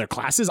scheduled their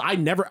classes? I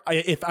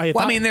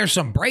mean, there's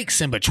some breaks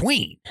in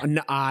between.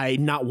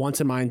 Not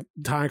once in my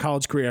entire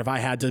college career have I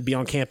had to be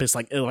on campus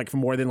like for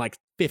more than like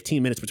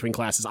 15 minutes between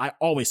classes. I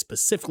always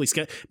specifically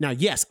schedule. Now,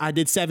 yes, I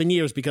did 7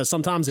 years because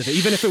sometimes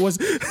even if it was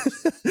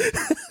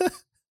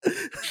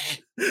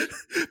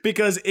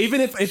because even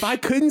if I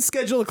couldn't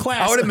schedule a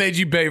class, I would have made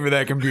you pay for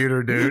that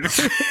computer, dude.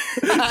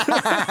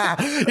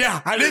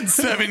 Yeah, I did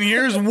 7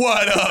 years.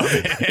 What up?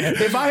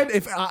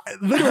 if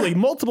literally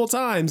multiple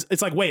times,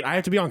 it's like, wait, I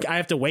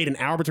have to wait an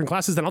hour between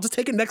classes, then I'll just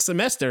take it next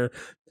semester.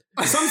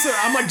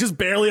 I'm like just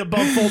barely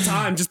above full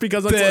time just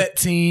because I'm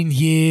 13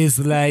 years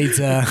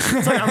later.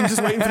 It's like I'm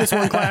just waiting for this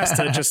one class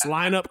to just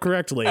line up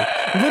correctly.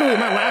 Literally,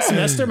 my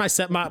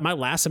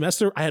last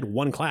semester, I had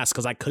one class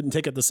because I couldn't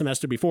take it the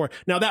semester before.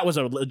 Now that was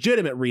a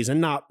legitimate reason,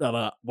 not of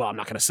I'm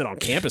not going to sit on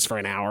campus for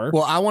an hour.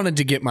 Well, I wanted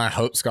to get my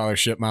Hope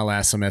Scholarship my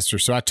last semester,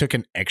 so I took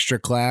an extra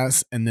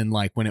class, and then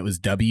like when it was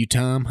W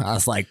time, I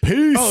was like,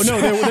 peace. Oh no,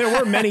 there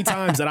were many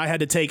times that I had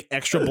to take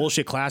extra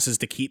bullshit classes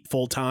to keep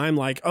full time.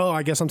 Like, oh,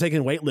 I guess I'm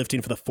taking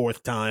weightlifting for the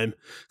fourth time.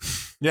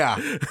 Yeah.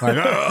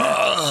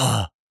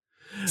 Like,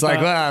 it's like,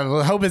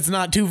 I hope it's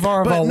not too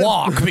far of a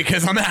walk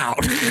because I'm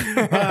out.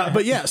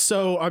 But yeah,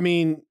 so I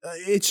mean,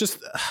 it's just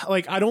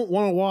like I don't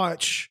want to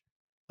watch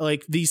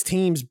like these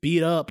teams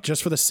beat up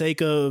just for the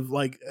sake of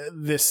like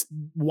this.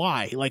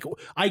 Why? Like,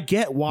 I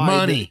get why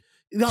money.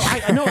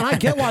 I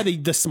get why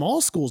the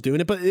small schools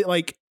doing it, but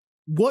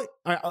what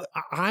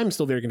I'm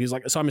still very confused.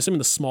 Like, so I'm assuming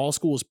the small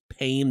school is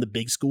paying the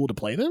big school to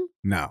play them?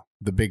 No,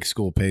 the big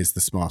school pays the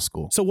small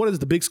school. So what is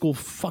the big school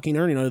fucking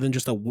earning other than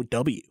just a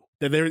W?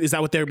 Is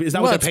that what they're paying?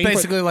 It's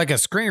basically like a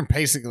scrim,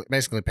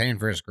 basically paying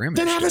for a scrimmage.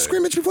 Then have a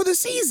scrimmage before the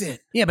season.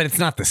 Yeah, but it's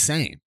not the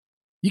same.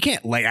 You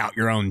can't lay out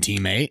your own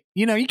teammate.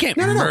 You can't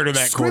murder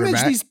that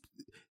quarterback.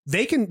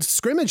 They can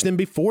scrimmage them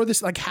before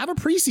this. Like, have a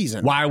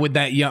preseason. Why would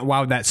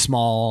that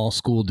small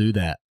school do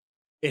that?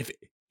 If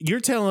you're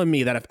telling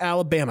me that if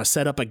Alabama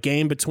set up a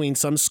game between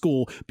some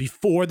school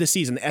before the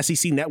season, the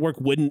SEC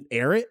Network wouldn't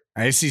air it?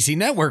 SEC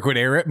Network would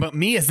air it, but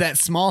me as that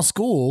small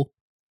school,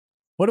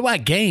 what do I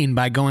gain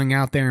by going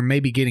out there and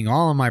maybe getting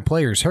all of my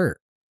players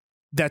hurt?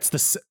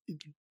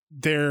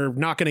 They're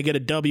not going to get a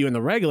W in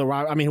the regular.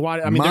 I mean, why?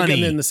 I mean, money, they're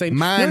getting in the same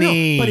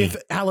money. No, but if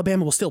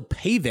Alabama will still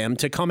pay them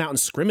to come out and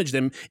scrimmage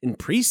them in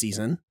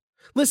preseason.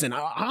 Listen,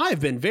 I've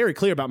been very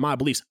clear about my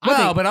beliefs.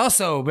 But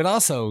also,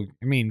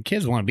 I mean,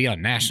 kids want to be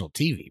on national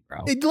TV, bro.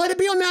 Let it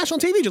be on national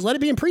TV. Just let it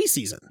be in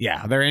preseason.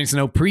 Yeah, there ain't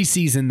no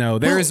preseason, though.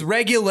 There's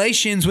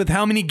regulations with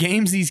how many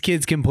games these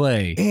kids can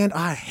play. And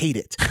I hate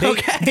it.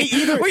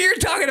 Well, you're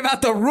talking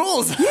about the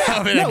rules of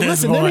it at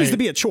this point. There needs to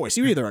be a choice.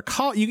 You're either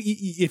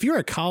if you're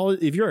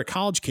a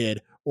college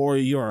kid or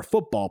you're a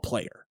football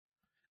player.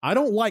 I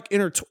don't like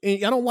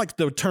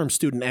the term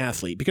student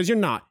athlete because you're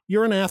not.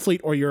 You're an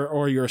athlete or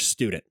you're a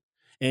student.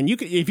 And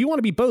if you want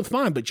to be both,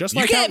 fine. But just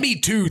like you can't be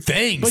two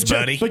things,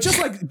 buddy.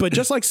 But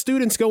just like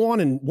students go on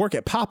and work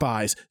at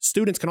Popeyes,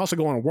 students can also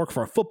go on and work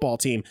for a football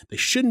team. They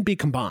shouldn't be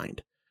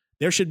combined.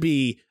 There should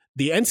be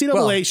the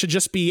NCAA should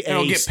just be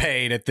they'll get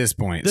paid at this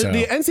point.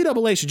 The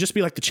NCAA should just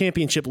be like the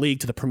championship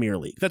league to the Premier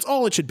League. That's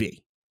all it should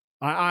be.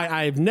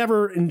 I've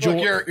never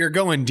enjoyed. Look, you're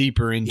going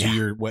deeper into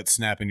your what's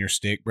snapping your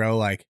stick, bro.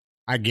 Like,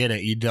 I get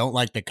it. You don't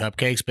like the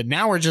cupcakes, but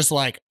now we're just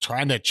like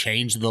trying to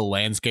change the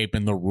landscape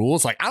and the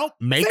rules. Like, I don't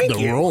make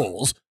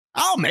rules.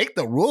 I'll make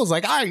the rules.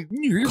 Like,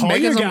 you're call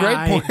making some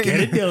great points.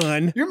 Get it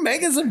done. You're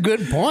making some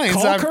good points.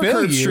 Call I Kirk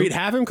feel you. Street.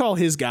 Have him call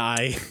his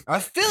guy. I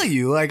feel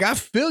you. Like, I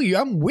feel you.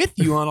 I'm with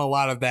you on a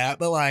lot of that,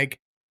 but like,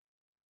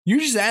 you're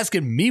just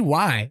asking me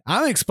why.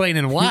 I'm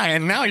explaining why,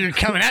 and now you're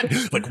coming at me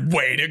like,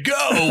 way to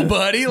go,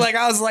 buddy. Like,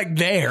 I was like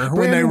there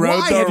when they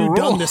wrote the rule. Why have you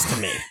done rules. this to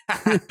me?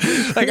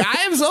 Like,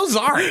 I am so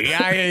sorry.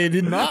 I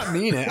did not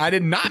mean it. I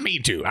did not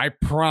mean to. I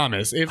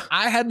promise. If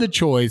I had the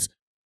choice,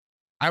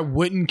 I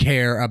wouldn't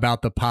care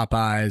about the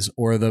Popeyes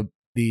or the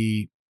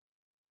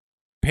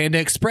Panda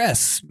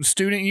Express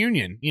student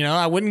union. You know,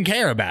 I wouldn't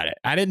care about it.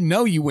 I didn't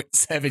know you went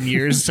 7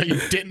 years, so you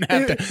didn't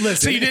have to. Listen,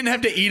 so you didn't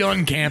have to eat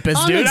on campus,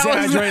 I'm dude.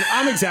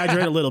 I'm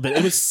exaggerating a little bit.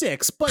 It was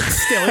 6, but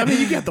still, I mean,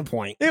 you get the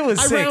point. It was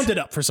 6. I rounded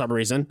up for some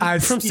reason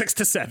from 6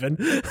 to 7.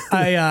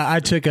 I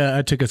took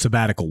a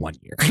sabbatical 1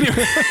 year.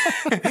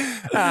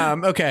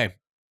 Okay.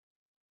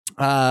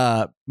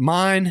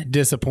 Mine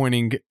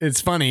disappointing. It's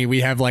funny.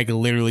 We have like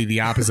literally the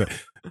opposite.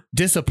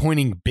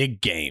 Disappointing big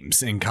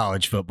games in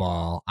college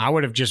football. I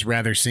would have just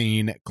rather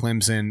seen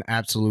Clemson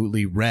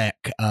absolutely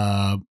wreck,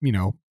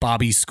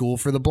 Bobby's School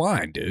for the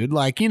Blind, dude.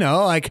 Like,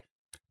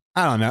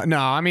 I don't know. No,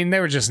 I mean, they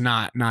were just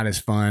not as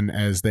fun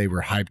as they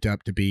were hyped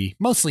up to be,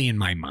 mostly in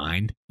my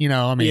mind.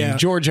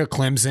 Georgia,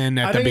 Clemson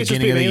at the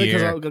beginning of the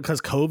year.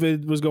 Because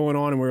COVID was going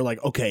on and we were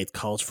like, okay, it's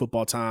college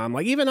football time.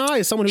 Like, even I,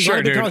 as someone who's not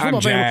a dude, college football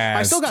fan,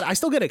 jazzed. I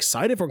still get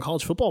excited when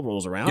college football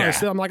rolls around. Yeah.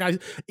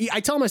 I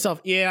tell myself,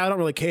 I don't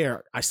really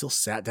care. I still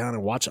sat down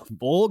and watched a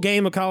full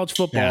game of college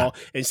football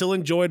and still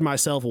enjoyed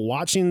myself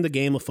watching the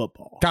game of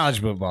football.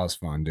 College football is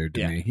fun, dude,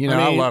 to me.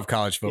 I love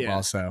college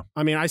football, so.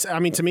 I mean,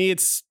 to me,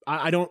 it's,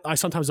 I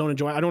sometimes don't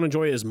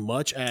enjoy it as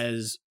much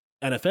as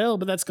NFL,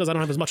 but that's because I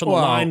don't have as much on the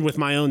line with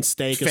my own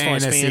stake as far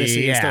as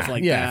fantasy and stuff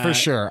like that. Yeah, for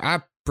sure.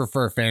 I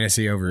prefer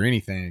fantasy over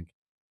anything.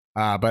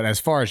 But as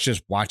far as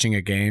just watching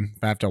a game,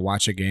 if I have to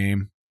watch a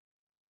game,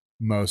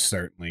 most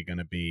certainly going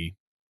to be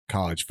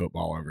college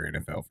football over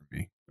NFL for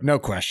me. No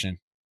question.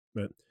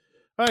 But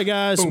all right,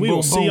 guys, we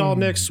will see y'all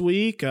next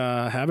week.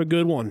 Have a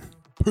good one.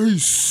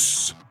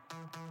 Peace.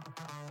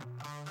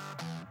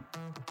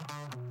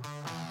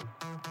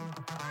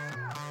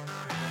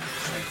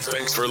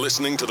 Thanks for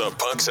listening to the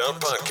Pucks Out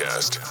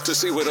Podcast. To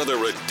see what other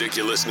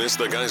ridiculousness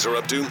the guys are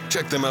up to,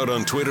 check them out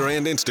on Twitter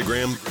and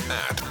Instagram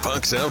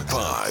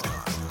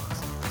 @PucksOutPod.